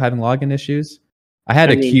else still having login issues? I had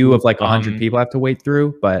a queue of like 100 people I have to wait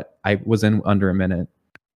through, but I was in under a minute.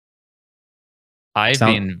 I've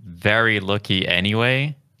been very lucky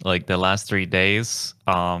anyway, like the last 3 days.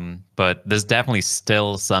 But there's definitely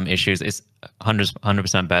still some issues. It's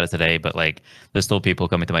 100% better today, but like there's still people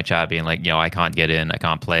coming to my chat being like, I can't get in, I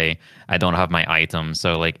can't play, I don't have my items.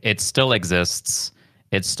 So like it still exists.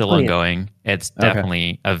 It's still ongoing. Yeah. It's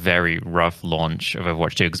definitely a very rough launch of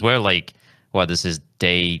Overwatch 2 because we're like, this is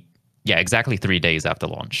exactly 3 days after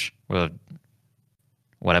launch. We're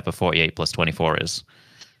whatever 48 plus 24 is.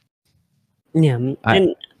 Yeah,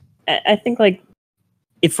 and I think like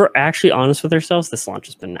if we're actually honest with ourselves, this launch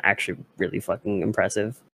has been actually really fucking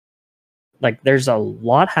impressive. Like there's a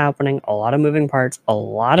lot happening, a lot of moving parts, a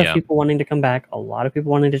lot of people wanting to come back, a lot of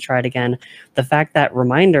people wanting to try it again. The fact that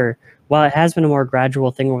Reminder, while it has been a more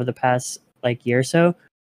gradual thing over the past like year or so,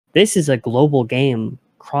 this is a global game,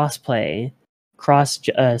 cross-play, cross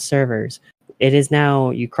servers. It is now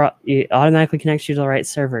you automatically connects you to the right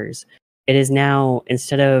servers. It is now,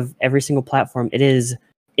 instead of every single platform, it is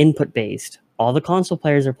input based. All the console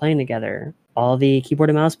players are playing together. All the keyboard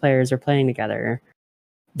and mouse players are playing together.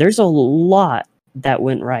 There's a lot that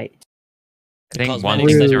went right. I think one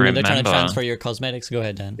Cosmetics thing that to they're remember. trying to transfer your cosmetics. Go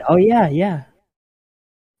ahead, Dan. Oh yeah. Yeah,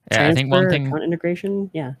 I think one thing. Account integration.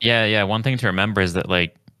 Yeah. Yeah. One thing to remember is that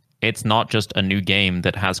like it's not just a new game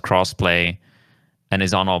that has crossplay and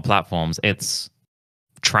is on all platforms. It's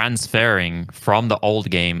transferring from the old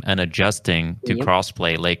game and adjusting to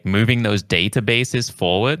crossplay. Like moving those databases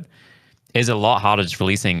forward is a lot harder than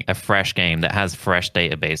releasing a fresh game that has fresh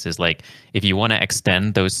databases. Like if you want to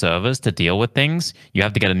extend those servers to deal with things, you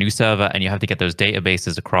have to get a new server and you have to get those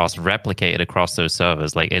databases replicated across those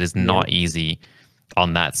servers. Like it is not easy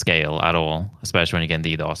on that scale at all, especially when you get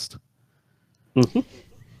DDoSed.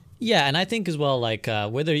 Yeah, and I think as well, like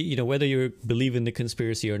whether you believe in the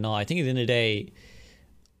conspiracy or not, I think at the end of the day,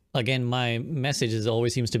 again, my message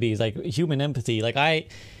always seems to be is like human empathy. Like I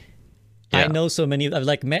know so many. I've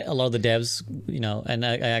like met a lot of the devs,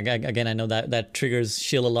 and I know that triggers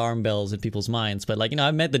chill alarm bells in people's minds. But like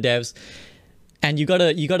I've met the devs, and you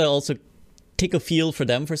gotta also take a feel for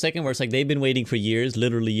them for a second, where it's like they've been waiting for years,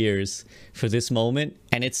 literally years, for this moment.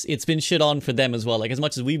 And it's been shit on for them as well. Like, as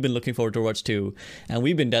much as we've been looking forward to Overwatch 2 and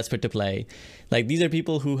we've been desperate to play, like, these are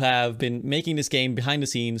people who have been making this game behind the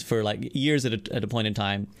scenes for like years at a point in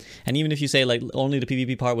time. And even if you say like only the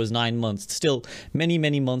PvP part was 9 months, still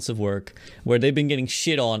many months of work where they've been getting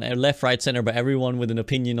shit on left, right, center by everyone with an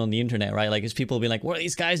opinion on the internet, right? Like, it's people being like, what are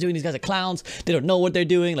these guys doing? These guys are clowns. They don't know what they're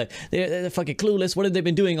doing. Like, they're fucking clueless. What have they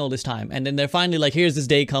been doing all this time? And then they're finally like, here's this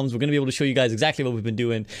day comes. We're going to be able to show you guys exactly what we've been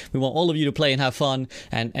doing. We want all of you to play and have fun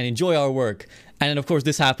and enjoy our work. And then, of course,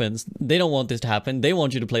 this happens. They don't want this to happen. They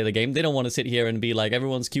want you to play the game. They don't want to sit here and be like,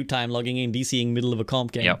 everyone's queue time logging in, DCing middle of a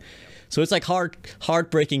comp game. Yep. So it's like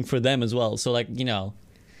heartbreaking for them as well. So, like, you know,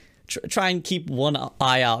 try and keep one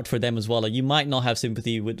eye out for them as well. Like, you might not have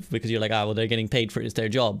sympathy with, because you're like, well, they're getting paid for it. It's their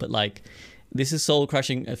job. But like, this is soul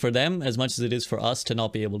crushing for them as much as it is for us to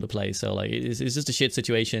not be able to play. So like, it's just a shit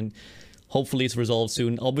situation. Hopefully it's resolved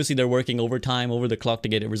soon. Obviously they're working overtime over the clock to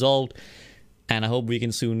get it resolved. And I hope we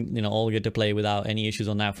can soon, you know, all get to play without any issues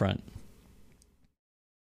on that front.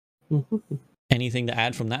 Anything to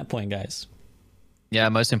add from that point, guys? Yeah,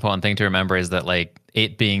 most important thing to remember is that like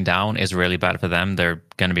it being down is really bad for them. They're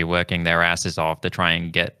going to be working their asses off to try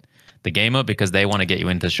and get the game up because they want to get you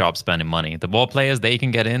into the shop spending money. The more players they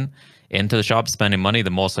can get into the shop spending money,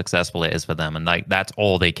 the more successful it is for them. And like that's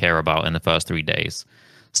all they care about in the first 3 days.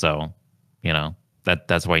 So, you know,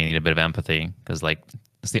 that's why you need a bit of empathy, because like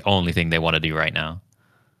it's the only thing they want to do right now.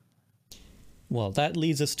 Well, that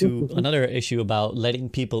leads us to another issue about letting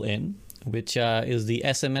people in, which is the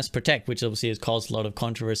SMS Protect, which obviously has caused a lot of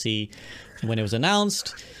controversy when it was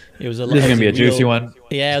announced. It was This is going to be a juicy one.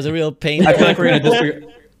 Yeah, it was a real pain. I feel like we're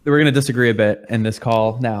going to disagree a bit in this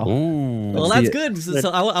call now. Ooh. Well, that's good.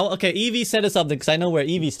 So, okay, Evie set us up because I know where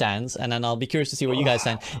Evie stands, and then I'll be curious to see where you guys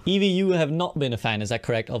stand. Evie, you have not been a fan, is that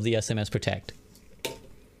correct, of the SMS Protect?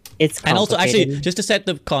 It's and also, actually, complicated. just to set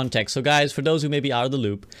the context, so guys, for those who may be out of the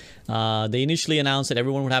loop, they initially announced that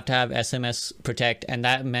everyone would have to have SMS Protect, and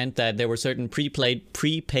that meant that there were certain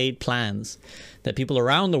prepaid plans that people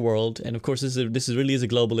around the world, and of course this really is a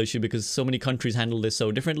global issue because so many countries handle this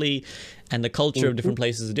so differently, and the culture of different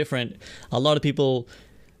places is different. A lot of people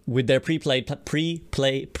with their prepaid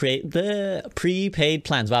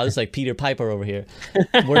plans. Wow, this is like Peter Piper over here.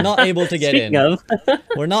 We're not able to get in.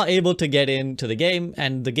 We're not able to get into the game,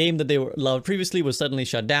 and the game that they were loved previously was suddenly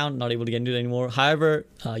shut down, not able to get into it anymore. However,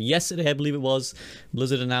 yesterday, I believe it was,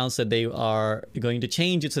 Blizzard announced that they are going to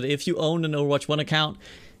change it so that if you own an Overwatch 1 account,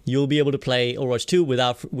 you'll be able to play Overwatch 2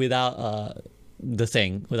 without the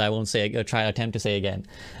thing that I won't say, attempt to say again.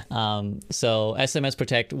 So SMS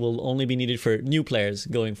Protect will only be needed for new players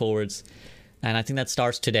going forwards, and I think that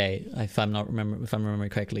starts today, if I'm remembering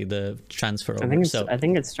correctly, the transfer over. I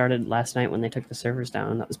think it started last night when they took the servers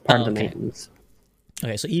down. That was part of the maintenance.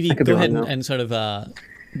 Okay, so Evie, go ahead and sort of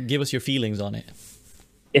give us your feelings on it.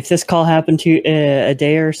 If this call happened to a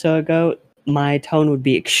day or so ago, my tone would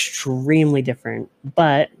be extremely different.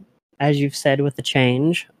 But as you've said with the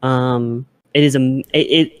change,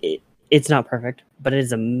 it's not perfect, but it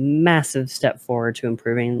is a massive step forward to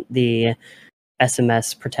improving the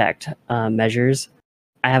SMS Protect measures.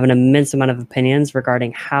 I have an immense amount of opinions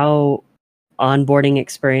regarding how onboarding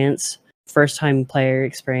experience, first-time player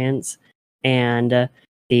experience, and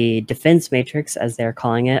the defense matrix, as they're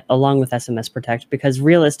calling it, along with SMS Protect, because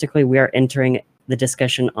realistically, we are entering the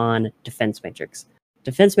discussion on defense matrix.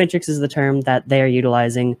 Defense matrix is the term that they are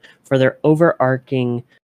utilizing for their overarching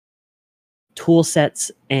tool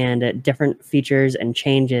sets and different features and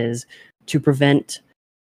changes to prevent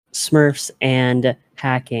smurfs and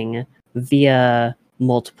hacking via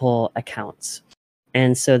multiple accounts.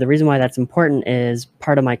 And so the reason why that's important is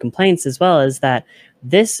part of my complaints as well is that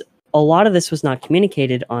a lot of this was not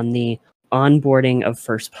communicated on the onboarding of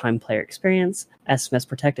first-time player experience, SMS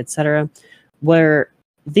Protect, etc., where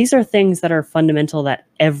these are things that are fundamental that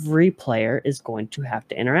every player is going to have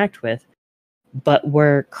to interact with, but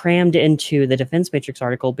were crammed into the defense matrix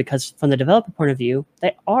article because from the developer point of view,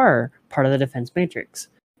 they are part of the defense matrix,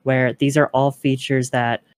 where these are all features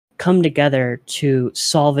that come together to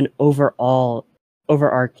solve an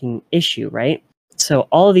overarching issue, right? So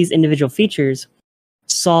all of these individual features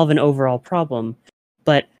solve an overall problem,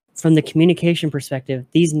 but from the communication perspective,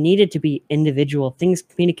 these needed to be individual things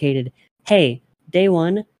communicated. Hey, day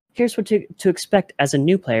one, here's what to expect as a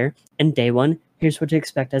new player, and day one, here's what to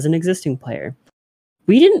expect as an existing player.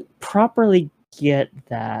 We didn't properly get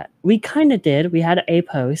that. We kind of did. We had a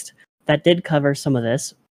post that did cover some of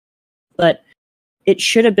this, but it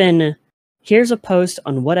should have been, here's a post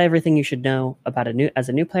on what everything you should know about as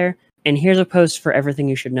a new player, and here's a post for everything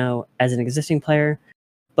you should know as an existing player.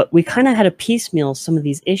 But we kind of had to piecemeal some of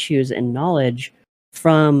these issues and knowledge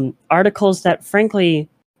from articles that, frankly,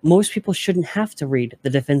 most people shouldn't have to read the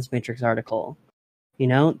Defense Matrix article. You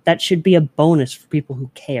know, that should be a bonus for people who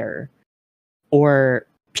care, or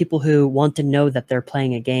people who want to know that they're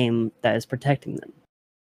playing a game that is protecting them.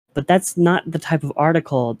 But that's not the type of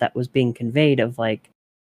article that was being conveyed of, like,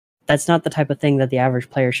 that's not the type of thing that the average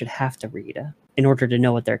player should have to read in order to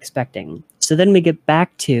know what they're expecting. So then we get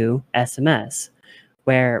back to SMS,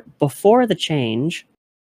 where before the change,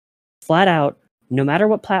 flat out, no matter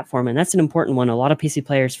what platform, and that's an important one a lot of PC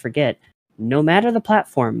players forget, no matter the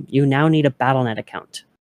platform, you now need a Battle.net account.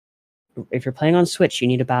 If you're playing on Switch, you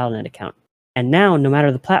need a Battle.net account. And now, no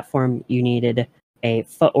matter the platform, you needed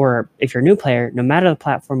or if you're a new player, no matter the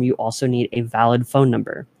platform, you also need a valid phone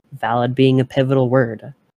number. Valid being a pivotal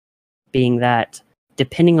word, being that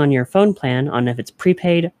depending on your phone plan, on if it's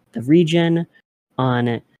prepaid, the region,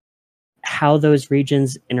 on how those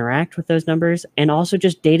regions interact with those numbers, and also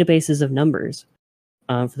just databases of numbers.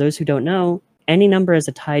 For those who don't know, any number is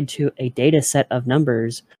tied to a data set of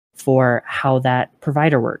numbers for how that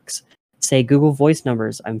provider works. Say Google Voice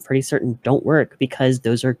numbers, I'm pretty certain don't work because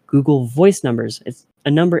those are Google Voice numbers.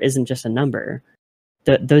 A number isn't just a number.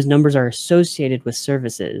 Those numbers are associated with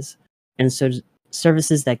services. And so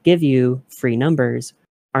services that give you free numbers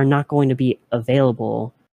are not going to be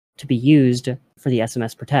available to be used for the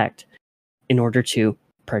SMS Protect in order to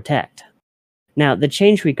protect. Now, the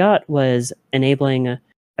change we got was enabling,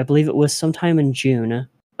 I believe it was sometime in June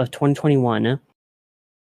of 2021,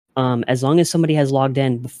 as long as somebody has logged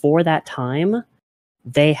in before that time,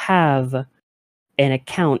 they have an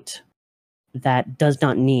account that does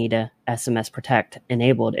not need SMS Protect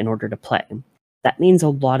enabled in order to play. That means a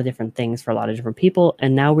lot of different things for a lot of different people,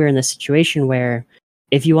 and now we're in this situation where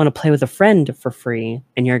if you want to play with a friend for free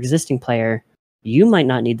and you're an existing player, you might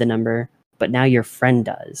not need the number, but now your friend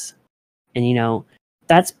does. And you know,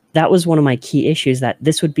 that was one of my key issues, that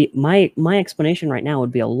this would be my explanation right now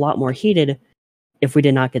would be a lot more heated if we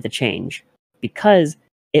did not get the change, because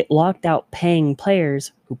it locked out paying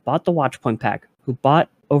players who bought the Watchpoint pack, who bought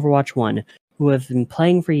Overwatch 1, who have been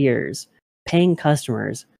playing for years, paying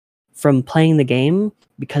customers, from playing the game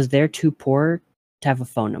because they're too poor to have a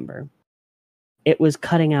phone number. It was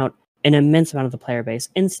cutting out an immense amount of the player base,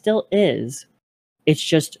 and still is. It's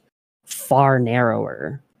just far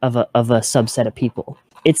narrower of a subset of people.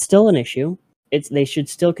 It's still an issue. They should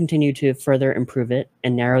still continue to further improve it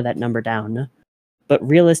and narrow that number down. But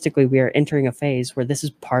realistically, we are entering a phase where this is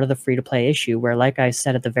part of the free-to-play issue, where, like I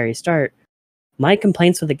said at the very start, my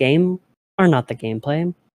complaints with the game are not the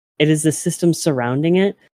gameplay. It is the system surrounding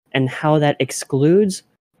it and how that excludes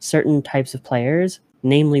certain types of players,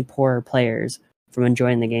 namely poorer players, from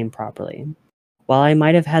enjoying the game properly. While I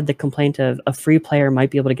might have had the complaint of a free player might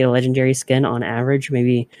be able to get a legendary skin on average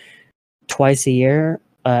maybe twice a year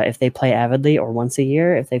if they play avidly, or once a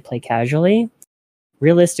year if they play casually,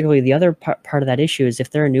 realistically, the other part of that issue is if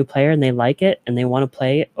they're a new player and they like it and they want to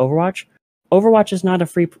play Overwatch, Overwatch is not a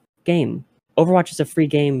free game. Overwatch is a free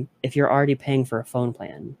game if you're already paying for a phone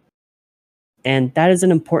plan. And that is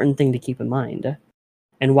an important thing to keep in mind.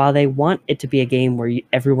 And while they want it to be a game where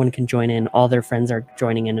everyone can join in, all their friends are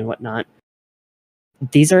joining in and whatnot,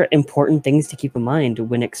 these are important things to keep in mind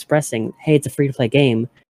when expressing, hey, it's a free-to-play game,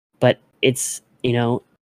 but it's, you know,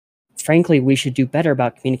 frankly, we should do better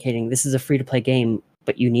about communicating this is a free-to-play game,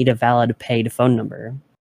 but you need a valid paid phone number.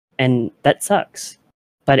 And that sucks.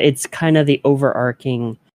 But it's kind of the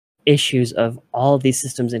overarching issues of all of these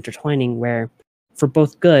systems intertwining, where for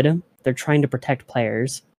both good, they're trying to protect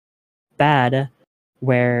players, bad,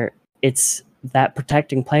 where it's that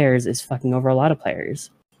protecting players is fucking over a lot of players.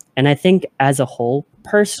 And I think as a whole,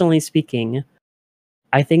 personally speaking,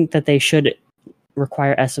 I think that they should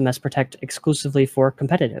require SMS Protect exclusively for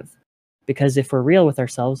competitive. Because if we're real with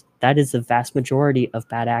ourselves, that is the vast majority of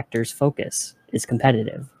bad actors' focus, is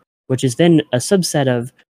competitive. Which is then a subset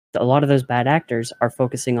of a lot of those bad actors are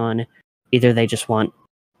focusing on either they just want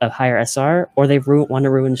a higher SR or they want to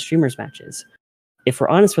ruin streamers' matches. If we're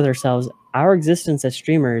honest with ourselves, our existence as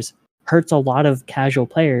streamers hurts a lot of casual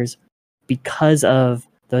players because of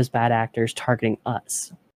those bad actors targeting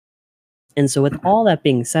us. And so with all that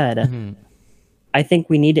being said, I think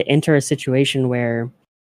we need to enter a situation where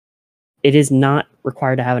it is not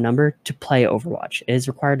required to have a number to play Overwatch. It is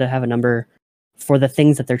required to have a number for the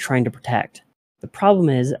things that they're trying to protect. The problem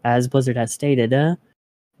is, as Blizzard has stated,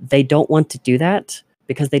 they don't want to do that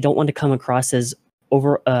because they don't want to come across as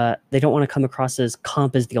they don't want to come across as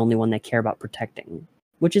comp is the only one they care about protecting,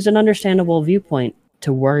 which is an understandable viewpoint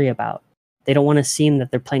to worry about. They don't want to seem that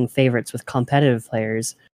they're playing favorites with competitive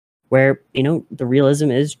players, where, you know, the realism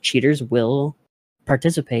is cheaters will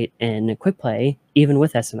participate in quick play even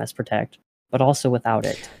with SMS Protect, but also without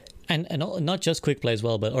it. And not just quick play as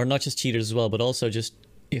well, or not just cheaters as well, but also just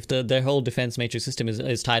if their whole defense matrix system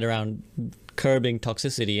is tied around curbing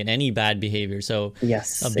toxicity and any bad behavior. So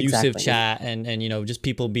yes, abusive exactly. chat and just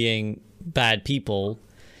people being bad people.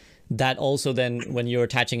 That also then, when you're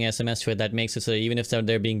attaching SMS to it, that makes it so even if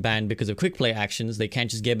they're being banned because of quick play actions, they can't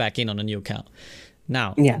just get back in on a new account.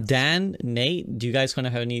 Now, Dan, Nate, do you guys kind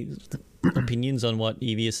of have any opinions on what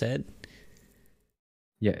Evie has said?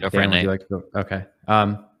 Yeah, Go for it, Dan, would Nate. you like to go? Okay.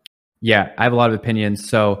 Yeah, I have a lot of opinions.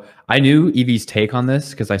 So I knew Evie's take on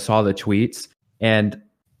this because I saw the tweets, and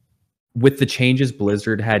with the changes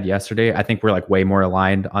Blizzard had yesterday, I think we're like way more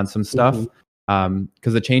aligned on some stuff.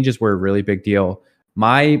 Because the changes were a really big deal.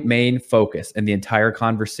 My main focus in the entire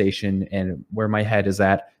conversation and where my head is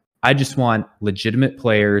at, I just want legitimate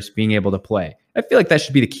players being able to play. I feel like that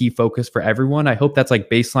should be the key focus for everyone. I hope that's like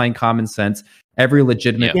baseline common sense. Every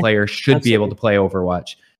legitimate player should be able to play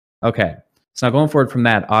Overwatch. Okay. So now going forward from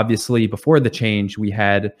that, obviously before the change, we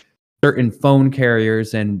had certain phone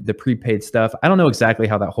carriers and the prepaid stuff. I don't know exactly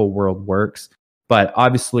how that whole world works, but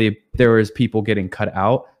obviously there was people getting cut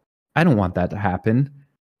out. I don't want that to happen.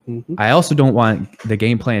 I also don't want the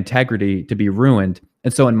gameplay integrity to be ruined.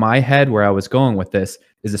 And so in my head, where I was going with this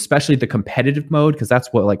is especially the competitive mode, because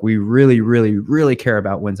that's what like we really, really, really care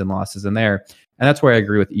about, wins and losses in there. And that's where I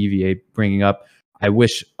agree with EVA bringing up. I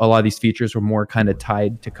wish a lot of these features were more kind of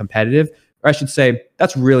tied to competitive, or I should say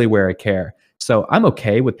that's really where I care. So I'm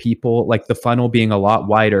okay with people like the funnel being a lot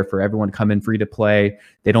wider for everyone to come in free to play.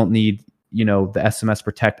 They don't need, the SMS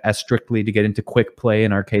Protect as strictly to get into quick play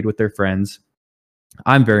and arcade with their friends.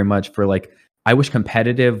 I'm very much for like, I wish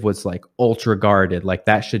competitive was like ultra guarded. Like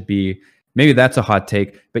that should be, maybe that's a hot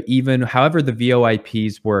take, but even however the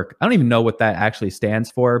VoIPs work, I don't even know what that actually stands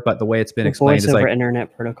for, but the way it's been explained is like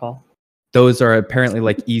internet protocol. Those are apparently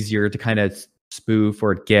like easier to kind of spoof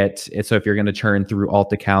or get. So if you're going to churn through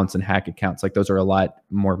alt accounts and hack accounts, like those are a lot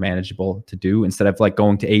more manageable to do instead of like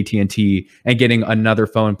going to AT&T and getting another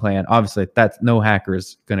phone plan. Obviously that's no hacker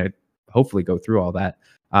is going to hopefully go through all that.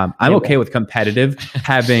 I'm okay with competitive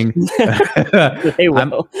having. They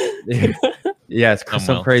will. Yes,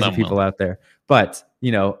 some crazy people out there, but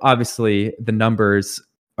obviously the numbers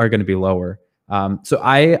are going to be lower. So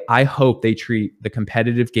I hope they treat the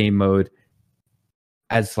competitive game mode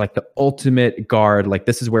as like the ultimate guard. Like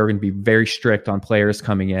this is where we're going to be very strict on players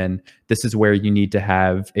coming in. This is where you need to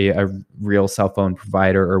have a real cell phone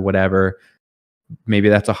provider or whatever. Maybe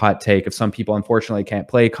that's a hot take if some people unfortunately can't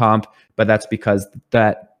play comp, but that's because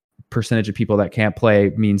that percentage of people that can't play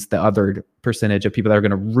means the other percentage of people that are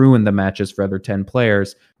going to ruin the matches for other 10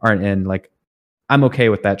 players aren't in. Like, I'm okay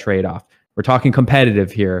with that trade-off. We're talking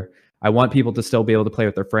competitive here. I want people to still be able to play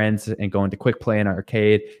with their friends and go into quick play in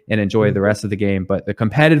arcade and enjoy the rest of the game. But the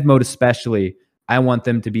competitive mode especially, I want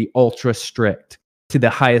them to be ultra strict to the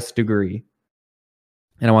highest degree.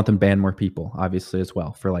 And I want them to ban more people, obviously, as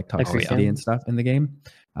well, for like toxicity and stuff in the game.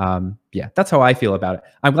 Yeah, that's how I feel about it.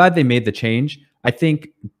 I'm glad they made the change. I think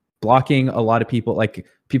blocking a lot of people, like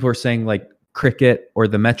people are saying like Cricket or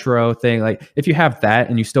the Metro thing, like if you have that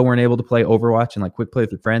and you still weren't able to play Overwatch and like quick play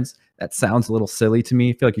with your friends, that sounds a little silly to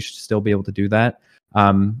me. I feel like you should still be able to do that.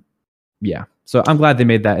 Yeah, so I'm glad they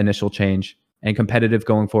made that initial change. And competitive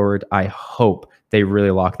going forward, I hope they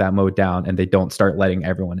really lock that mode down and they don't start letting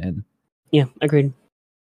everyone in. Yeah, agreed.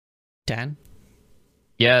 Dan?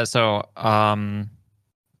 Yeah, so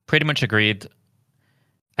pretty much agreed.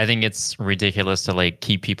 I think it's ridiculous to like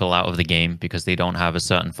keep people out of the game because they don't have a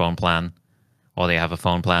certain phone plan or they have a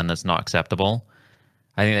phone plan that's not acceptable.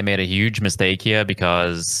 I think they made a huge mistake here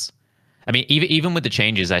because, I mean, even with the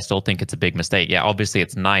changes, I still think it's a big mistake. Yeah, obviously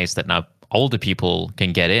it's nice that now older people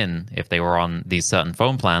can get in if they were on these certain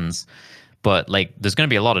phone plans, but like there's going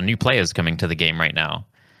to be a lot of new players coming to the game right now.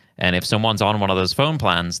 And if someone's on one of those phone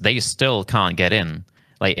plans, they still can't get in.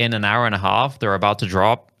 Like in an hour and a half, they're about to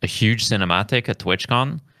drop a huge cinematic at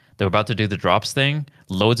TwitchCon. They're about to do the drops thing.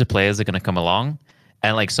 Loads of players are going to come along.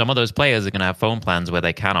 And like some of those players are going to have phone plans where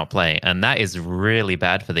they cannot play. And that is really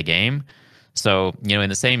bad for the game. So, in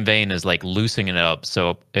the same vein as like loosening it up,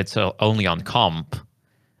 so it's only on comp,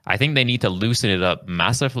 I think they need to loosen it up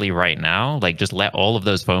massively right now. Like just let all of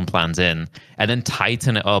those phone plans in and then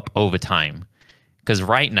tighten it up over time. Because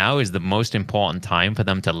right now is the most important time for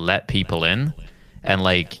them to let people in. And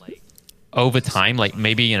like over time, like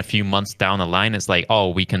maybe in a few months down the line, it's like, oh,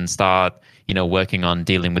 we can start, working on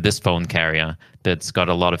dealing with this phone carrier that's got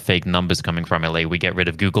a lot of fake numbers coming from LA. We get rid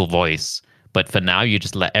of Google Voice. But for now, you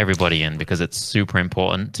just let everybody in because it's super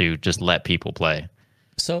important to just let people play.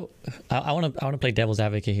 So I want to play devil's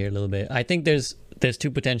advocate here a little bit. I think there's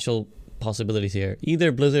two potential possibilities here.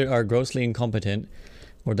 Either Blizzard are grossly incompetent,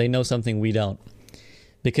 or they know something we don't.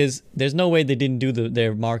 Because there's no way they didn't do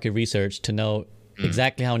their market research to know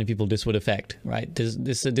exactly how many people this would affect, right?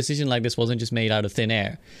 This a decision like this wasn't just made out of thin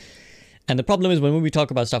air. And the problem is when we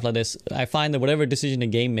talk about stuff like this, I find that whatever decision a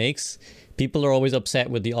game makes, people are always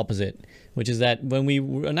upset with the opposite, which is that when we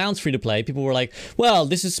announced free to play, people were like, well,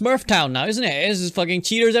 this is Smurf Town now, isn't it? This is fucking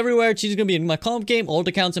cheaters everywhere. Cheaters going to be in my comp game, alt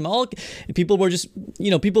accounts in my alt. People were just,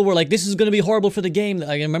 people were like, this is going to be horrible for the game.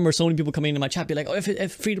 I remember so many people coming into my chat be like, oh,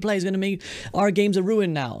 if free to play is going to make our games a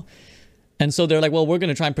ruin now. And so they're like, well, we're going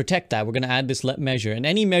to try and protect that. We're going to add this measure. And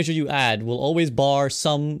any measure you add will always bar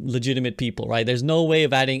some legitimate people, right? There's no way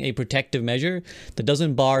of adding a protective measure that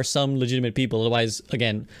doesn't bar some legitimate people. Otherwise,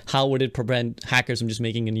 again, how would it prevent hackers from just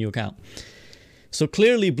making a new account? So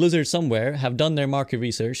clearly Blizzard somewhere have done their market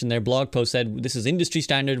research, and their blog post said, this is industry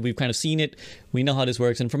standard. We've kind of seen it. We know how this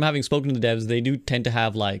works. And from having spoken to the devs, they do tend to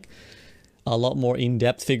have like a lot more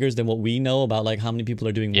in-depth figures than what we know about like how many people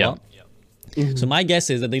are doing what. Mm-hmm. So my guess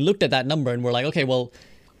is that they looked at that number and were like, okay, well,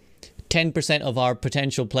 10% of our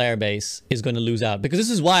potential player base is going to lose out. Because this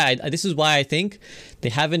is why I think they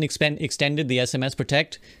haven't extended the SMS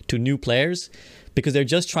Protect to new players, because they're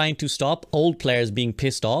just trying to stop old players being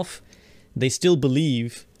pissed off. They still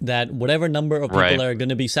believe that whatever number of people are going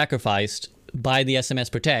to be sacrificed by the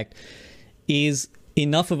SMS Protect is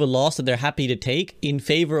enough of a loss that they're happy to take in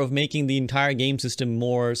favor of making the entire game system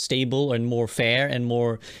more stable and more fair and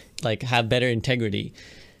more like have better integrity.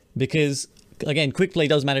 Because again, quick play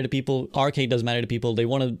does matter to people, arcade does matter to people. They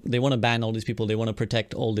want to ban all these people, they want to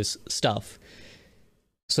protect all this stuff.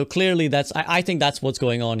 So clearly I think that's what's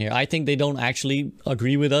going on here. I think they don't actually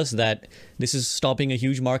agree with us that this is stopping a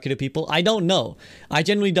huge market of people. I don't know. I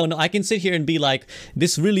genuinely don't know. I can sit here and be like,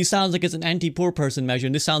 this really sounds like it's an anti-poor person measure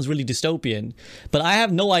and this sounds really dystopian. But I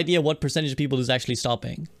have no idea what percentage of people is actually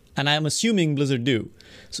stopping. And I'm assuming Blizzard do.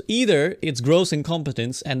 So either it's gross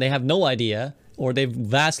incompetence and they have no idea, or they've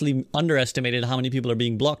vastly underestimated how many people are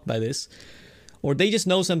being blocked by this, or they just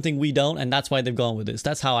know something we don't and that's why they've gone with this.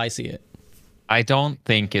 That's how I see it. I don't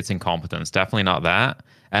think it's incompetence. Definitely not that.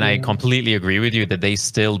 And I completely agree with you that they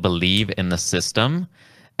still believe in the system.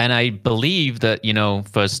 And I believe that,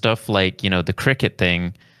 for stuff like, the cricket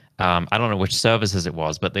thing, I don't know which services it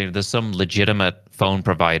was, but there's some legitimate phone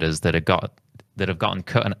providers that have gotten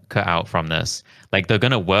cut out from this. Like they're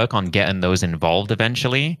going to work on getting those involved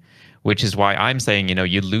eventually, which is why I'm saying,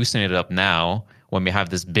 you loosen it up now when we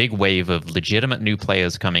have this big wave of legitimate new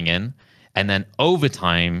players coming in. And then over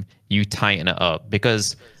time, you tighten it up,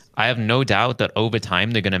 because I have no doubt that over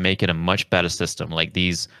time, they're going to make it a much better system. Like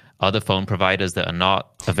these other phone providers that are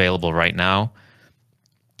not available right now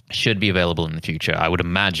should be available in the future, I would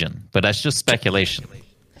imagine. But that's just speculation.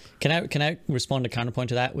 Can I respond to counterpoint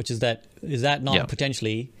to that, which is that not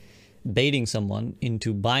potentially baiting someone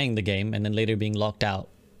into buying the game and then later being locked out?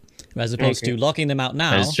 As opposed to locking them out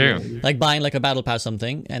now, that's true. Like buying like a battle pass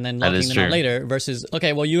something and then locking them out later, versus,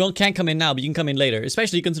 okay, well, you can't come in now, but you can come in later,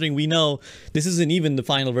 especially considering we know this isn't even the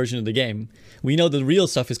final version of the game. We know the real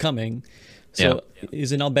stuff is coming. So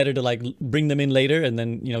is it not better to like bring them in later and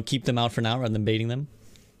then, keep them out for now rather than baiting them?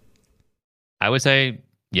 I would say,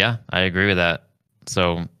 yeah, I agree with that.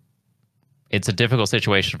 So it's a difficult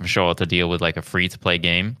situation for sure to deal with like a free to play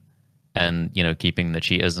game and, keeping the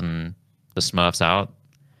cheaters and the Smurfs out.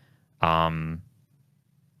 I don't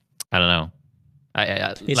know.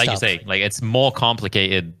 I like tough. You say, like it's more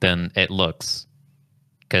complicated than it looks,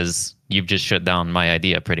 because you've just shut down my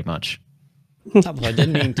idea pretty much. I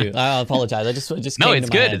didn't mean to. I apologize. I just no. It's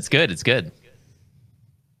good. It's good. It's good.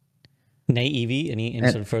 Nate, Evie, any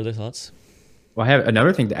sort of further thoughts? Well, I have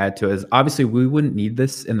another thing to add to it is obviously we wouldn't need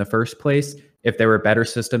this in the first place if there were better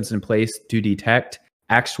systems in place to detect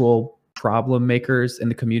actual problem makers in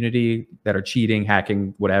the community that are cheating,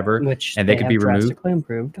 hacking, whatever, and they could be removed.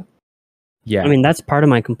 Improved. Yeah, I mean that's part of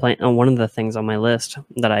my complaint. One of the things on my list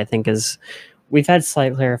that I think is we've had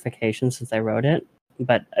slight clarification since I wrote it,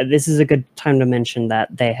 but this is a good time to mention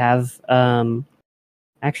that they have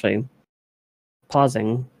actually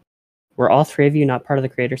pausing. Were all three of you not part of the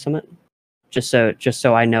Creator Summit? Just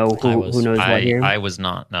so I know who knows what here. I was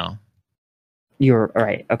not. No, you're all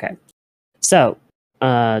right. Okay, so.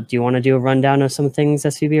 Do you want to do a rundown of some things,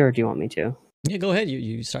 SVB, or do you want me to? Yeah, go ahead.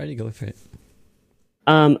 You started. Go for it.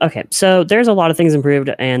 Okay, so there's a lot of things improved,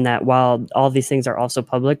 and that while all these things are also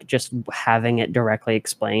public, just having it directly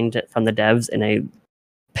explained from the devs in a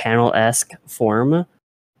panel-esque form,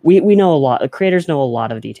 we know a lot. The creators know a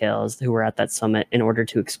lot of details who were at that summit in order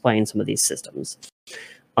to explain some of these systems.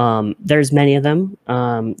 There's many of them.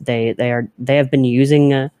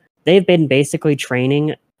 They've been basically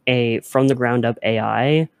training a from the ground up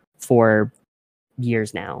AI for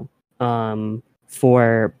years now.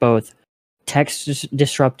 for both text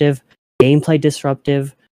disruptive, gameplay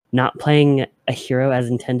disruptive, not playing a hero as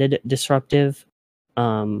intended disruptive,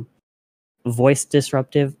 voice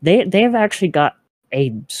disruptive. They have actually got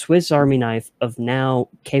a Swiss Army knife of now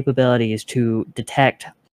capabilities to detect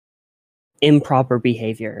improper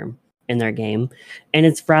behavior in their game, and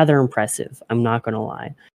it's rather impressive. I'm not gonna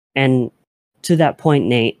lie. And to that point,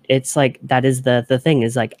 Nate, it's like that is the thing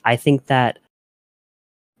is like I think that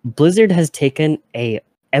Blizzard has taken a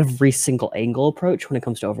every single angle approach when it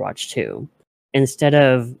comes to Overwatch 2. Instead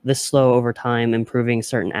of the slow over time improving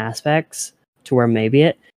certain aspects to where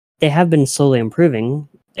maybe they have been slowly improving.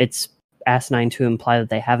 It's asinine to imply that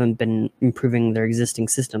they haven't been improving their existing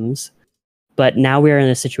systems. But now we are in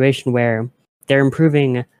a situation where they're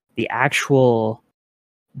improving the actual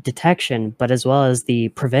detection, but as well as the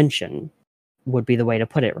prevention would be the way to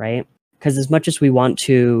put it, right? Because as much as we want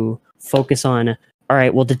to focus on, all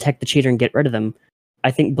right, we'll detect the cheater and get rid of them,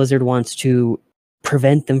 I think Blizzard wants to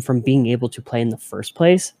prevent them from being able to play in the first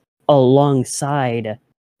place alongside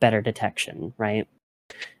better detection, right?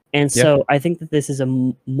 And so I think that this is a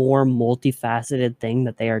more multifaceted thing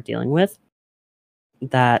that they are dealing with,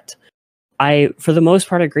 that I, for the most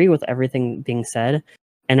part, agree with everything being said.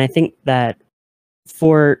 And I think that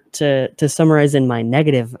to summarize in my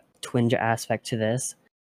negative twinge aspect to this,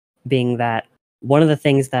 being that one of the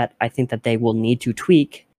things that I think that they will need to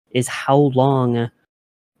tweak is how long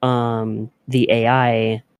the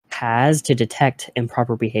AI has to detect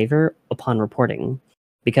improper behavior upon reporting.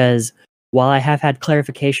 Because while I have had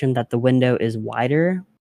clarification that the window is wider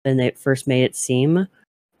than they first made it seem,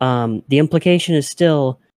 the implication is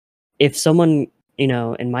still, if someone,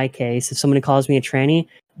 in my case, if somebody calls me a tranny,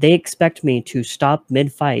 they expect me to stop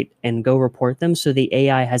mid-fight and go report them so the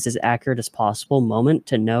AI has as accurate as possible moment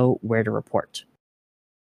to know where to report.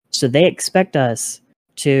 So they expect us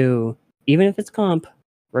to, even if it's comp,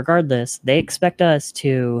 regardless, they expect us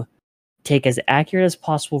to take as accurate as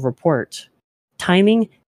possible report, timing,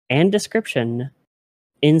 and description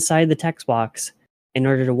inside the text box in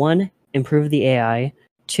order to, 1, improve the AI,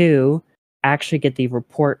 2, actually get the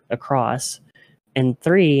report across, and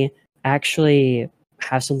 3, actually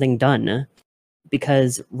have something done.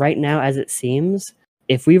 Because right now, as it seems,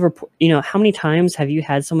 if we report, how many times have you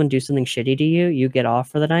had someone do something shitty to you, you get off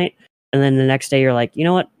for the night, and then the next day you're like, you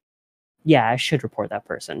know what? Yeah, I should report that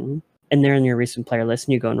person. And they're in your recent player list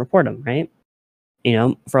and you go and report them, right?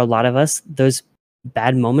 For a lot of us, those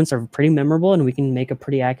bad moments are pretty memorable and we can make a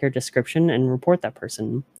pretty accurate description and report that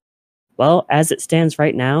person. Well, as it stands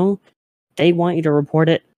right now, they want you to report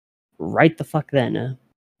it right the fuck then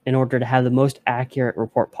in order to have the most accurate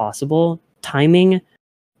report possible. Timing,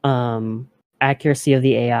 accuracy of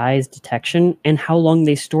the AI's detection, and how long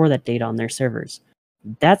they store that data on their servers.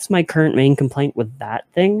 That's my current main complaint with that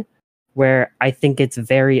thing, where I think it's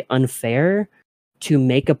very unfair to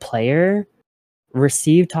make a player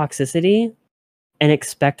receive toxicity and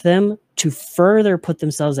expect them to further put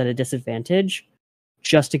themselves at a disadvantage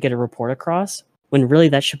just to get a report across, when really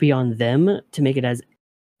that should be on them to make it as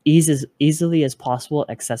easily as possible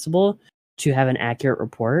accessible to have an accurate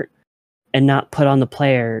report, and not put on the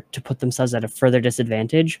player to put themselves at a further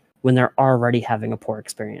disadvantage when they're already having a poor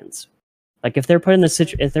experience. Like if they're put in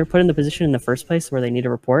the position in the first place where they need a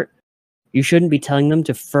report, you shouldn't be telling them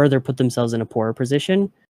to further put themselves in a poorer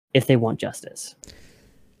position if they want justice.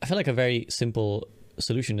 I feel like a very simple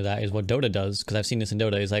solution to that is what Dota does, because I've seen this in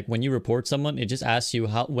Dota. Is like when you report someone, it just asks you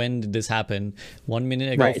when did this happen? 1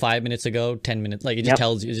 minute ago, right. 5 minutes ago, 10 minutes. Like it just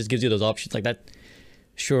tells you, it just gives you those options. Like that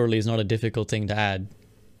surely is not a difficult thing to add.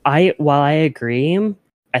 While I agree,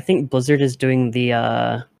 I think Blizzard is doing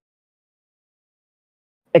the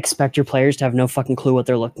expect your players to have no fucking clue what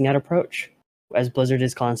they're looking at approach, as Blizzard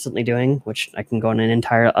is constantly doing, which I can go on an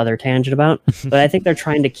entire other tangent about. But I think they're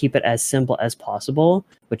trying to keep it as simple as possible,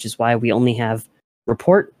 which is why we only have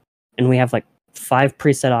report, and we have like 5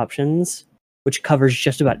 preset options, which covers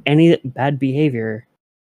just about any bad behavior.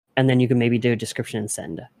 And then you can maybe do a description and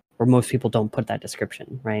send, where most people don't put that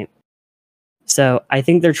description, right? So I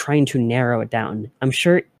think they're trying to narrow it down. I'm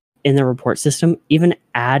sure in the report system, even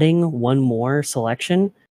adding one more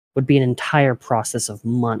selection would be an entire process of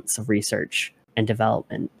months of research and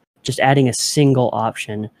development. Just adding a single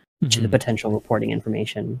option to the potential reporting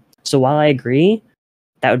information. So while I agree,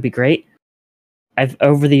 that would be great.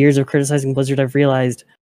 Over the years of criticizing Blizzard, I've realized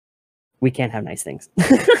we can't have nice things.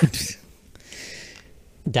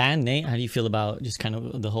 Dan, Nate, how do you feel about just kind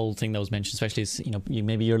of the whole thing that was mentioned? Especially,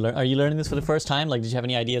 are you learning this for the first time? Like, did you have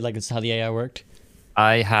any idea like this is how the AI worked?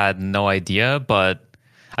 I had no idea, but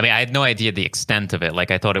I had no idea the extent of it.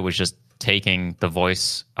 Like, I thought it was just taking the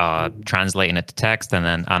voice, translating it to text, and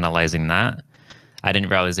then analyzing that. I didn't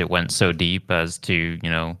realize it went so deep as to,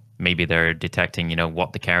 maybe they're detecting,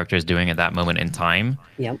 what the character is doing at that moment in time.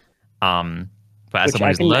 Yep. But as Which someone I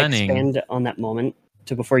who's can learning, expand on that moment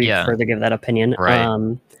to before you Yeah. further give that opinion.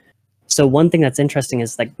 Right. So one thing that's interesting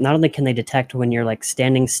is like not only can they detect when you're like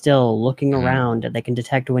standing still, looking Mhm. around, they can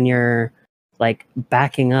detect when you're like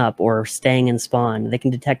backing up or staying in spawn. They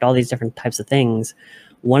can detect all these different types of things.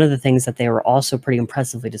 One of the things that they were also pretty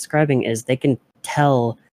impressively describing is they can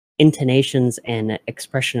tell intonations and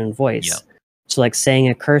expression in voice. Yep. So like saying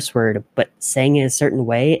a curse word, but saying it a certain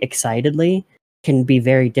way excitedly can be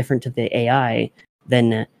very different to the AI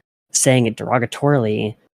than saying it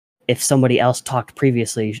derogatorily if somebody else talked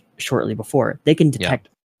previously shortly before. They can detect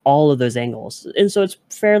all of those angles. And so it's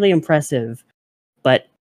fairly impressive, but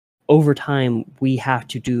over time we have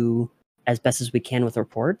to do as best as we can with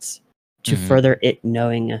reports to Mhm. further it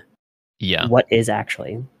knowing Yeah. what is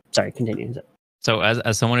actually. Sorry, continue. So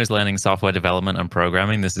as someone who's learning software development and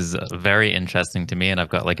programming, this is very interesting to me, and I've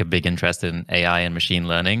got like a big interest in AI and machine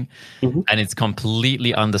learning. Mhm. And it's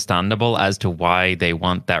completely understandable as to why they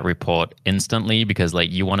want that report instantly, because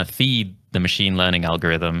like you want to feed the machine learning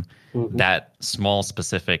algorithm Mhm. that small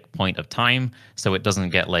specific point of time so it doesn't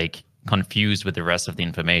get like confused with the rest of the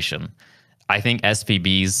information. I think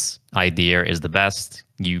SVB's idea is the best.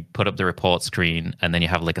 You put up the report screen and then you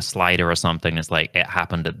have like a slider or something. It's like it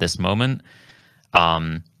happened at this moment.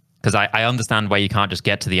 Because I understand why you can't just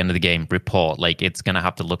get to the end of the game, report. Like it's going to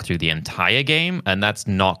have to look through the entire game, and that's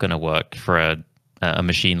not going to work for a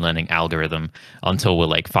machine learning algorithm until we're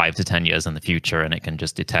like 5 to 10 years in the future, and it can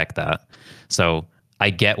just detect that. So I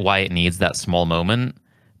get why it needs that small moment,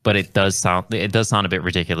 but it does sound a bit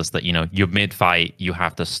ridiculous that you're mid fight, you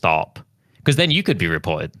have to stop, because then you could be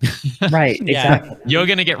reported. Right, Yeah. exactly. You're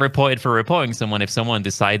going to get reported for reporting someone if someone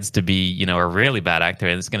decides to be, a really bad actor,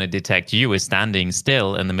 and it's going to detect you as standing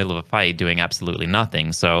still in the middle of a fight doing absolutely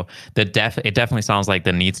nothing. So it definitely sounds like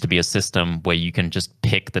there needs to be a system where you can just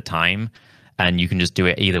pick the time and you can just do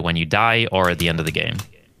it either when you die or at the end of the game.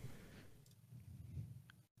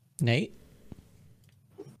 Nate?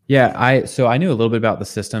 Yeah, I knew a little bit about the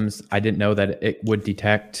systems. I didn't know that it would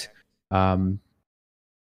detect the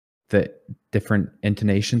different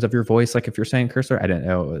intonations of your voice. Like if you're saying cursor, I didn't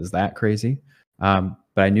know it was that crazy. But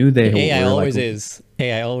I knew they AI were always like, is.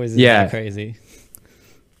 AI always is Yeah. that crazy.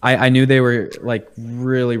 I knew they were like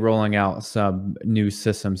really rolling out some new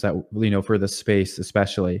systems that for the space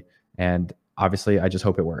especially, and obviously I just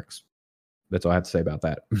hope it works. That's all I have to say about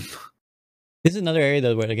that. This is another area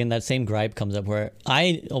though where again that same gripe comes up where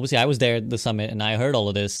I was there at the summit and I heard all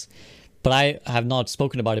of this, but I have not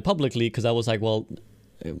spoken about it publicly because I was like, well,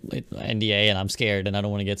 NDA and I'm scared and I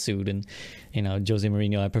don't want to get sued, and Jose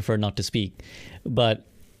Mourinho, I prefer not to speak. But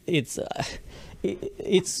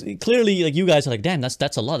it's clearly like you guys are like, damn,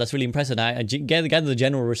 that's a lot, that's really impressive. And I get the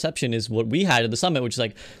general reception is what we had at the summit, which is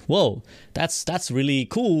like, whoa, that's really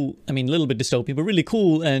cool. I mean, a little bit dystopian, but really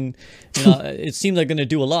cool. And it seems like going to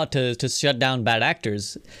do a lot to shut down bad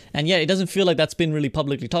actors. And yet it doesn't feel like that's been really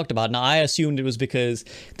publicly talked about. Now I assumed it was because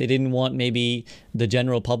they didn't want maybe the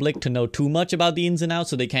general public to know too much about the ins and outs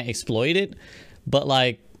so they can't exploit it. But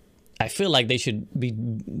like, I feel like they should be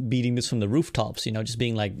beating this from the rooftops, just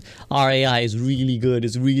being like, our AI is really good,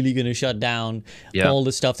 it's really going to shut down all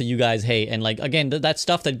the stuff that you guys hate. And like, again, that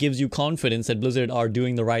stuff that gives you confidence that Blizzard are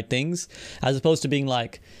doing the right things, as opposed to being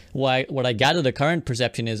like, what I gather the current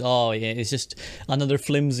perception is, oh, it's just another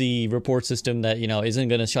flimsy report system that, isn't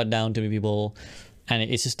going to shut down too many people. And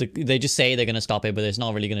it's just, they just say they're going to stop it, but it's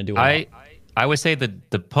not really going to do it. I would say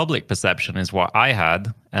that the public perception is what I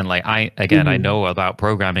had. And like, I know about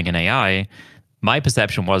programming and AI. My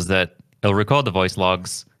perception was that it'll record the voice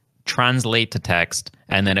logs, translate to text,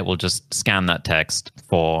 and then it will just scan that text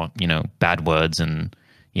for, bad words and,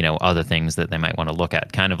 other things that they might want to look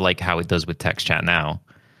at, kind of like how it does with text chat now.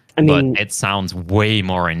 I mean, but it sounds way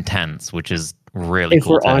more intense, which is really if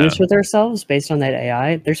cool. we're honest with ourselves, based on that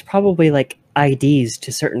AI, there's probably like IDs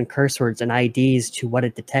to certain curse words and IDs to what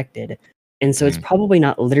it detected. And so it's probably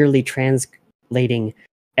not literally translating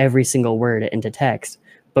every single word into text,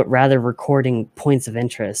 but rather recording points of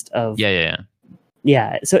interest of...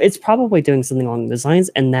 Yeah, so it's probably doing something along those lines,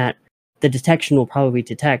 and that the detection will probably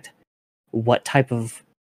detect what type of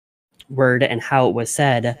word and how it was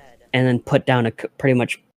said, and then put down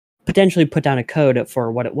potentially put down a code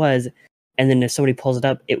for what it was, and then if somebody pulls it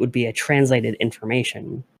up, it would be a translated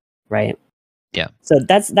information, right? Yeah. So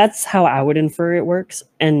that's how I would infer it works.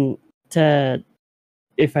 And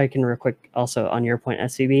if I can real quick also on your point,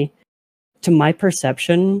 SVB, to my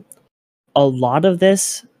perception, a lot of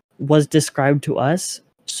this was described to us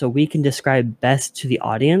so we can describe best to the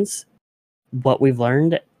audience what we've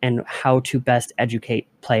learned and how to best educate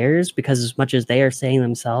players, because as much as they are saying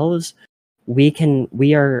themselves, we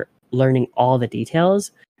are learning all the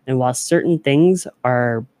details. And while certain things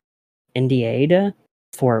are NDA'd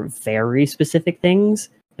for very specific things,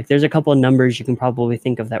 like there's a couple of numbers you can probably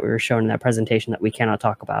think of that we were shown in that presentation that we cannot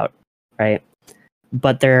talk about, right?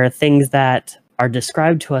 But there are things that are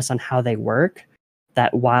described to us on how they work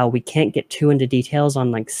that while we can't get too into details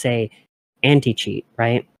on, like, say, anti-cheat,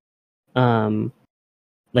 right?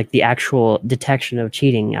 Like the actual detection of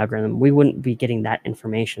cheating algorithm, we wouldn't be getting that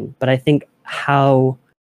information. But I think how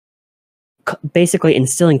basically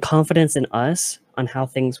instilling confidence in us on how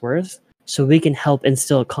things work so we can help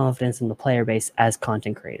instill confidence in the player base as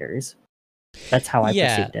content creators. That's how I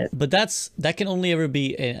perceived it. But that can only ever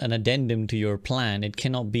be an addendum to your plan. It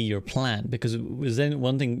cannot be your plan, because then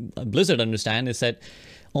one thing Blizzard understand is that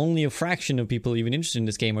only a fraction of people even interested in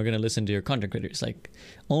this game are going to listen to your content creators. Like,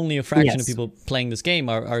 only a fraction of people playing this game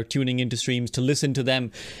are tuning into streams to listen to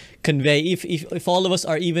them convey. If all of us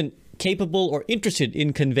are even capable or interested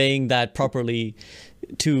in conveying that properly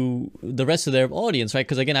to the rest of their audience, right?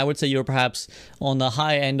 Because again, I would say you're perhaps on the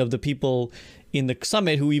high end of the people in the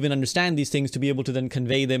summit who even understand these things to be able to then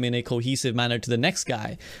convey them in a cohesive manner to the next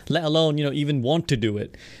guy, let alone, even want to do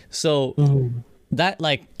it. So that,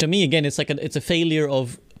 like, to me, again, it's like it's a failure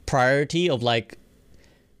of priority, of like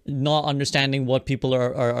not understanding what people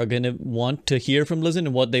are going to want to hear from Blizzard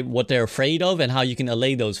and what they're afraid of and how you can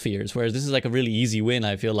allay those fears. Whereas this is like a really easy win,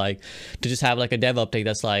 I feel like, to just have like a dev update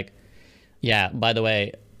that's like, yeah, by the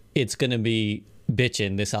way, it's going to be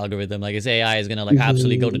bitching, this algorithm. Like, its AI is going to like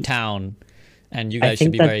absolutely go to town, and you guys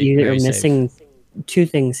should be very, very safe. I think that you're missing two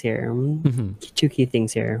things here. Two key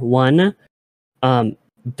things here. One, don't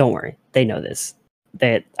worry, they know this.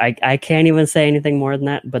 I can't even say anything more than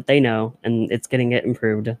that, but they know, and it's getting it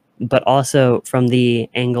improved. But also from the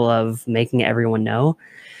angle of making everyone know,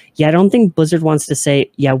 yeah, I don't think Blizzard wants to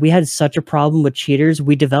say, yeah, we had such a problem with cheaters,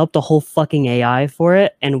 we developed a whole fucking AI for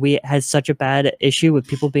it, and we had such a bad issue with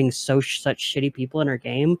people being such shitty people in our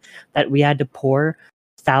game that we had to pour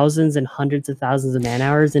thousands and hundreds of thousands of man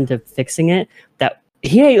hours into fixing it. That,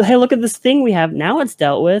 hey, look at this thing we have now, it's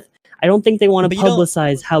dealt with. I don't think they want to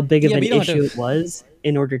publicize how big of an issue it was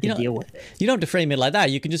in order to deal with it. You don't have to frame it like that.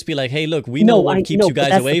 You can just be like, hey, look, we know what keeps you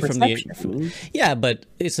guys away from the... Yeah, but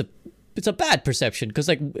it's a bad perception, because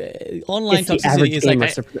like online toxicity is like...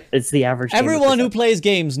 It's the average Everyone who plays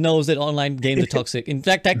games knows that online games are toxic. In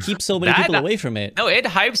fact, that keeps so many people away from it. No, it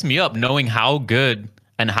hypes me up knowing how good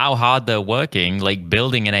and how hard they're working, like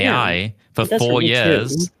building an AI for 4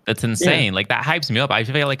 years. That's insane. Yeah. Like, that hypes me up. I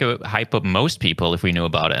feel like it would hype up most people if we knew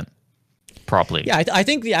about it properly. Yeah, I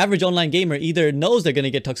think the average online gamer either knows they're going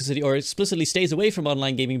to get toxicity or explicitly stays away from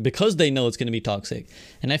online gaming because they know it's going to be toxic.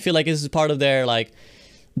 And I feel like this is part of their, like,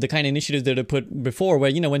 the kind of initiatives that they put before,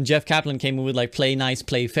 where, when Jeff Kaplan came in with like play nice,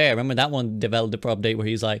 play fair. Remember that one developed update where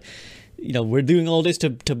he's like, we're doing all this to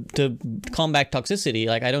combat toxicity.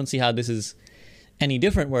 Like, I don't see how this is any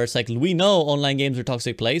different, where it's like, we know online games are a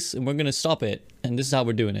toxic place and we're going to stop it, and this is how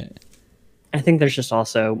we're doing it. I think there's just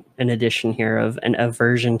also an addition here of an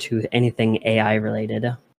aversion to anything AI related.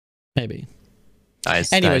 Maybe.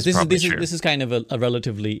 Anyways, this is kind of a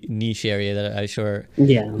relatively niche area that I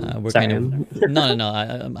we're kind of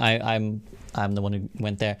I'm the one who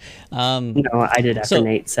went there. No, I did after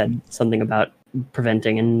Nate said something about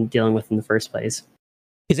preventing and dealing with in the first place.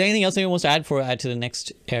 Is there anything else anyone wants to add to the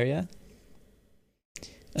next area?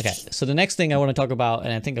 Okay, so the next thing I want to talk about,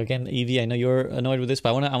 and I think, again, Evie, I know you're annoyed with this,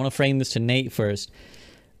 but I want to frame this to Nate first.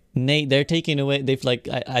 Nate, they're taking away, they've like,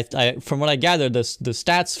 I from what I gathered, the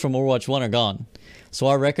stats from Overwatch 1 are gone. So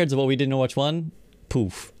our records of what we did in Overwatch 1,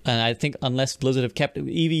 poof. And I think unless Blizzard have kept,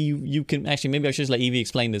 Evie, you can, actually, maybe I should just let Evie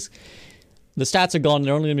explain this. The stats are gone,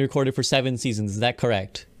 they're only going to be recorded for 7 seasons, is that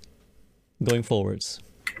correct? Going forwards.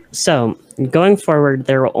 So, going forward,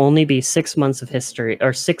 there will only be 6 months of history,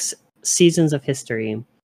 or 6 seasons of history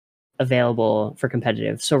available for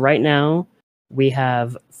competitive. So right now we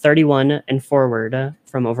have 31 and forward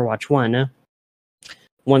from Overwatch 1.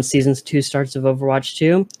 Once Season 2 starts of Overwatch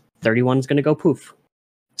 2, 31 is going to go poof.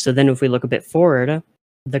 So then if we look a bit forward,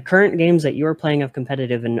 the current games that you are playing of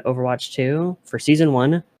competitive in Overwatch 2 for Season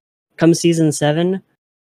 1, come Season 7,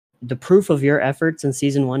 the proof of your efforts in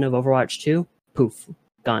Season 1 of Overwatch 2, poof,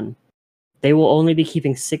 gone. They will only be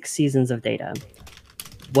keeping 6 seasons of data.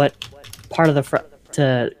 What part of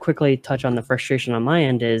to quickly touch on the frustration on my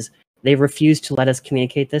end is they refused to let us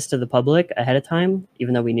communicate this to the public ahead of time,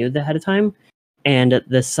 even though we knew ahead of time. And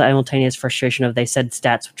the simultaneous frustration of they said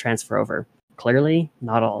stats would transfer over. Clearly,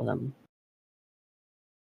 not all of them.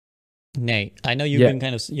 Nate, I know you've Yeah. been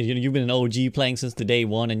kind of you've been an OG playing since the day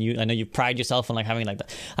one, and I know you pride yourself on like having like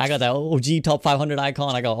that. I got that OG top 500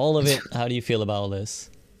 icon. I got all of it. How do you feel about all this?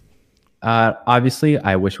 Obviously,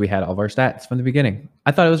 I wish we had all of our stats from the beginning.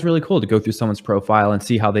 I thought it was really cool to go through someone's profile and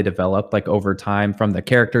see how they developed like over time from the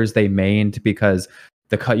characters they mained, because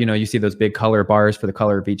you see those big color bars for the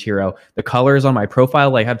color of each hero. The colors on my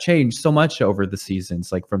profile like have changed so much over the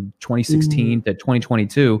seasons, like from 2016 to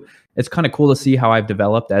 2022. It's kind of cool to see how I've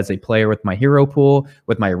developed as a player with my hero pool,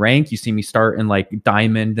 with my rank. You see me start in like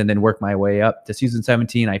diamond and then work my way up to season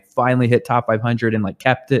 17. I finally hit top 500 and like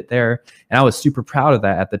kept it there. And I was super proud of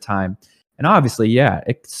that at the time. And obviously, yeah,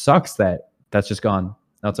 it sucks that that's just gone.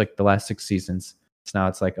 Now it's like the last 6 seasons. So now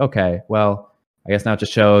it's like, okay, well, I guess now it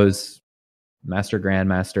just shows Master,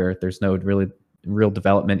 Grandmaster. There's no real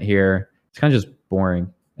development here. It's kind of just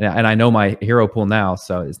boring. And I know my hero pool now,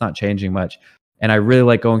 so it's not changing much. And I really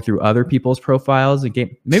like going through other people's profiles.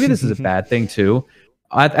 Again, maybe this is a bad thing too.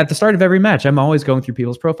 At the start of every match, I'm always going through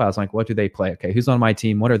people's profiles. Like, what do they play? Okay, who's on my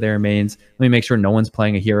team? What are their mains? Let me make sure no one's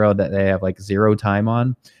playing a hero that they have like 0 time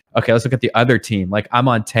on. Okay, let's look at the other team. Like, I'm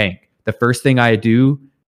on tank. The first thing I do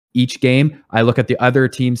each game, I look at the other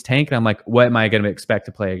team's tank and I'm like, what am I going to expect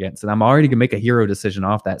to play against? And I'm already going to make a hero decision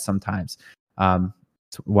off that sometimes. That's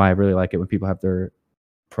why I really like it when people have their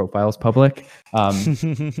profiles public. So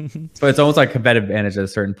it's almost like a competitive advantage at a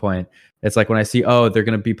certain point. It's like when I see, oh, they're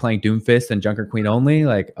going to be playing Doomfist and Junker Queen only,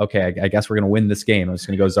 like, okay, I guess we're going to win this game. I'm just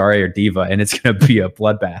going to go Zarya or D.Va and it's going to be a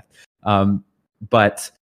bloodbath.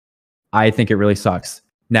 But I think it really sucks.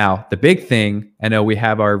 Now, the big thing, I know we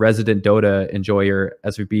have our resident Dota enjoyer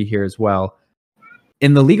SVB here as well.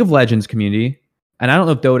 In the League of Legends community, and I don't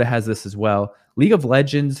know if Dota has this as well, League of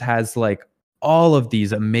Legends has like all of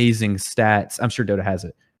these amazing stats. I'm sure Dota has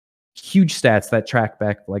it. Huge stats that track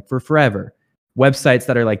back like for forever. Websites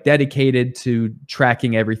that are like dedicated to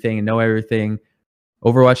tracking everything and know everything.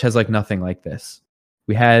 Overwatch has like nothing like this.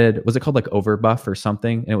 We had, was it called like Overbuff or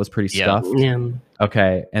something? And it was pretty stuffed. Yeah.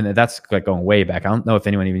 Okay. And that's like going way back. I don't know if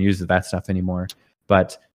anyone even uses that stuff anymore,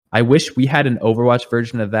 but I wish we had an Overwatch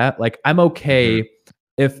version of that. Like, I'm okay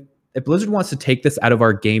if Blizzard wants to take this out of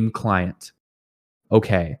our game client.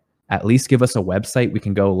 Okay. At least give us a website we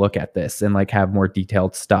can go look at this and like have more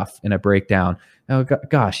detailed stuff in a breakdown. Oh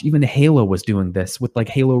gosh, even Halo was doing this with like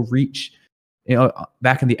Halo Reach,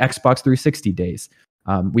 back in the Xbox 360 days.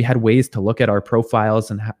 We had ways to look at our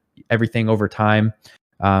profiles and everything over time,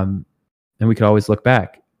 and we could always look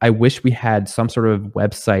back. I wish we had some sort of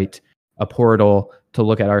website, a portal to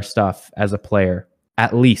look at our stuff as a player,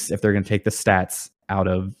 at least if they're going to take the stats out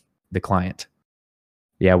of the client.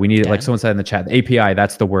 Yeah, we need it. Like someone said in the chat, the API,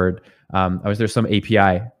 that's the word. There's some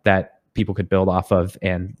API that people could build off of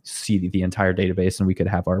and see the entire database, and we could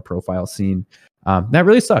have our profile seen. That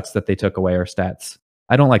really sucks that they took away our stats.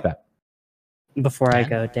 I don't like that. Before I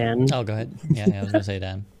go, Dan. Oh, go ahead. Yeah, I was going to say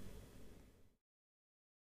Dan.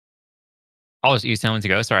 Oh, you telling me to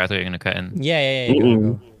go? Sorry, I thought you were going to cut in. Yeah.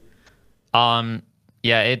 Go.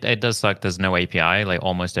 Yeah, it does suck. There's no API. Like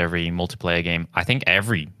almost every multiplayer game, I think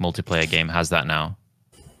every multiplayer game has that now.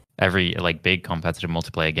 Every like big competitive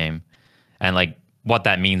multiplayer game, and like what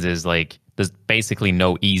that means is like there's basically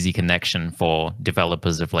no easy connection for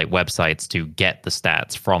developers of like websites to get the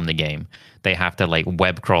stats from the game. They have to like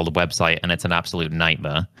web crawl the website, and it's an absolute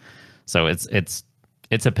nightmare. So it's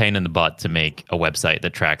a pain in the butt to make a website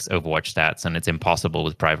that tracks Overwatch stats, and it's impossible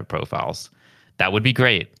with private profiles. That would be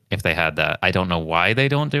great if they had that. I don't know why they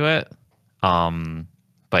don't do it.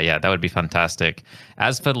 But yeah, that would be fantastic.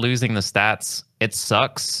 As for losing the stats, it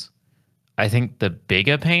sucks. I think the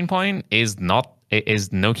bigger pain point is no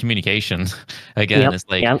communication. Again, it's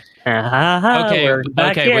like, okay,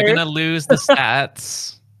 we're gonna lose the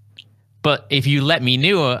stats. But if you let me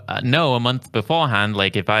know a month beforehand,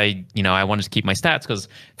 like if I wanted to keep my stats, because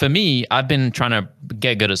for me, I've been trying to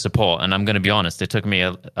get good at support, and I'm going to be honest, it took me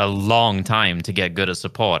a long time to get good at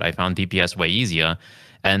support. I found DPS way easier.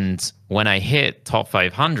 And when I hit top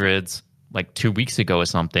 500s, like 2 weeks ago or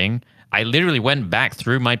something, I literally went back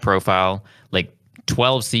through my profile, like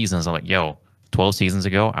 12 seasons. I'm like, 12 seasons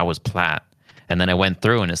ago, I was plat. And then I went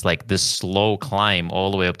through, and it's like this slow climb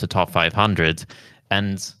all the way up to top 500.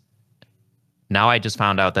 And now I just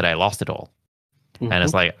found out that I lost it all. Mm-hmm. And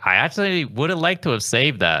it's like, I actually would have liked to have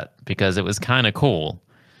saved that because it was kind of cool.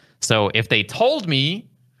 So if they told me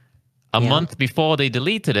a month before they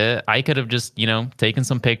deleted it, I could have just, taken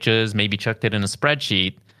some pictures, maybe chucked it in a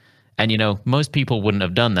spreadsheet. And, most people wouldn't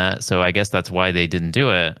have done that. So I guess that's why they didn't do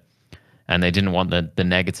it. And they didn't want the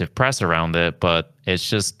negative press around it. But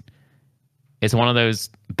it's one of those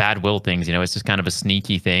bad will things, it's just kind of a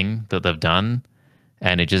sneaky thing that they've done.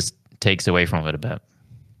 And it just takes away from it a bit.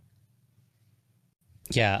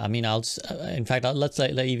 Yeah, I mean, in fact, let's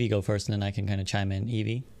let Evie go first, and then I can kind of chime in.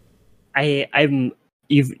 Evie. I'm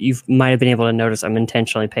you've might have been able to notice I'm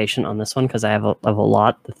intentionally patient on this one because I have a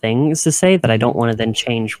lot of things to say that I don't want to then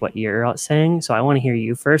change what you're saying. So I want to hear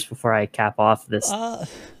you first before I cap off this. I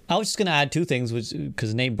was just gonna add two things, which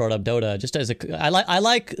because Nate brought up Dota. Just as I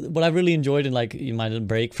like what I really enjoyed in my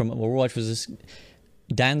break from Overwatch was this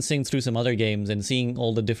dancing through some other games and seeing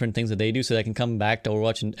all the different things that they do, so that I can come back to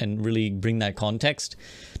Overwatch and really bring that context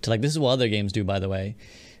to like this is what other games do, by the way.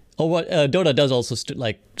 Or what Dota does also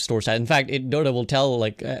store stats. In fact, Dota will tell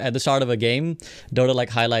like at the start of a game, Dota like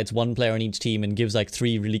highlights one player on each team and gives like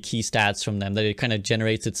 3 really key stats from them that it kind of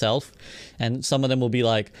generates itself, and some of them will be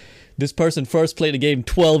like, this person first played a game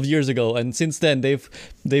 12 years ago, and since then they've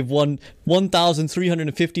won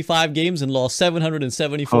 1,355 games and lost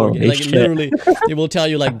 774 games. Like literally, it will tell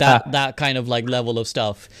you like that kind of like level of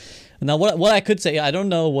stuff. Now, what I could say, I don't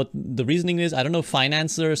know what the reasoning is. I don't know if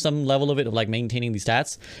finance or some level of it of like maintaining these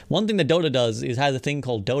stats. One thing that Dota does is has a thing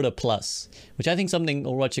called Dota Plus, which I think something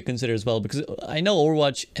Overwatch should consider as well, because I know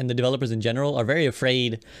Overwatch and the developers in general are very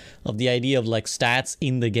afraid of the idea of like stats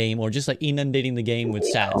in the game or just like inundating the game with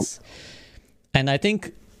stats. And I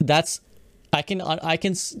think that's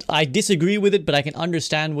I disagree with it, but I can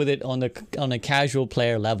understand with it on a casual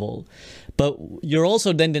player level. But you're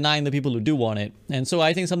also then denying the people who do want it. And so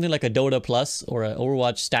I think something like a Dota Plus or a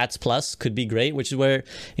Overwatch Stats Plus could be great, which is where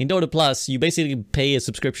in Dota Plus, you basically pay a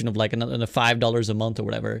subscription of like another $5 a month or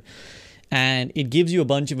whatever. And it gives you a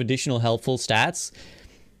bunch of additional helpful stats.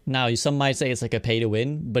 Now, some might say it's like a pay to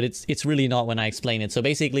win, but it's really not when I explain it. So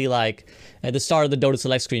basically, like at the start of the Dota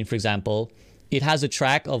Select screen, for example, it has a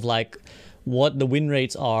track of like what the win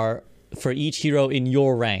rates are for each hero in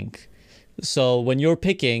your rank. So when you're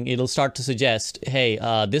picking, it'll start to suggest, hey,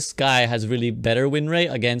 this guy has really better win rate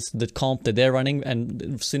against the comp that they're running and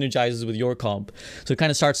synergizes with your comp. So it kind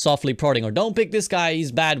of starts softly prodding, or don't pick this guy,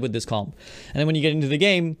 he's bad with this comp. And then when you get into the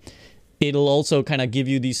game, it'll also kind of give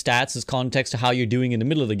you these stats as context to how you're doing in the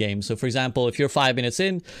middle of the game. So for example, if you're 5 minutes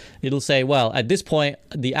in, it'll say, well, at this point,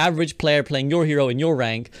 the average player playing your hero in your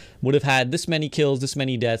rank would have had this many kills, this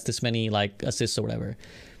many deaths, this many like assists or whatever.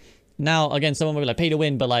 Now, again, someone might be like, pay to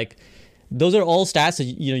win, but like, those are all stats that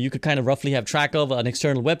you could kind of roughly have track of. An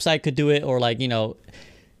external website could do it, or like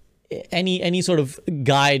any sort of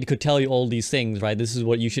guide could tell you all these things, right? This is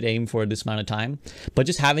what you should aim for at this amount of time. But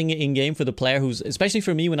just having it in game for the player who's, especially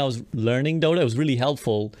for me when I was learning Dota, it was really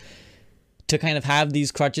helpful to kind of have these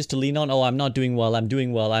crutches to lean on. Oh, I'm not doing well, I'm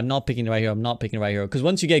doing well, I'm not picking the right hero, I'm not picking the right hero. Because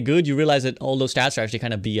once you get good, you realize that all those stats are actually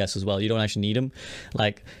kind of BS as well. You don't actually need them.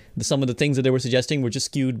 Like some of the things that they were suggesting were just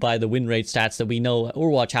skewed by the win rate stats that we know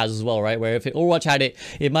Overwatch has as well, right? Where if Overwatch had it,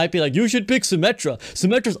 it might be like, you should pick Symmetra.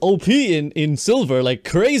 Symmetra's OP in silver, like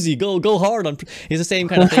crazy, go hard on. It's the same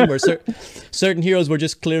kind of thing where certain heroes were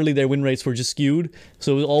just clearly their win rates were just skewed.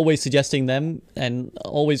 So it was always suggesting them and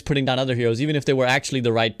always putting down other heroes, even if they were actually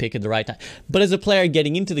the right pick at the right time. But as a player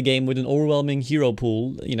getting into the game with an overwhelming hero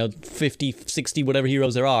pool, 50, 60, whatever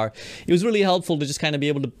heroes there are, it was really helpful to just kind of be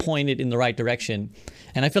able to point it in the right direction.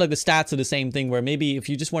 And I feel like the stats are the same thing, where maybe if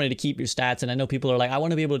you just wanted to keep your stats, and I know people are like, I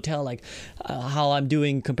want to be able to tell like how I'm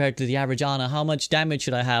doing compared to the average Ana, how much damage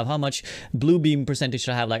should I have, how much blue beam percentage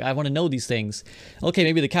should I have, like I want to know these things. Okay,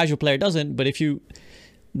 maybe the casual player doesn't, but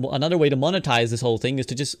another way to monetize this whole thing is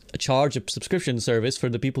to just charge a subscription service for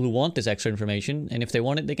the people who want this extra information, and if they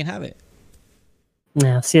want it, they can have it.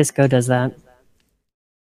 Yeah, CSGO does that.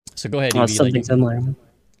 So go ahead, Evie, something similar.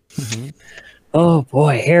 Mm-hmm. Oh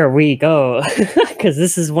boy, here we go. Because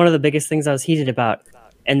this is one of the biggest things I was heated about.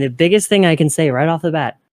 And the biggest thing I can say right off the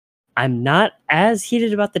bat, I'm not as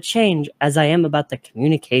heated about the change as I am about the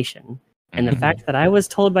communication. And the fact that I was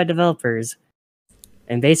told by developers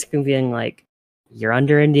and basically being like, you're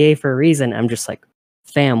under NDA for a reason. I'm just like,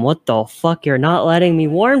 fam, what the fuck? You're not letting me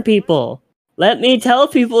warn people. Let me tell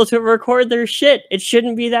people to record their shit. It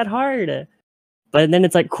shouldn't be that hard. But then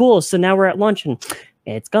it's like, cool, so now we're at launch and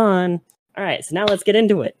it's gone. All right, so now let's get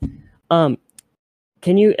into it.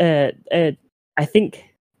 Can you, I think,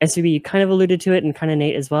 SVB, you kind of alluded to it, and kind of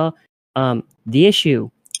Nate as well. The issue,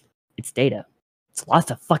 it's data. It's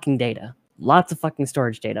lots of fucking data. Lots of fucking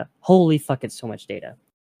storage data. Holy fuck, it's so much data.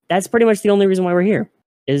 That's pretty much the only reason why we're here,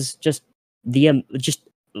 is just the just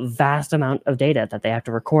vast amount of data that they have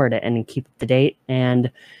to record and keep up to date and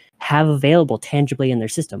have available tangibly in their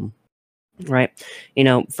system. Right.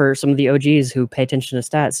 For some of the OGs who pay attention to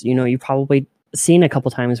stats, you probably seen a couple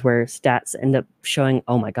times where stats end up showing,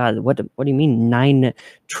 oh my God, what do you mean 9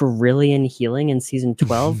 trillion healing in season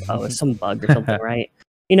 12? Oh, it's some bug or something, right?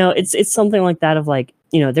 It's something like that of like,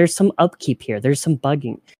 there's some upkeep here. There's some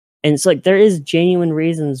bugging. And it's like there is genuine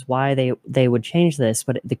reasons why they would change this,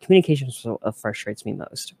 but the communication frustrates me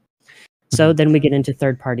most. So then we get into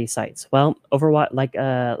third-party sites. Well, Overwatch,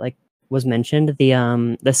 like was mentioned,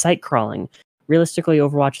 the site crawling. Realistically,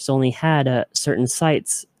 Overwatch has only had certain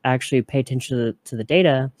sites actually pay attention to the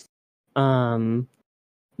data,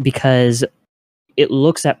 because it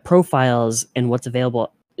looks at profiles and what's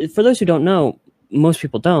available. For those who don't know, most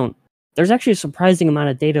people don't. There's actually a surprising amount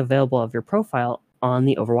of data available of your profile on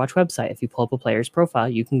the Overwatch website. If you pull up a player's profile,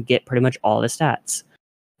 you can get pretty much all the stats.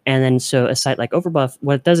 And then so a site like Overbuff,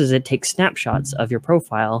 what it does is it takes snapshots of your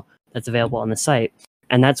profile that's available on the site.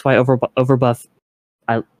 And that's why Overbuff,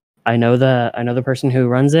 I know the person who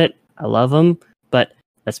runs it. I love them, but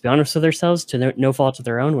let's be honest with ourselves, to no fault of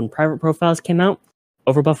their own, when private profiles came out,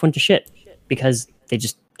 Overbuff went to shit because they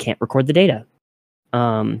just can't record the data.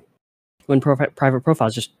 When private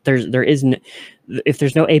profiles if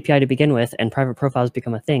there's no API to begin with and private profiles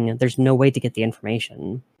become a thing, there's no way to get the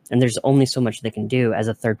information, and there's only so much they can do as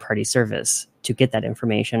a third-party service to get that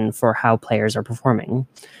information for how players are performing.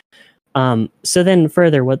 So then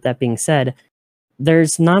further, with that being said,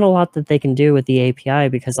 there's not a lot that they can do with the API,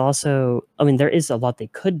 because also, I mean, there is a lot they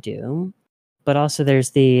could do, but also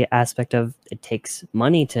there's the aspect of it takes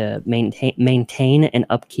money to maintain and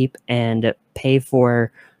upkeep and pay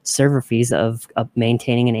for server fees of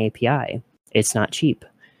maintaining an API. It's not cheap.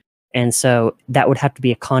 And so that would have to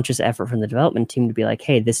be a conscious effort from the development team to be like,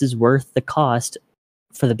 hey, this is worth the cost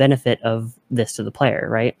for the benefit of this to the player,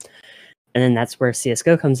 right? And then that's where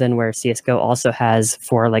CSGO comes in, where CSGO also has,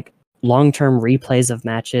 for like long-term replays of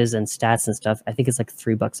matches and stats and stuff, I think it's like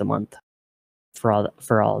 $3 a month for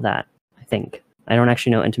all of that. I think. I don't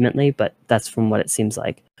actually know intimately, but that's from what it seems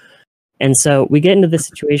like. And so we get into this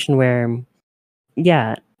situation where,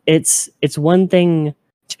 yeah, it's one thing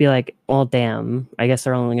to be like, well, damn, I guess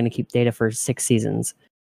they're only going to keep data for 6 seasons.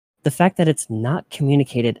 The fact that it's not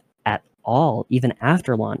communicated at all, even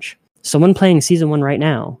after launch. Someone playing Season 1 right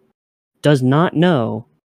now does not know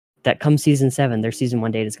that come Season 7, their Season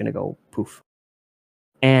 1 data is going to go poof.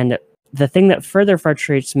 And the thing that further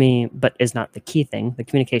frustrates me, but is not the key thing, the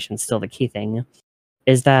communication is still the key thing,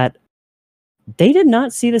 is that they did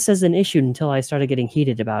not see this as an issue until I started getting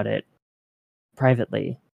heated about it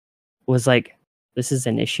privately. Was like, this is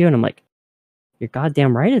an issue? And I'm like, you're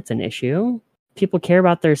goddamn right it's an issue. People care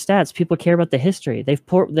about their stats. People care about the history. They've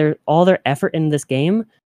poured all their effort in this game.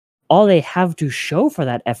 All they have to show for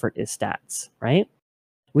that effort is stats, right?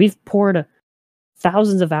 We've poured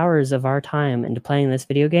thousands of hours of our time into playing this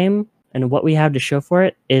video game, and what we have to show for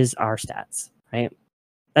it is our stats, right?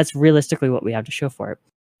 That's realistically what we have to show for it.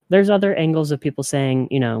 There's other angles of people saying,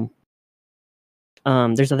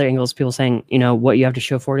 what you have to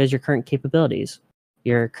show for it is your current capabilities,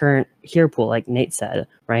 your current hero pool, like Nate said,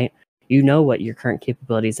 right? You know what your current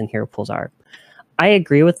capabilities and hero pools are. I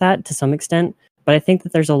agree with that to some extent, but I think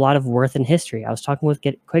that there's a lot of worth in history. I was talking with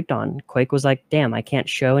Quake on. Quake was like, damn, I can't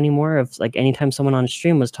show anymore of like anytime someone on a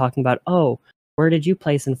stream was talking about, oh, where did you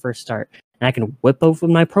place in first start? And I can whip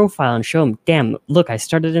open my profile and show them, damn, look, I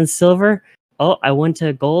started in silver. Oh, I went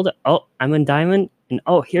to gold. Oh, I'm in diamond. And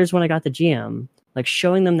oh, here's when I got the GM. Like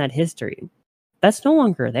showing them that history. That's no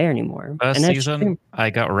longer there anymore. First season, I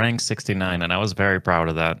got ranked 69, and I was very proud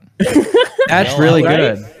of that. That's really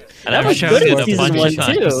good. And I've shown it a bunch of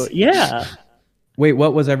times. Too. Yeah. Wait,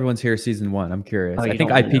 what was everyone's here season 1? I'm curious. I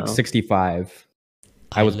think I peaked 65.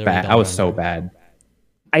 I was bad. I was so bad.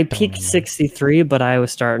 I peaked 63, but I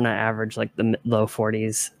was starting to average like the low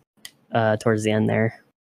 40s towards the end there.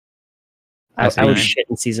 I was shit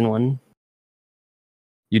in season 1.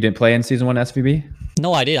 You didn't play in season 1 SVB?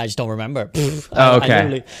 No, I did. I just don't remember. Oh,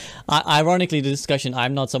 okay. Ironically, the discussion,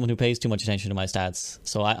 I'm not someone who pays too much attention to my stats.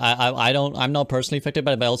 So I'm not personally affected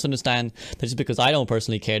by it, but I also understand that just because I don't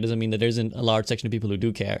personally care doesn't mean that there isn't a large section of people who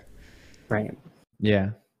do care. Right.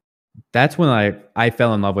 Yeah. That's when I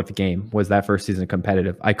fell in love with the game, was that first season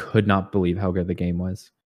competitive. I could not believe how good the game was.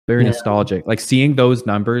 Very nostalgic. Like seeing those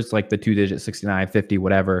numbers, like the 2-digit 69, 50,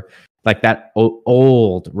 whatever, like that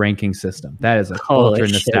old ranking system. That is like ultra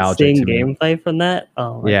nostalgic. Seeing gameplay from that.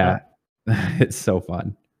 Oh my God. It's so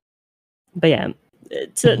fun. But yeah,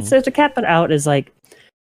 so to cap it out is like,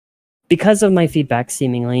 because of my feedback,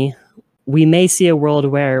 seemingly, we may see a world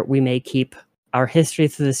where we may keep our history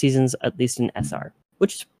through the seasons at least in SR,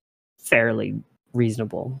 which is fairly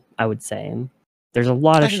reasonable, I would say. There's a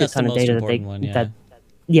lot of shit ton of data that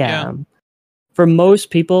for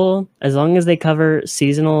most people, as long as they cover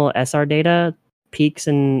seasonal SR data, peaks,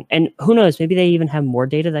 and who knows, maybe they even have more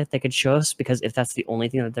data that they could show us, because if that's the only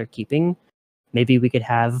thing that they're keeping, maybe we could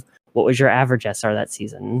have, what was your average SR that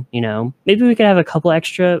season? Maybe we could have a couple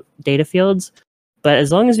extra data fields, But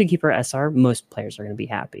as long as we keep our SR, most players are going to be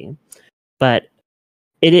happy. But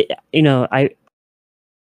it you know, I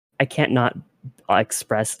can't not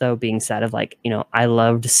express though being sad of like, you know, I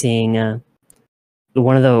loved seeing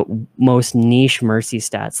one of the most niche Mercy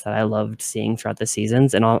stats that I loved seeing throughout the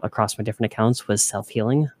seasons and all across my different accounts was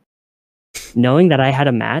self-healing. Knowing that I had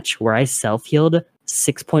a match where I self-healed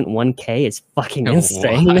 6.1k is fucking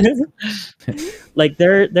insane. Like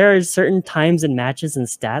there are certain times in matches and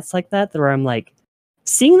stats like that where I'm like,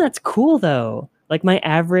 seeing that's cool though. Like my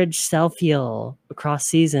average self-heal across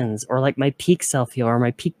seasons, or like my peak self-heal, or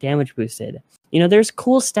my peak damage boosted. You know, there's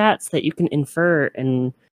cool stats that you can infer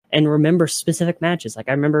and remember specific matches. Like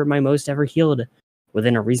I remember my most ever healed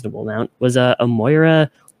within a reasonable amount was a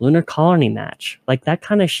Moira Lunar Colony match. Like that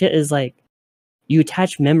kind of shit is like, you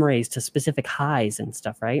attach memories to specific highs and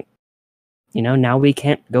stuff, right? You know, now we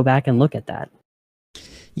can't go back and look at that.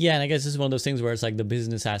 Yeah, and I guess it's one of those things where it's like the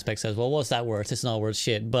business aspect says, well, what's that worth? It's not worth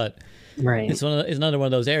shit. But right, it's another one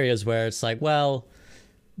of those areas where it's like, well,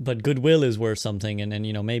 but goodwill is worth something, and then,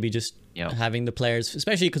 you know, maybe just having the players,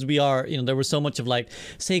 especially because we are, you know, there was so much of like,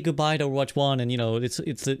 say goodbye to Overwatch 1, and, you know, it's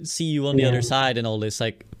see you on the other side and all this.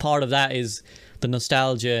 Like part of that is the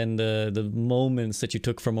nostalgia and the moments that you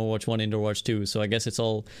took from Overwatch 1 into Overwatch 2. So I guess it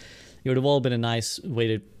would have all been a nice way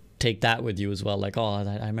to take that with you as well. Like, oh,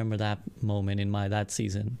 I remember that moment in that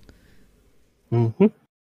season. Mm-hmm.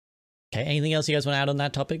 Okay, anything else you guys want to add on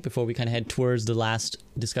that topic before we kind of head towards the last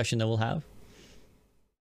discussion that we'll have?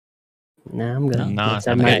 No, I'm gonna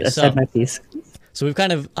I said my piece. So we've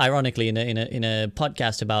kind of, ironically, in a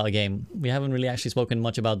podcast about a game, we haven't really actually spoken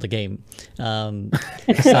much about the game.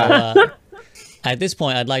 At this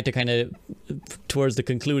point, I'd like to kind of, towards the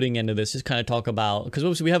concluding end of this, just kind of talk about, because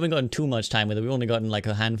obviously we haven't gotten too much time with it. We've only gotten like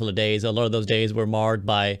a handful of days. A lot of those days were marred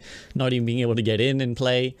by not even being able to get in and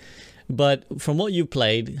play. But from what you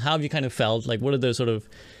played, how have you kind of felt? Like, what are the sort of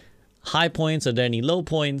high points? Are there any low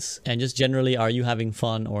points? And just generally, are you having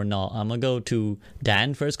fun or not? I'm going to go to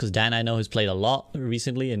Dan first, because Dan, I know, has played a lot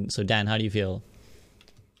recently. And so, Dan, how do you feel?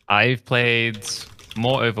 I've played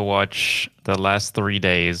more Overwatch the last 3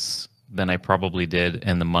 days than I probably did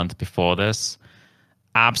in the month before this.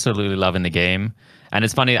 Absolutely loving the game. And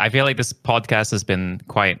it's funny, I feel like this podcast has been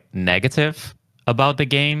quite negative about the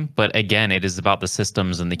game, but again, it is about the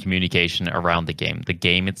systems and the communication around the game. The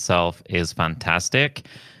game itself is fantastic.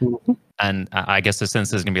 Mm-hmm. And I guess since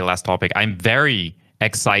this is going to be the last topic, I'm very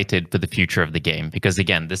excited for the future of the game because,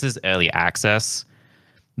 again, this is early access.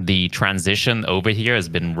 The transition over here has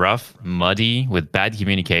been rough, muddy, with bad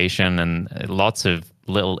communication and lots of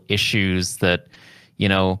little issues that, you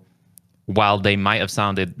know, while they might have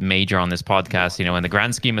sounded major on this podcast, you know, in the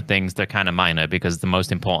grand scheme of things, they're kind of minor because the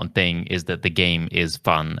most important thing is that the game is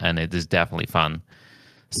fun, and it is definitely fun.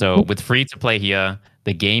 So with free to play here,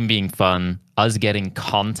 the game being fun, us getting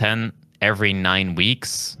content every 9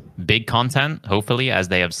 weeks, big content, hopefully, as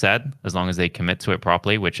they have said, as long as they commit to it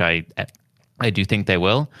properly, which I do think they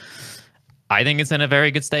will. I think it's in a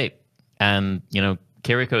very good state. And, you know,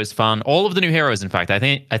 Kiriko is fun. All of the new heroes, in fact. I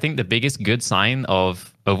think the biggest good sign of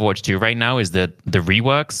Overwatch 2 right now is that the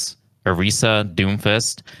reworks, Orisa,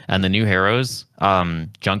 Doomfist, and the new heroes,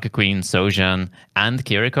 Junker Queen, Sojourn, and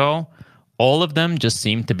Kiriko, all of them just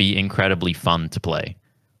seem to be incredibly fun to play.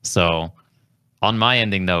 So on my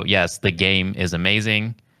ending, though, yes, the game is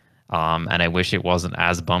amazing. And I wish it wasn't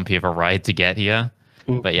as bumpy of a ride to get here.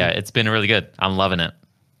 But yeah, it's been really good. I'm loving it.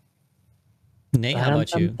 Nate, how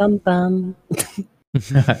about you?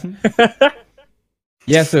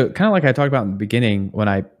 Yeah, so kind of like I talked about in the beginning when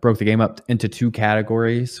I broke the game up into 2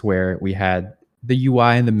 categories where we had the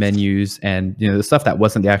UI and the menus and, you know, the stuff that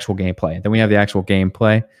wasn't the actual gameplay. Then we have the actual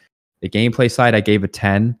gameplay. The gameplay side, I gave a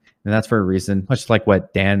 10, and that's for a reason, much like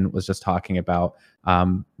what Dan was just talking about.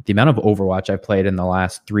 The amount of Overwatch I played in the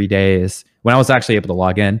last 3 days when I was actually able to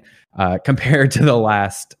log in compared to the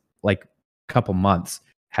last like couple months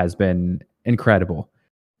has been incredible.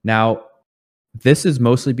 Now, this is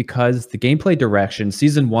mostly because the gameplay direction,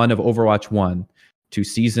 season 1 of Overwatch 1 to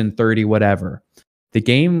season 30, whatever, the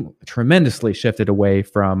game tremendously shifted away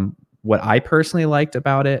from what I personally liked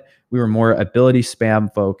about it. We were more ability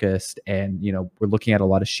spam focused, and, you know, we're looking at a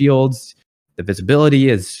lot of shields. The visibility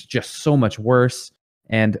is just so much worse.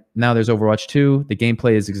 And now there's Overwatch 2. The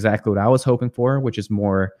gameplay is exactly what I was hoping for, which is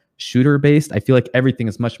more shooter based. I feel like everything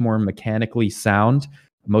is much more mechanically sound.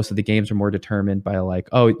 Most of the games are more determined by like,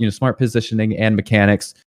 oh, you know, smart positioning and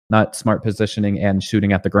mechanics, not smart positioning and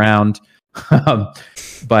shooting at the ground.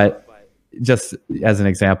 But just as an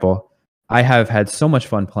example, I have had so much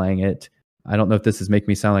fun playing it. I don't know if this is making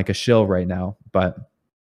me sound like a shill right now, but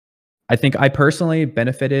I think I personally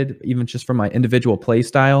benefited even just from my individual play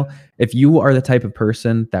style. If you are the type of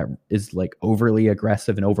person that is like overly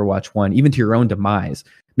aggressive in Overwatch 1, even to your own demise,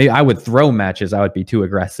 maybe I would throw matches, I would be too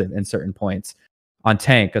aggressive in certain points, on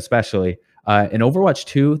tank especially. In Overwatch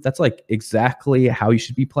 2, that's like exactly how you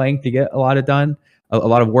should be playing to get a lot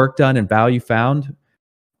of work done and value found.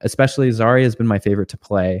 Especially Zarya has been my favorite to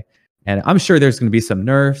play. And I'm sure there's going to be some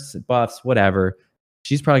nerfs, buffs, whatever.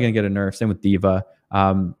 She's probably going to get a nerf. Same with D.Va.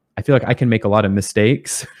 I feel like I can make a lot of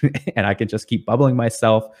mistakes and I can just keep bubbling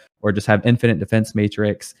myself or just have infinite defense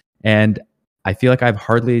matrix. And I feel like I've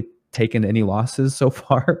hardly taken any losses so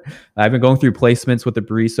far. I've been going through placements with the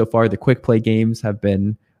Breeze so far. The quick play games have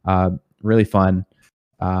been really fun.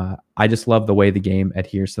 I just love the way the game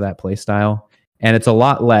adheres to that play style. And it's a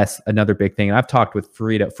lot less, another big thing. And I've talked with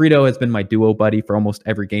Frito. Frito has been my duo buddy for almost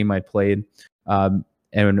every game I played.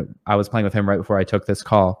 And I was playing with him right before I took this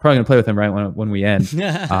call. Probably going to play with him right when we end.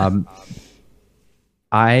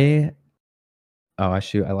 I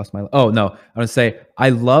lost my... Oh, no. I want to say, I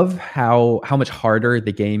love how much harder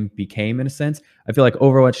the game became in a sense. I feel like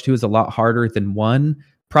Overwatch 2 is a lot harder than 1.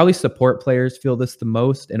 Probably support players feel this the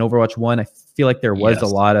most. In Overwatch 1, I feel like there was a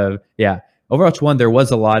lot of... Overwatch 1, there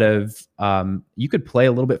was a lot of, you could play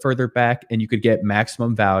a little bit further back and you could get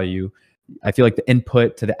maximum value. I feel like the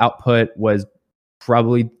input to the output was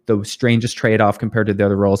probably the strangest trade-off compared to the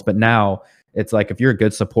other roles. But now it's like, if you're a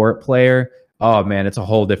good support player, oh man, it's a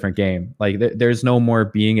whole different game. Like there's no more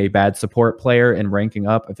being a bad support player and ranking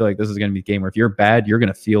up. I feel like this is going to be a game where if you're bad, you're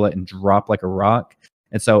going to feel it and drop like a rock.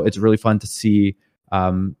 And so it's really fun to see,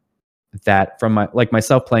 that from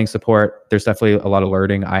myself playing support, there's definitely a lot of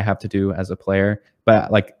learning I have to do as a player,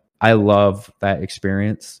 but like I love that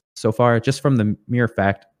experience so far. Just from the mere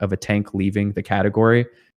fact of a tank leaving the category,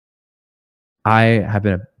 I have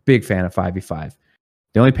been a big fan of 5v5.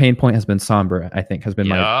 The only pain point has been Sombra. I think has been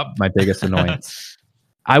my biggest annoyance.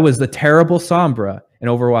 I was the terrible Sombra in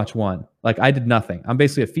Overwatch 1. Like I did nothing. I'm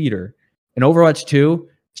basically a feeder. In Overwatch 2,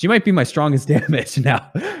 she might be my strongest damage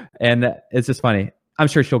now, and it's just funny. I'm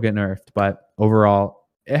sure she'll get nerfed, but overall,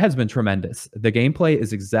 it has been tremendous. The gameplay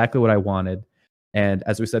is exactly what I wanted. And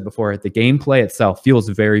as we said before, the gameplay itself feels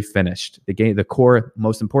very finished. The core,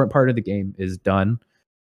 most important part of the game is done.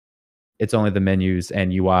 It's only the menus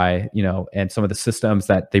and UI, and some of the systems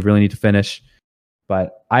that they really need to finish.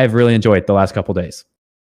 But I have really enjoyed the last couple days.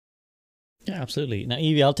 Yeah, absolutely. Now,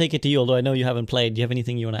 Evie, I'll take it to you, although I know you haven't played. Do you have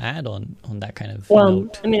anything you want to add on that kind of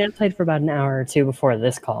note? I mean, I played for about an hour or two before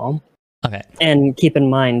this call. Okay. And keep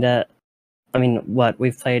in mind,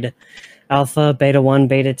 we've played Alpha, Beta 1,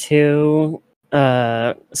 Beta 2,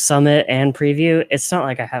 Summit, and Preview. It's not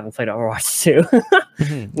like I haven't played Overwatch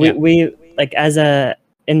 2. We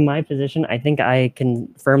in my position, I think I can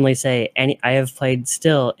firmly say I have played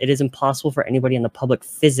still. It is impossible for anybody in the public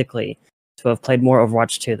physically to have played more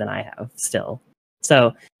Overwatch 2 than I have still.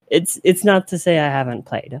 So it's not to say I haven't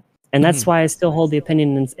played. And that's why I still hold the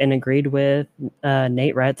opinion and agreed with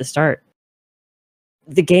Nate right at the start.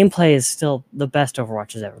 The gameplay is still the best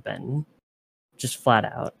Overwatch has ever been. Just flat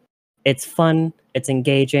out. It's fun. It's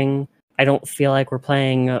engaging. I don't feel like we're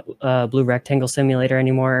playing Blue Rectangle Simulator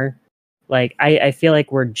anymore. Like, I feel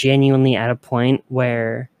like we're genuinely at a point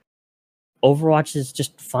where Overwatch is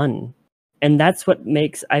just fun. And that's what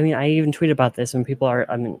makes... I mean, I even tweeted about this and people are...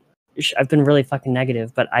 I've been really fucking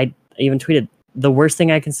negative, but I even tweeted, the worst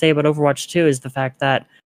thing I can say about Overwatch 2 is the fact that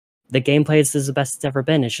the gameplay is the best it's ever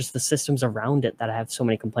been. It's just the systems around it that I have so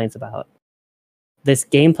many complaints about. This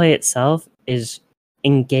gameplay itself is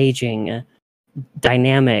engaging,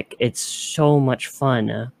 dynamic. It's so much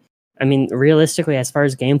fun. I mean, realistically, as far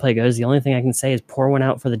as gameplay goes, the only thing I can say is pour one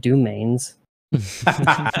out for the Doom mains.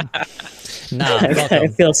 I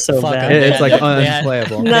feel so bad. It's like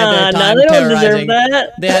unplayable. They don't deserve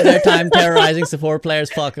that. They had their time terrorizing support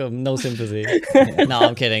players. Fuck them. No sympathy. No,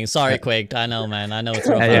 I'm kidding. Sorry, Quaked. I know, man. I know it's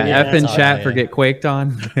rough. F in chat for get Quaked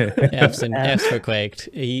on. F's for Quaked.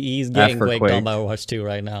 He's getting Quaked on by Overwatch 2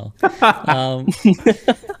 right now.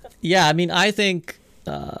 Yeah, I mean, I think.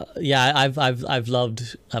 I've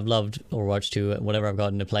loved Overwatch 2 whenever I've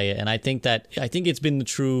gotten to play it, and I think it's been the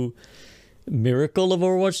true miracle of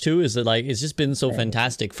Overwatch 2 is that like it's just been so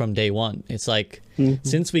fantastic from day one. It's like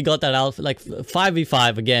since we got that alpha, like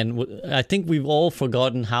 5v5 again, I think we've all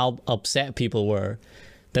forgotten how upset people were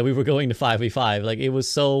that we were going to 5v5. Like it was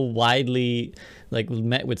so widely like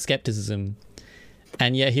met with skepticism.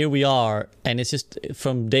 And yet here we are, and it's just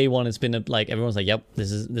from day one. It's been like everyone's like, "Yep, this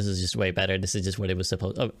is just way better. This is just what it was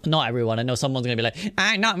supposed." Not everyone. I know someone's gonna be like,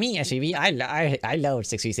 "Not me, SCV. I love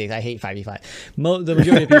 6v6. I hate 5v5." The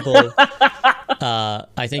majority of people,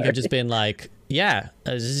 I think, have just been like, "Yeah,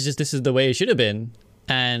 this is the way it should have been."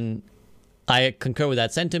 And I concur with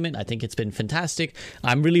that sentiment. I think it's been fantastic.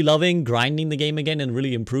 I'm really loving grinding the game again and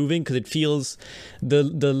really improving, because it feels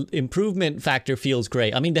the improvement factor feels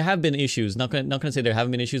great. I mean, there have been issues. Not gonna say there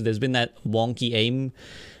haven't been issues. There's been that wonky aim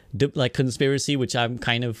like conspiracy, which I'm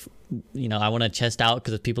kind of, I want to test out,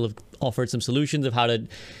 because people have offered some solutions of how to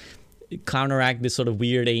counteract this sort of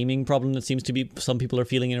weird aiming problem that seems to be some people are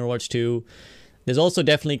feeling in Overwatch 2. There's also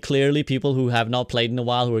definitely clearly people who have not played in a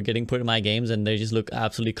while who are getting put in my games and they just look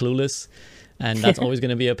absolutely clueless, and that's always going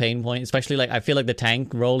to be a pain point. Especially, like, I feel like the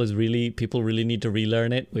tank role is people really need to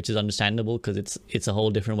relearn it, which is understandable because it's a whole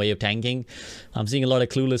different way of tanking. I'm seeing a lot of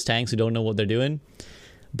clueless tanks who don't know what they're doing,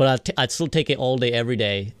 but I'd still take it all day every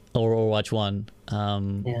day or Overwatch 1.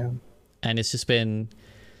 And it's been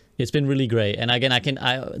really great. And again,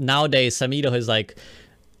 nowadays Samido has like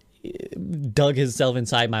dug himself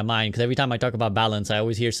inside my mind, because every time I talk about balance, I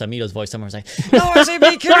always hear Samido's voice somewhere like, "No, SAB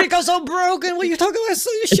Kiriko's so broken. What are you talking about?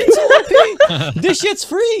 This shit's so OP. This shit's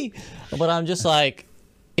free." But I'm just like,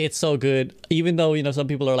 it's so good. Even though some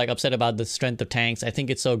people are like upset about the strength of tanks, I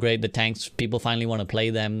think it's so great. The tanks, people finally want to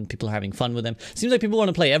play them. People are having fun with them. Seems like people want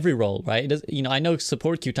to play every role, right? I know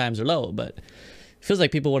support queue times are low, but it feels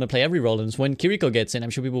like people want to play every role. And when Kiriko gets in,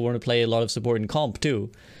 I'm sure people want to play a lot of support in comp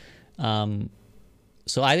too.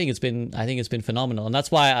 So I think it's been phenomenal, and that's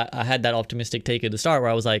why I had that optimistic take at the start, where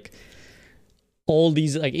I was like, all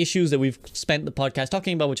these like issues that we've spent the podcast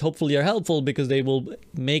talking about, which hopefully are helpful because they will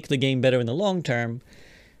make the game better in the long term.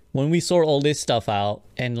 When we sort all this stuff out,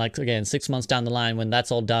 and like again 6 months down the line, when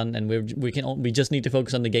that's all done, and we just need to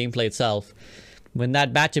focus on the gameplay itself. When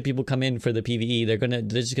that batch of people come in for the PvE, they're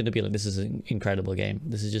just gonna be like, this is an incredible game.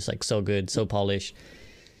 This is just like so good, so polished.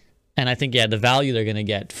 And I think the value they're gonna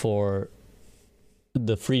get for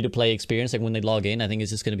the free-to-play experience, like when they log in, I think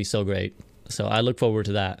it's just going to be so great. So I look forward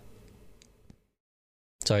to that.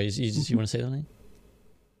 Sorry, you want to say something?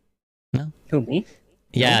 No? Who, me?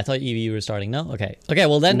 Yeah, no? I thought Evie, you were starting. No? Okay. Okay,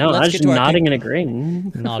 well then, let's get to nodding and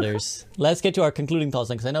agreeing. Nodders. Let's get to our concluding thoughts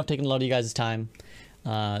then, because I know I've taken a lot of you guys' time.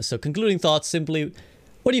 So concluding thoughts, simply,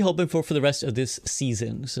 what are you hoping for the rest of this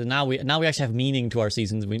season? So now we actually have meaning to our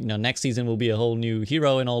seasons. Next season will be a whole new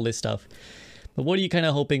hero and all this stuff. But what are you kind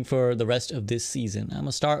of hoping for the rest of this season? I'm going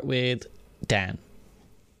to start with Dan.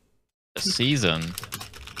 Season?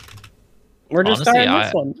 We're just starting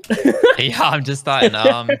this one. Yeah, I'm just starting.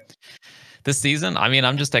 This season, I mean,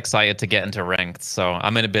 I'm just excited to get into ranked. So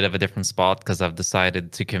I'm in a bit of a different spot because I've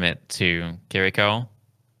decided to commit to Kiriko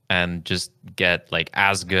and just get like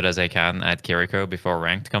as good as I can at Kiriko before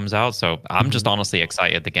ranked comes out. So I'm just honestly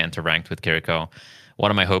excited to get into ranked with Kiriko. What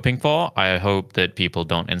am I hoping for? I hope that people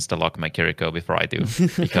don't insta-lock my Kiriko before I do,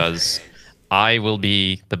 because I will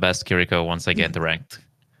be the best Kiriko once I get into ranked.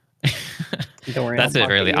 Don't worry, that's it,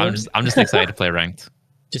 really. I'm just excited to play ranked.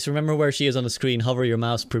 Just remember where she is on the screen. Hover your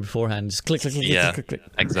mouse beforehand. Just click, click, click, yeah, click, click,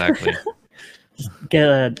 click. Exactly.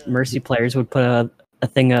 Mercy players would put a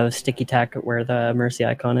thing of sticky tack where the Mercy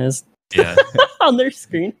icon is. Yeah. On their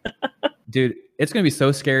screen. Dude, it's gonna be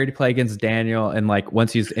so scary to play against Daniel, and like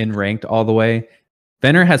once he's in ranked all the way.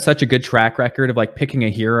 Fenner has such a good track record of like picking a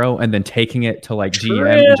hero and then taking it to like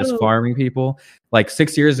GM and just farming people. Like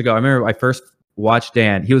 6 years ago, I remember I first watched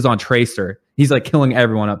Dan. He was on Tracer. He's like killing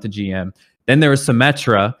everyone up to GM. Then there was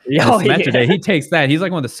Symmetra. Symmetra Day. He takes that. He's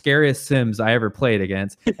like one of the scariest Sims I ever played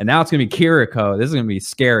against. And now it's gonna be Kiriko. This is gonna be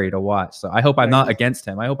scary to watch. So I hope I'm not against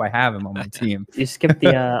him. I hope I have him on my team. You skipped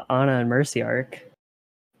the Ana and Mercy arc.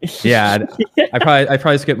 Yeah, I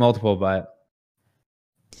probably skipped multiple, but.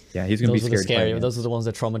 Yeah, he's gonna be scary. Those are the ones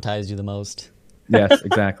that traumatize you the most. Yes,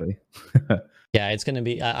 exactly. Yeah, it's gonna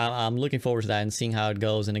be. I'm looking forward to that and seeing how it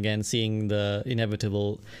goes. And again, seeing the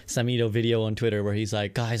inevitable Samido video on Twitter where he's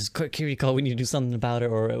like, "Guys, Kiriko, we need to do something about it,"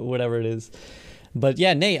 or whatever it is. But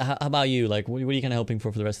yeah, Nate, how about you? Like, what are you kind of hoping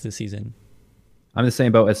for the rest of the season? I'm the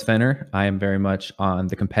same boat as Fenner. I am very much on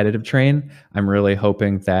the competitive train. I'm really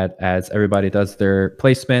hoping that as everybody does their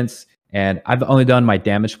placements. And I've only done my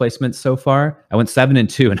damage placements so far. I went 7 and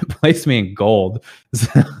 2, and it placed me in gold.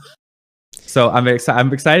 So I'm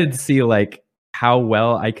excited to see like how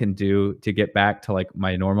well I can do to get back to like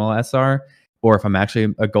my normal SR, or if I'm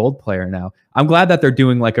actually a gold player now. I'm glad that they're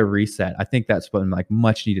doing like a reset. I think that's been like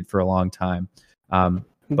much needed for a long time.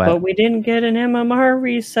 But we didn't get an MMR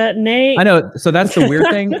reset, Nate. I know. So that's the weird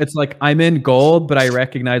thing. It's like I'm in gold, but I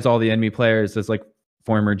recognize all the enemy players as like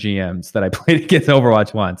former GMs that I played against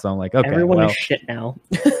Overwatch 1. So I'm like, okay, everyone is shit now.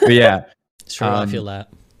 Yeah. Sure, I feel that.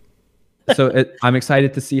 So I'm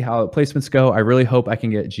excited to see how placements go. I really hope I can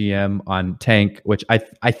get GM on tank, which I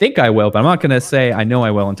think I will, but I'm not going to say I know I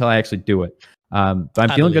will until I actually do it. But I'm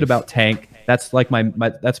feeling good about tank. That's like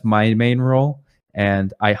that's my main role.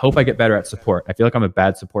 and I hope I get better at support. I feel like I'm a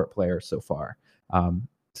bad support player so far.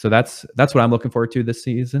 So that's what I'm looking forward to this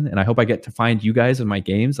season, and I hope I get to find you guys in my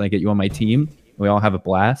games. And I get you on my team. And we all have a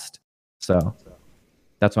blast. So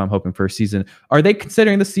that's what I'm hoping for season. Are they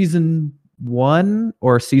considering the season 1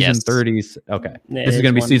 or season 30s? Okay, this is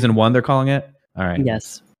going to be season 1. They're calling it. All right.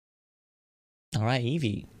 Yes. All right,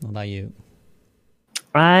 Evie, what about you?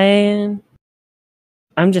 I'm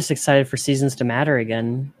just excited for seasons to matter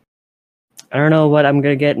again. I don't know what I'm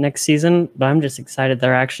going to get next season, but I'm just excited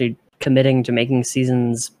they're actually committing to making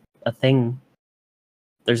seasons a thing.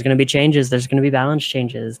 There's going to be changes. There's going to be balance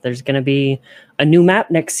changes. There's going to be a new map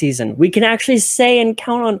next season. We can actually say and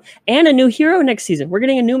count on, and a new hero next season. We're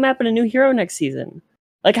getting a new map and a new hero next season.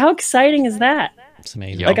 Like, how exciting is that? It's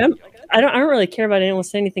amazing. Like, I don't really care about anyone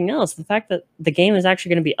saying anything else. The fact that the game is actually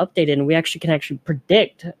going to be updated and we actually can actually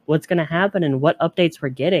predict what's going to happen and what updates we're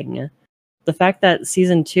getting. The fact that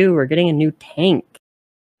season 2 we're getting a new tank.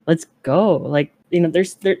 Let's go. Like,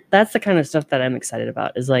 that's the kind of stuff that I'm excited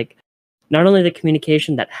about. Is like not only the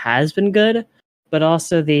communication that has been good, but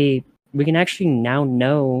also we can actually now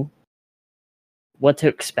know what to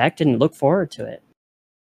expect and look forward to it.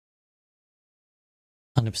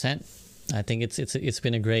 100%. I think it's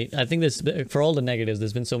been a great. I think this, for all the negatives,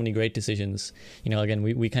 there's been so many great decisions. Again,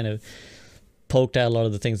 we kind of poked at a lot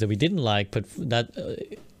of the things that we didn't like, but that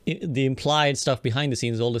the implied stuff behind the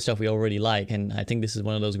scenes, all the stuff we already like. And I think this is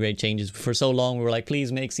one of those great changes. For so long, we were like,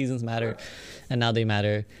 please make seasons matter, and now they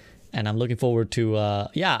matter. And I'm looking forward to, I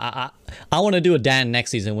want to do a Dan next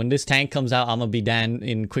season. When this tank comes out, I'm going to be Dan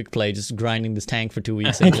in quick play, just grinding this tank for 2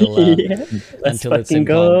 weeks until until it's in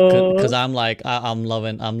pub. Because I'm like, I'm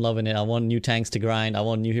loving it. I want new tanks to grind. I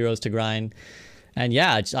want new heroes to grind. And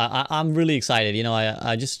yeah, I'm really excited.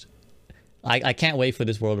 I can't wait for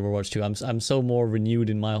this World of Overwatch 2. I'm so more renewed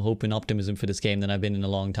in my hope and optimism for this game than I've been in a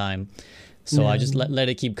long time. So I just let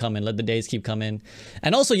it keep coming, let the days keep coming.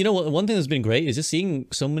 And also, one thing that's been great is just seeing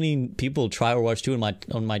so many people try Overwatch 2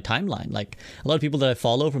 on my timeline. Like, a lot of people that I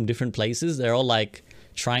follow from different places, they're all like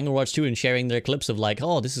trying Overwatch 2 and sharing their clips of like,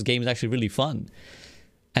 oh, this game is actually really fun.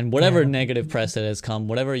 And whatever negative press that has come,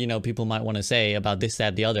 whatever, people might want to say about this,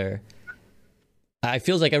 that, the other, I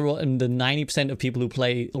feels like everyone, the 90% of people who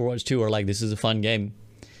play Overwatch 2 are like, this is a fun game.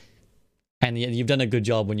 And you've done a good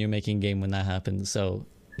job when you're making a game when that happens. So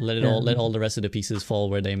let all the rest of the pieces fall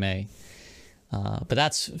where they may. But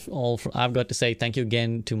that's all I've got to say. Thank you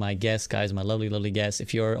again to my guests, guys, my lovely guests.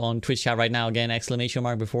 If you're on Twitch chat right now, again, exclamation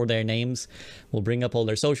mark before their names. We'll bring up all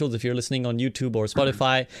their socials. If you're listening on YouTube or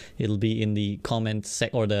Spotify, it'll be in the comments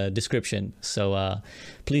or the description. So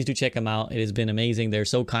please do check them out. It has been amazing. They're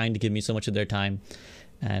so kind to give me so much of their time.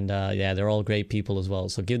 And they're all great people as well.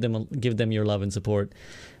 So give them your love and support.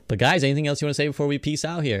 But guys, anything else you want to say before we peace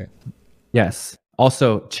out here? Yes.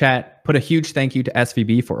 Also, chat, put a huge thank you to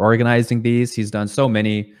SVB for organizing these. He's done so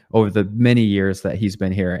many over the many years that he's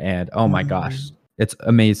been here. And oh my gosh, it's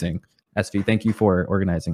amazing. SV, thank you for organizing.